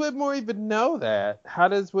how does Whitmore even know that? How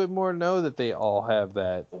does Whitmore know that they all have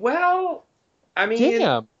that? Well, I mean,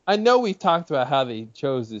 Damn. I know we've talked about how they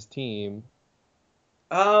chose this team.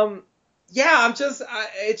 yeah,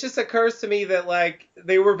 it just occurs to me that like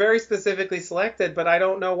they were very specifically selected, but I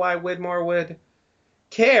don't know why Widmore would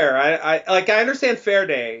care. I understand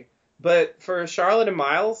Faraday, but for Charlotte and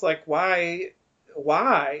Miles, like why?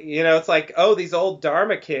 It's like, oh, these old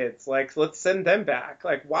Dharma kids, like let's send them back.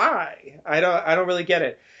 Like why? I don't really get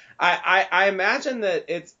it. I imagine that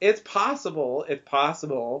it's possible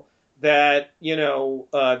that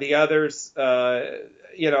the others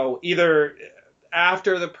either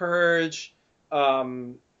after the purge, I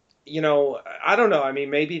don't know. I mean,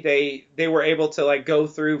 maybe they were able to like go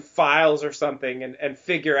through files or something and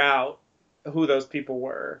figure out who those people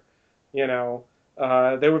were. There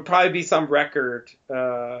would probably be some record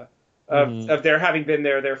of their having been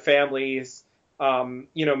there, their families.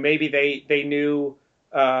 Maybe they knew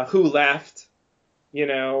who left.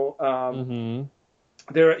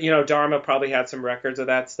 There, Dharma probably had some records of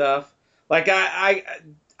that stuff. Like I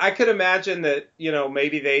could imagine that,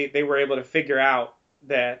 maybe they were able to figure out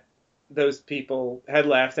that those people had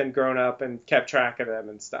left and grown up and kept track of them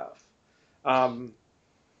and stuff.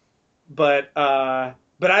 But I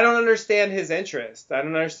don't understand his interest. I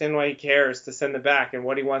don't understand why he cares to send them back and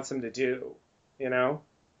what he wants them to do.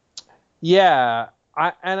 Yeah,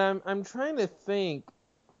 I'm trying to think.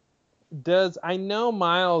 I know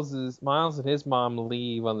Miles and his mom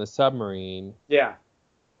leave on the submarine? Yeah.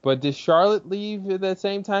 But does Charlotte leave at the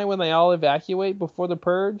same time when they all evacuate before the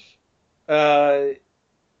purge? Yeah.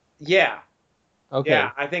 Okay.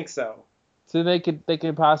 Yeah, I think so. So they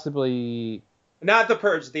could possibly. Not the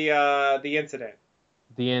purge, the incident.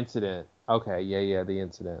 The incident. Okay. Yeah. The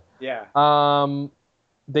incident. Yeah.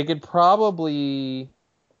 They could probably.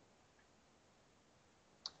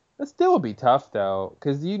 That still would be tough though,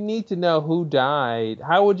 because you need to know who died.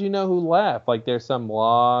 How would you know who left? Like there's some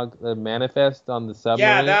log, the manifest on the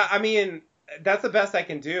submarine. Yeah, that's the best I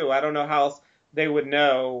can do. I don't know how else they would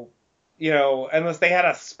know, unless they had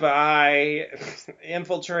a spy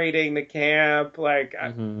infiltrating the camp. Like,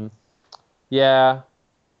 Yeah,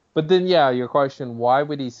 but then your question, why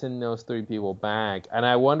would he send those 3 people back? And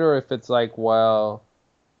I wonder if it's like, well,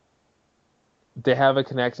 they have a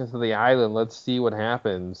connection to the island. Let's see what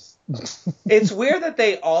happens. It's weird that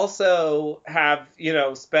they also have,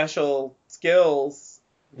 special skills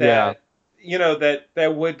that,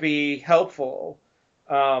 that would be helpful,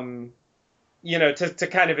 to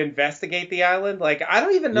kind of investigate the island. Like, I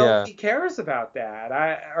don't even know if he cares about that.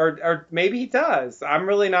 Or maybe he does. I'm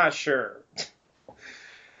really not sure.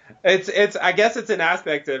 I guess it's an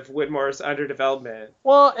aspect of Whitmore's underdevelopment.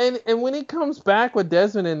 Well, and when he comes back with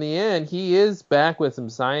Desmond in the end, he is back with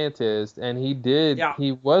some scientists, and he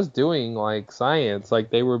was doing like science,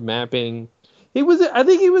 like they were mapping. I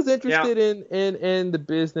think he was interested in the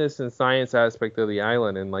business and science aspect of the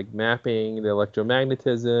island and like mapping the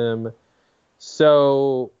electromagnetism.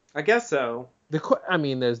 So I guess so.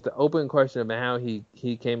 There's the open question of how he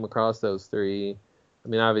came across those 3. I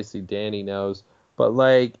mean, obviously Danny knows. But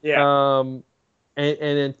and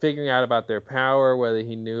then figuring out about their power, whether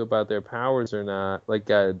he knew about their powers or not, like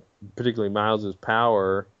particularly Miles's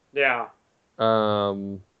power. Yeah.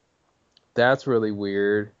 That's really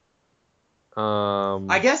weird.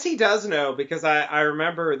 I guess he does know because I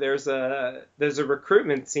remember there's a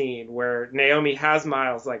recruitment scene where Naomi has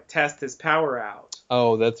Miles like test his power out.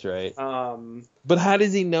 Oh, that's right. But how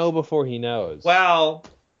does he know before he knows? Well,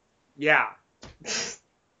 yeah.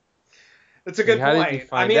 That's a good point.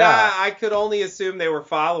 I could only assume they were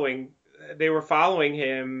following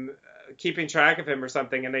him, keeping track of him or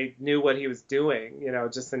something, and they knew what he was doing,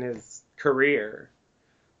 just in his career.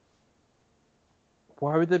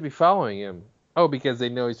 Why would they be following him? Oh, because they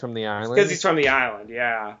know he's from the island? Because he's from the island,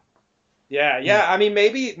 yeah. Yeah. I mean,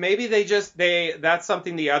 maybe that's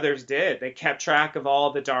something the others did. They kept track of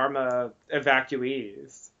all the Dharma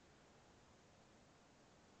evacuees.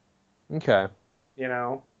 Okay.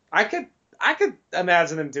 I could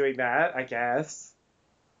imagine them doing that, I guess.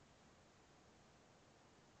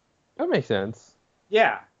 That makes sense.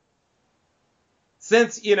 Yeah.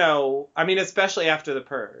 Since, especially after the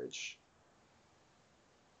purge.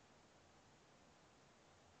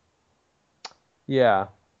 Yeah.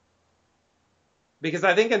 Because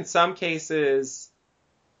I think in some cases,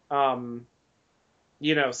 some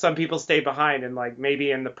people stay behind and like maybe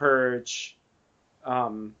in the purge,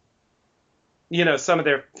 some of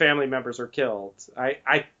their family members were killed.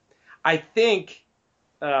 I think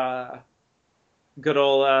good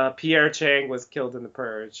old Pierre Chang was killed in the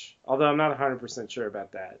purge, although I'm not 100% sure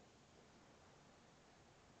about that.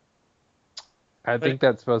 I think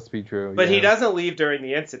that's supposed to be true. But he doesn't leave during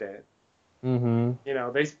the incident. Mm-hmm.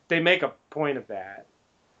 They make a point of that.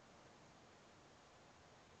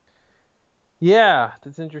 Yeah,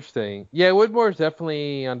 that's interesting. Yeah, Whitmore's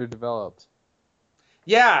definitely underdeveloped.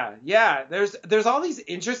 Yeah. There's all these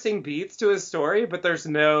interesting beats to his story, but there's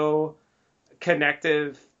no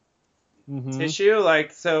connective tissue.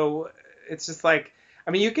 Like, so it's just like,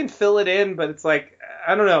 you can fill it in, but it's like,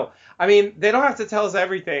 I don't know. They don't have to tell us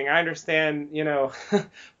everything. I understand,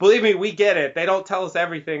 believe me, we get it. They don't tell us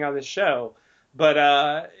everything on the show, but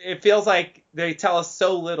it feels like they tell us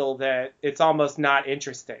so little that it's almost not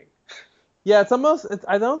interesting. Yeah, it's almost.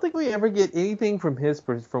 I don't think we ever get anything from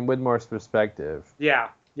from Widmore's perspective, Yeah,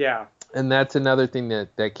 yeah, and that's another thing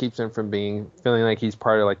that keeps him from feeling like he's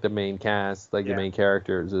part of like the main cast, like the yeah. main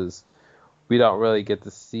characters. Is we don't really get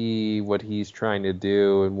to see what he's trying to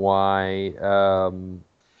do and why.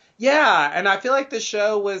 Yeah, and I feel like the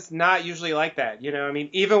show was not usually like that. I mean,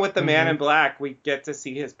 even with the Man Mhm. in Black, we get to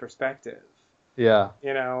see his perspective. Yeah.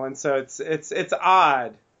 And so it's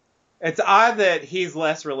odd. It's odd that he's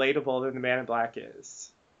less relatable than the Man in Black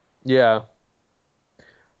is. Yeah.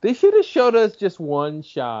 They should have showed us just one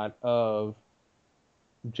shot of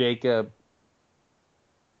Jacob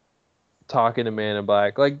talking to Man in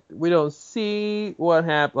Black. Like we don't see what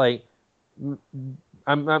happened. Like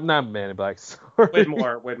I'm not Man in Black. Sorry,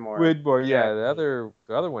 Widmore. Widmore. Yeah, Yeah, the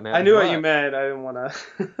other one I happened. knew what you But meant. I didn't want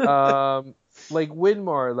to. like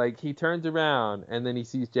Widmore, like he turns around and then he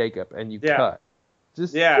sees Jacob and you Yeah, cut.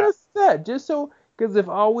 yeah, Just that, just so because if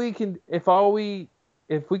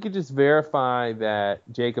we could just verify that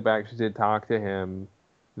Jacob actually did talk to him,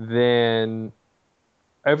 then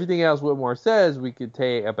everything else Whitmore says we could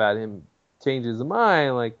take about him changes his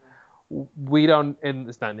mind. Like we don't, and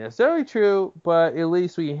it's not necessarily true, but at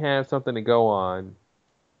least we have something to go on.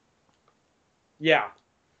 yeah,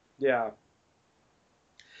 yeah.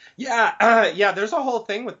 Yeah, yeah, there's a whole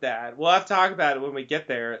thing with that. We'll have to talk about it when we get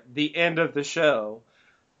there, the end of the show.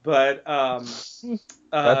 But That's the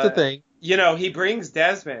uh, thing. he brings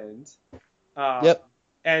Desmond, um, Yep.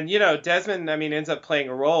 and Desmond, I mean, ends up playing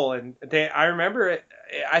a role. And I remember it.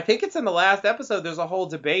 I think it's in the last episode. There's a whole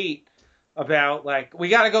debate about like we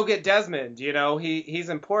got to go get Desmond. He's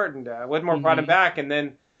important. Whitmore brought him Hmm. back, and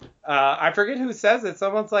then I forget who says it.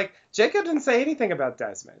 Someone's like, Jacob didn't say anything about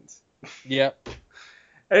Desmond. Yep.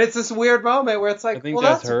 And it's this weird moment where it's I like, think well,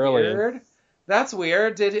 that's that's Hurley. weird. That's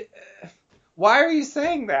weird. Why are you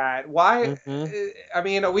saying that? Why? Hmm. I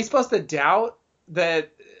mean, are we supposed to doubt that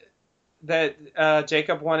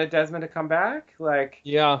Jacob wanted Desmond to come back? Like,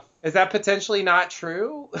 Yeah. is that potentially not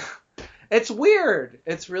true? It's weird.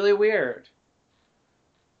 It's really weird.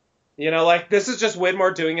 Like this is just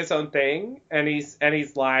Widmore doing his own thing, and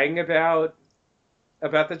he's lying about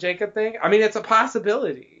the Jacob thing. I mean, it's a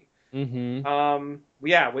possibility. Hmm.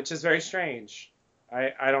 Yeah, which is very strange.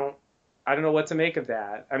 I don't know what to make of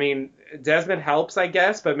that. I mean, Desmond helps, I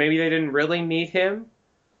guess, but maybe they didn't really need him.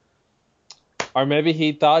 Or maybe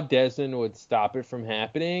he thought Desmond would stop it from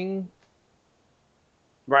happening.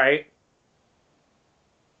 Right.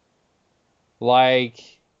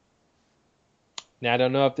 Like, now I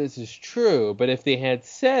don't know if this is true, but if they had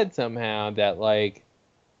said somehow that, like,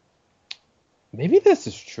 maybe this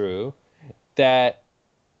is true, that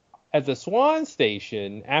at the Swan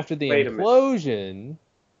Station, after the Wait a minute. implosion,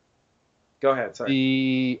 Go ahead. Sorry.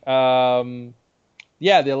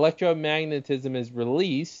 the electromagnetism is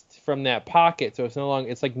released from that pocket, so it's no longer,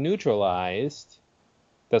 it's like neutralized.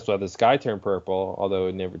 That's why the sky turned purple, although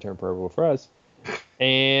it never turned purple for us.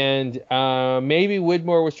 And maybe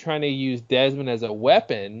Widmore was trying to use Desmond as a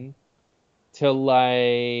weapon to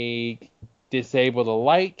like disable the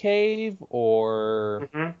light cave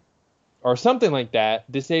Hmm. or something like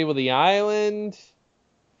that. Disable the island,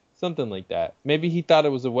 something like that. Maybe he thought it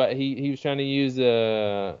was he was trying to use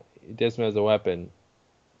Desmond as a weapon.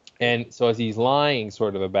 And so as he's lying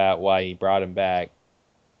sort of about why he brought him back.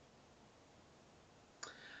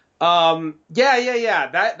 Yeah.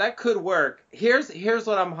 That could work. Here's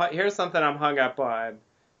something I'm hung up on.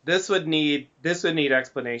 This would need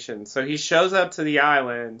explanation. So he shows up to the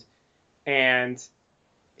island, and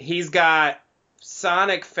he's got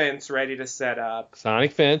sonic fence ready to set up.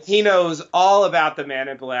 Sonic fence. He knows all about the Man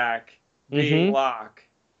in Black being Mm-hmm. Locke.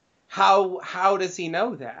 How does he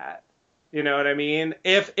know that? You know what I mean?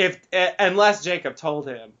 If unless Jacob told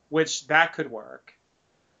him, which that could work.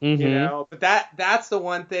 Mm-hmm. But that's the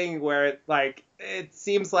one thing where it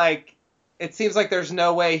seems like there's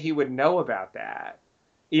no way he would know about that.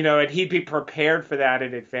 And he'd be prepared for that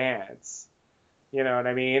in advance. You know what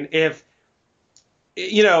I mean? If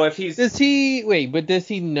he's Does he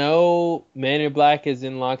know Man in Black is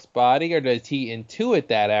in Locke's body, or does he intuit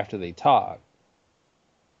that after they talk?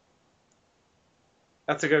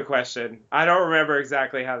 That's a good question. I don't remember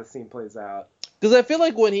exactly how the scene plays out. Because I feel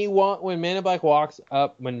like when Man in Black walks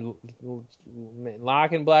up, when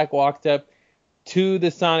Locke and Black walked up to the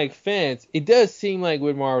sonic fence, it does seem like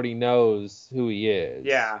Widmore already knows who he is.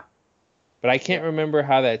 Yeah. But I can't remember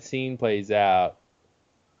how that scene plays out.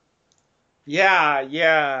 Yeah.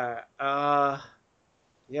 Yeah.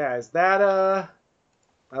 Is that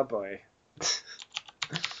oh boy.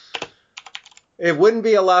 It wouldn't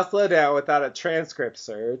be a Lost Lowdown without a transcript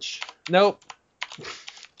search. Nope.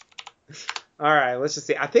 All right, let's just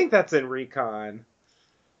see. I think that's in Recon.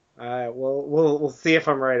 We'll see if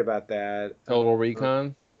I'm right about that. Total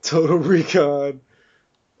Recon. Total Recon.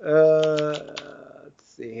 Let's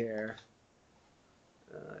see here.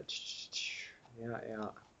 Yeah.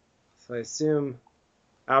 So I assume.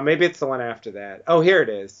 Oh, maybe it's the one after that. Oh, here it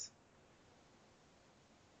is.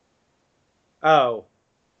 Oh.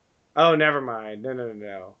 Oh, never mind.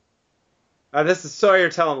 No. This is Sawyer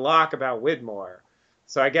telling Locke about Widmore.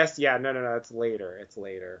 So I guess, yeah, no, it's later. It's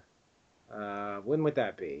later. When would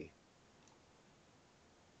that be?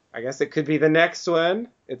 I guess it could be the next one.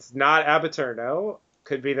 It's not Abaturno.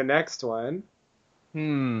 Could be the next one.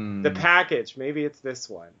 The package. Maybe it's this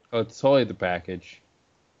one. Oh, it's totally the package.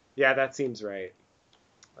 Yeah, that seems right.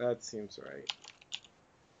 All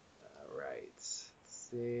right. Let's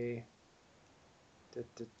see.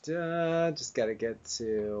 Just gotta get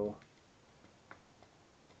to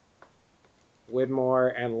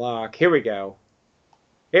Widmore and Locke. Here we go.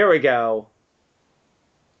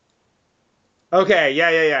 Okay,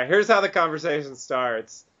 yeah. Here's how the conversation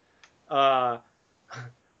starts. Widmore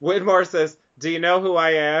says, "Do you know who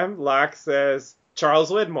I am?" Locke says, "Charles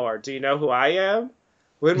Widmore. Do you know who I am?"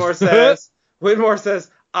 Widmore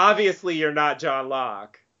says, "Obviously you're not John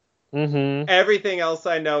Locke. Mm-hmm. Everything else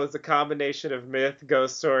I know is a combination of myth,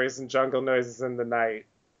 ghost stories, and jungle noises in the night."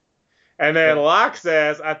 And then Locke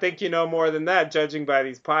says, "I think you know more than that, judging by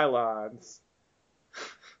these pylons."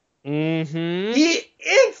 Mm-hmm. He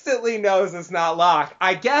instantly knows it's not Locke.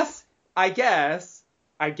 I guess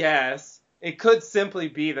it could simply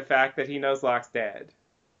be the fact that he knows Locke's dead.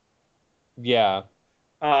 Yeah.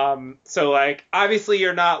 So like, obviously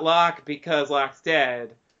you're not Locke because Locke's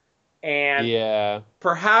dead. And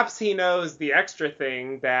perhaps he knows the extra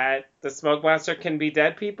thing that the smoke monster can be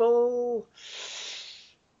dead people.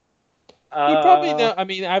 He probably know. I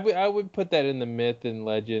mean, I would put that in the myth and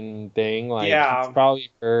legend thing. Like, yeah. he's probably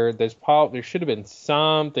heard. There should have been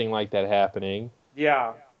something like that happening.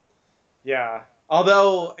 Yeah.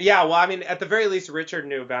 Although, well, I mean, at the very least, Richard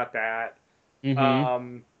knew about that.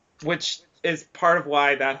 Mm-hmm. Which is part of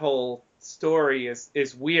why that whole story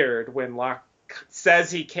is weird when Locke says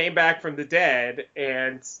he came back from the dead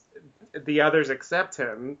and the others accept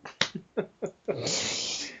him.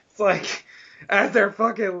 It's like, as their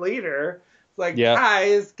fucking leader, it's like,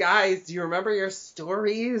 guys, do you remember your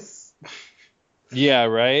stories? Yeah,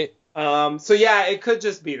 right? So yeah, it could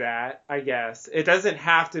just be that, I guess. It doesn't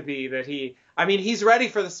have to be that he's ready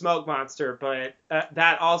for the smoke monster, but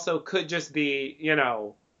that also could just be,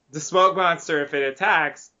 the smoke monster, if it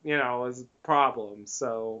attacks, is a problem.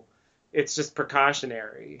 So it's just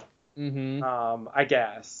precautionary. Mm-hmm. I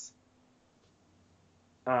guess.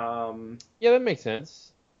 Yeah, that makes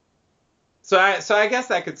sense. So I guess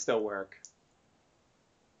that could still work,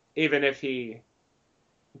 even if he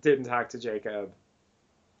didn't talk to Jacob.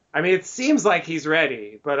 I mean, it seems like he's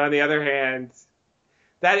ready, but on the other hand,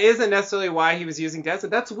 that isn't necessarily why he was using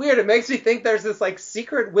Desmond. That's weird. It makes me think there's this like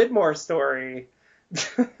secret Widmore story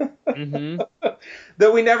mm-hmm.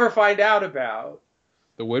 that we never find out about.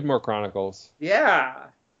 The Widmore Chronicles. Yeah,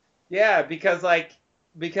 because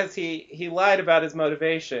he lied about his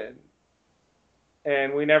motivation,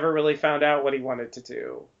 and we never really found out what he wanted to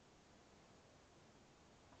do.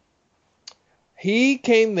 He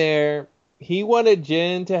came there. He wanted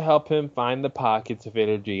Jen to help him find the pockets of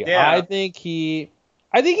energy. Yeah. I think he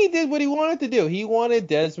did what he wanted to do. He wanted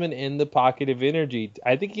Desmond in the pocket of energy.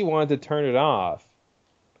 I think he wanted to turn it off.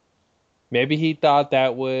 Maybe he thought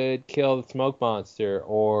that would kill the smoke monster,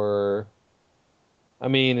 or I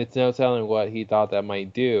mean, it's no telling what he thought that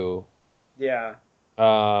might do. Yeah.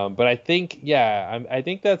 But I think, I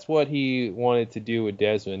think that's what he wanted to do with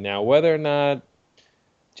Desmond. Now, whether or not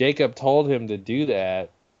Jacob told him to do that,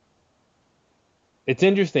 it's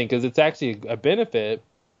interesting because it's actually a benefit.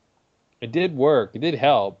 It did work. It did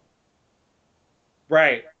help.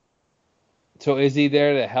 Right. So is he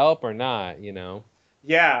there to help or not,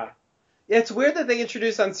 Yeah. It's weird that they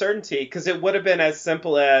introduced uncertainty, because it would have been as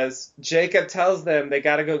simple as Jacob tells them they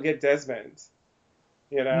got to go get Desmond,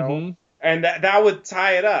 Mm-hmm. And that would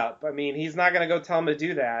tie it up. I mean, he's not going to go tell him to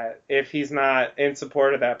do that if he's not in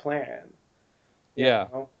support of that plan. You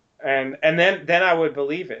know? And then I would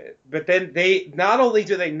believe it. But then they not only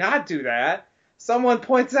do they not do that, someone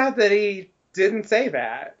points out that he didn't say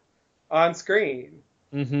that on screen.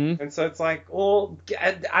 Mm-hmm. And so it's like, well,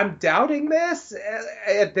 I'm doubting this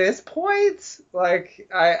at this point. Like,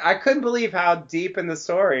 I couldn't believe how deep in the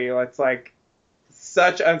story it's like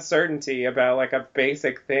such uncertainty about like a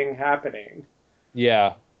basic thing happening.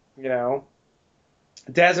 Yeah.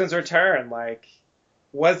 Desmond's return, like,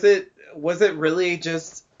 was it really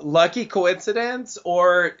just lucky coincidence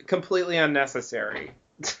or completely unnecessary?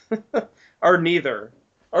 Or neither.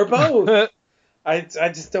 Or both. I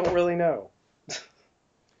just don't really know.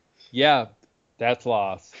 Yeah, that's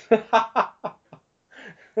Lost.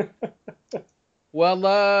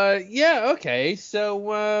 Well, yeah, okay.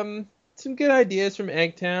 So, some good ideas from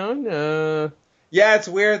Eggtown. Yeah, it's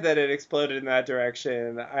weird that it exploded in that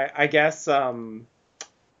direction. I guess they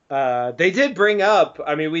did bring up.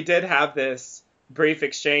 I mean, we did have this brief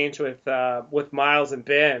exchange with Miles and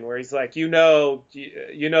Ben, where he's like, you know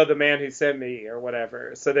the man who sent me or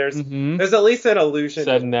whatever. So there's at least an allusion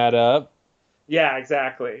setting that up. Yeah,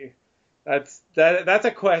 exactly. That's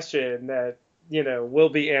a question that will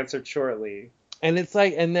be answered shortly. And it's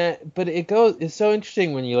like, but it's so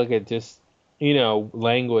interesting when you look at just,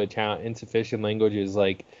 language, how insufficient language is.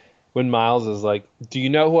 Like, when Miles is like, do you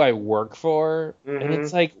know who I work for? Mm-hmm. And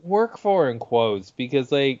it's like, work for in quotes,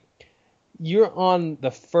 because, like, you're on the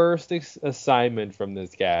first assignment from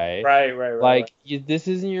this guy. Right. Like, this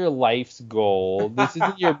isn't your life's goal. This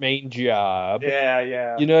isn't your main job.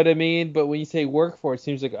 Yeah. You know what I mean? But when you say work for, it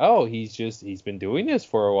seems like, oh, he's been doing this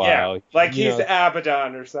for a while. Yeah, like he's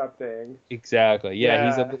Abaddon or something. Exactly.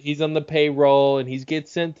 Yeah. He's on the payroll, and he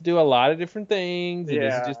gets sent to do a lot of different things. And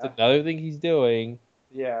this is just another thing he's doing.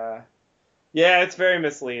 Yeah, it's very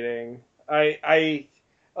misleading. I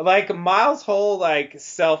like Miles' whole like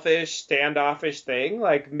selfish, standoffish thing.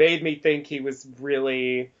 Like made me think he was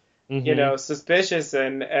really, suspicious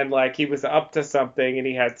and like he was up to something and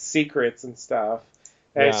he had secrets and stuff.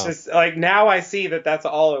 And it's just like now I see that that's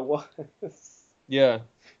all it was. Yeah.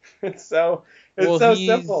 It's so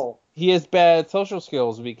simple. He has bad social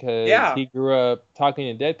skills because he grew up talking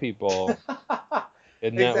to dead people.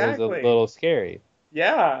 And that was a little scary.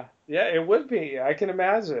 Yeah, it would be. I can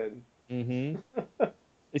imagine. Mm-hmm.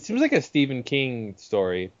 It seems like a Stephen King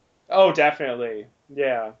story. Oh, definitely.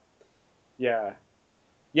 Yeah.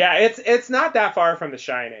 It's not that far from The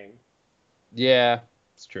Shining. Yeah,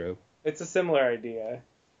 it's true. It's a similar idea.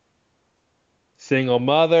 Single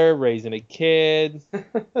mother raising a kid.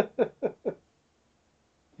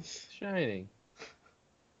 Shining.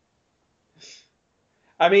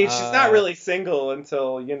 I mean, she's not really single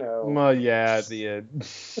until, Well, yeah, at the end.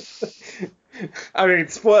 I mean,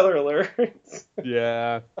 spoiler alert.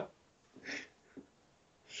 Yeah.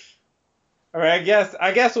 I mean,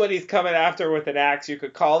 I guess when he's coming after with an axe, you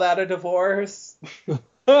could call that a divorce.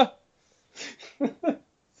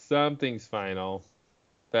 Something's final.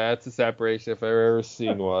 That's a separation if I've ever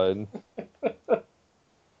seen one.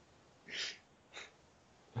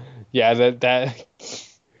 Yeah, that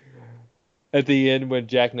at the end when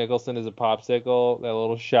Jack Nicholson is a popsicle, that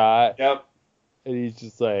little shot. Yep. And he's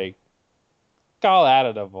just like, call that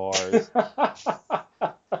a divorce.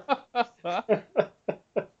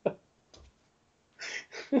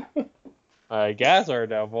 I guess we're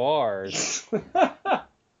divorced.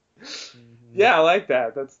 Yeah, I like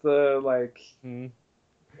that. That's the, like, I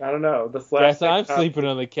don't know, the slapstick. Guess I'm sleeping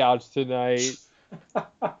on the couch tonight.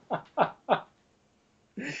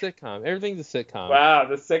 Sitcom. Everything's a sitcom. Wow,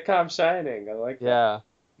 the sitcom Shining. I like that. Yeah.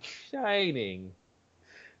 Shining.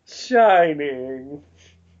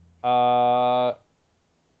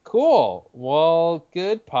 Cool. Well,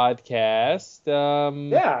 good podcast.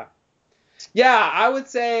 Yeah, I would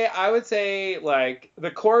say like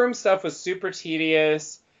the courtroom stuff was super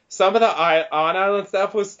tedious. Some of the on island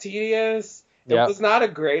stuff was tedious. It was not a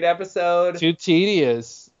great episode. Too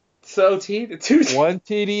tedious. So tedious. One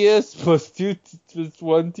tedious plus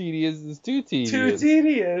one tedious is too tedious. Too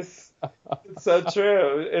tedious. It's so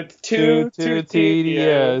true. It's too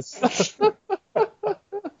tedious.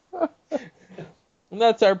 And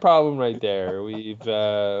that's our problem right there.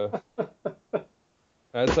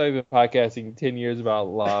 That's why we've been podcasting 10 years about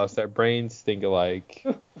Lost. Our brains think alike.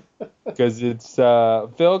 Because it's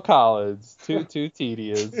Phil Collins. Too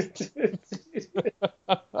tedious.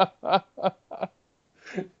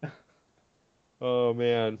 Oh,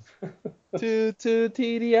 man. Too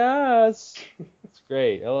tedious. It's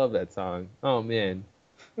great. I love that song. Oh, man.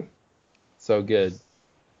 So good.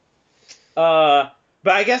 But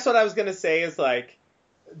I guess what I was going to say is, like,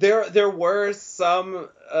 there were some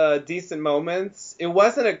decent moments. It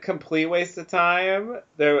wasn't a complete waste of time.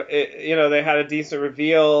 They had a decent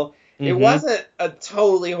reveal. Mm-hmm. It wasn't a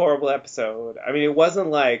totally horrible episode. I mean, it wasn't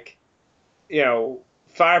like,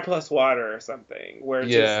 Fire Plus Water or something, where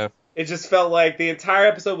it just felt like the entire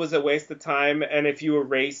episode was a waste of time, and if you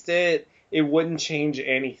erased it, it wouldn't change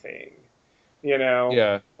anything.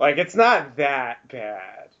 Yeah. Like, it's not that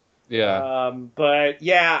bad. Yeah. But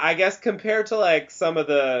yeah, I guess compared to like some of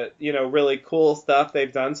the, really cool stuff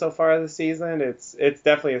they've done so far this season, it's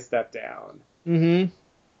definitely a step down. Mm-hmm.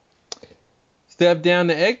 Step down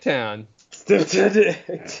to Eggtown. Step down to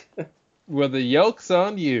Eggtown. With the yolk's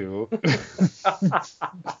on you.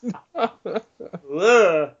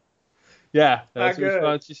 Ugh. Yeah, that's Not the good.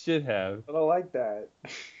 response you should have. I don't like that.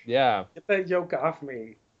 Yeah. Get that yolk off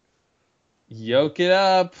me. Yoke it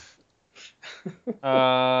up.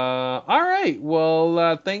 All right.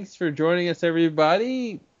 Well, thanks for joining us,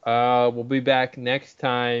 everybody. We'll be back next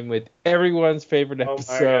time with everyone's favorite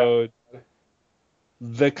episode,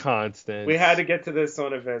 The Constant. We had to get to this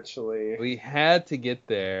one eventually. We had to get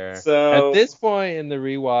there. So at this point in the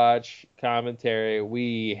rewatch commentary,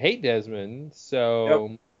 we hate Desmond.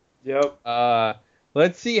 So, yep.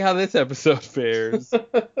 Let's see how this episode fares.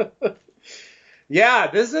 Yeah,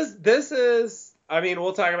 this is. I mean,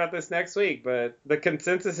 we'll talk about this next week, but the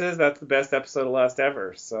consensus is that's the best episode of Lost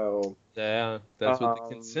ever. So yeah, that's what the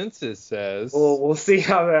consensus says. We'll see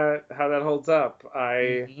how that holds up.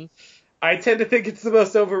 I tend to think it's the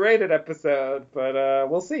most overrated episode, but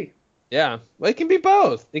we'll see. Yeah, well, it can be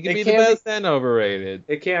both. It can be the best and overrated.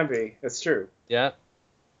 It can be. It's true. Yeah,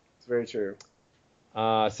 it's very true.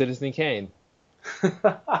 Citizen Kane.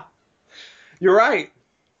 You're right.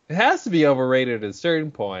 It has to be overrated at a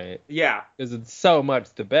certain point. Yeah. Because it's so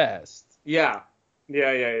much the best. Yeah.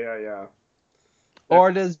 Yeah.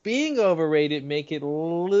 Or does being overrated make it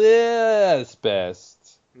less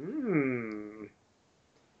best?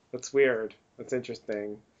 That's weird. That's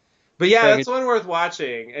interesting. But yeah, that's one worth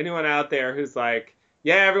watching. Anyone out there who's like,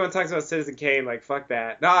 yeah, everyone talks about Citizen Kane, like, fuck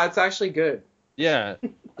that. No, it's actually good. Yeah.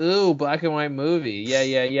 Ooh, black and white movie.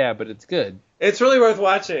 Yeah, but it's good. It's really worth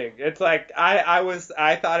watching. It's like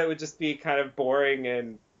I thought it would just be kind of boring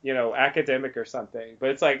and, academic or something.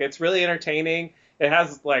 But it's like it's really entertaining. It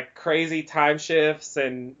has like crazy time shifts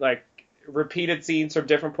and like repeated scenes from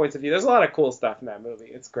different points of view. There's a lot of cool stuff in that movie.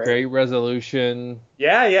 It's great. Great resolution.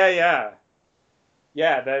 Yeah.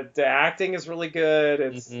 Yeah, the acting is really good.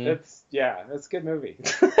 It's a good movie.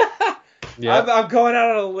 Yeah. I'm going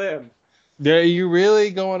out on a limb. Yeah, you really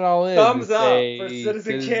going all in? Thumbs up for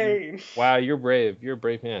Citizen Kane. Wow, you're brave. You're a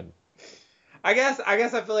brave man. I guess I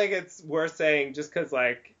feel like it's worth saying just because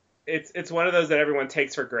like it's one of those that everyone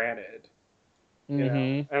takes for granted. You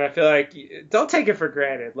know? And I feel like don't take it for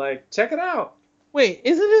granted. Like check it out. Wait,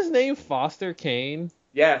 isn't his name Foster Kane?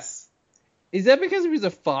 Yes. Is that because he was a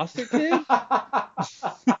foster kid?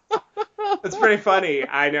 That's pretty funny.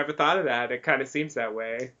 I never thought of that. It kind of seems that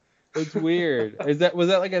way. It's weird. Was that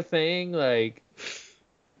like a thing? Like,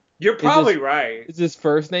 you're probably right. Is his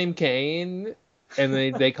first name Kane, and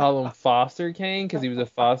they call him Foster Kane because he was a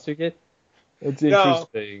foster kid? It's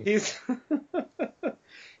interesting. No,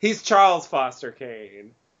 he's Charles Foster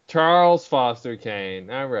Kane. Charles Foster Kane.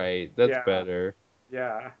 All right, that's better.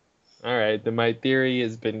 Yeah. All right, then my theory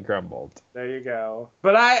has been crumbled. There you go.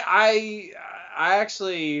 But I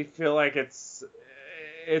actually feel like it's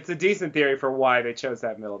a decent theory for why they chose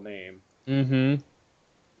that middle name.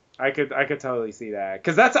 I could totally see that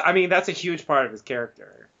because that's a huge part of his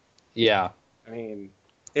character. Yeah. I mean,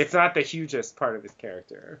 it's not the hugest part of his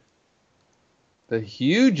character. The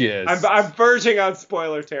hugest. I'm verging on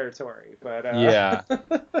spoiler territory, but yeah.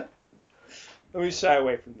 Let me shy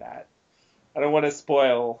away from that. I don't want to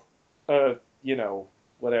spoil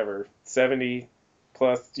whatever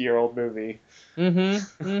 70-plus-year-old movie. Don't.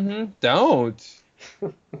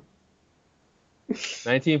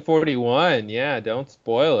 1941. Yeah, don't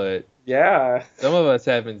spoil it. Yeah. Some of us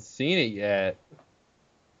haven't seen it yet.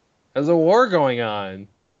 There's a war going on.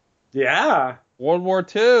 Yeah. World War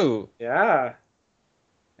II. Yeah.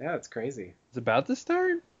 Yeah, it's crazy. It's about to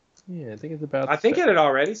start? Yeah, I think it's about to start. I think it had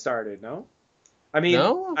already started, no?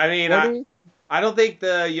 No? I don't think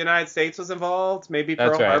the United States was involved. Maybe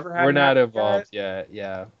Pearl Harbor hadn't. We're not involved yet.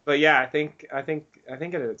 Yeah. But yeah, I think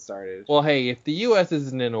it had started. Well, hey, if the U.S.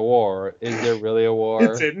 isn't in a war, is there really a war?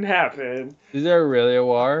 It didn't happen. Is there really a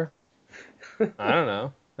war? I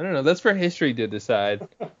don't know. That's for history to decide.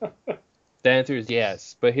 The answer is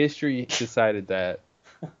yes, but history decided that.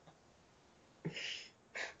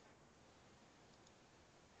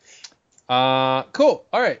 Cool.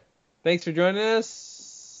 All right. Thanks for joining us.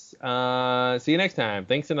 See you next time.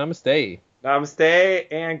 Thanks and namaste. Namaste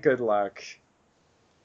and good luck.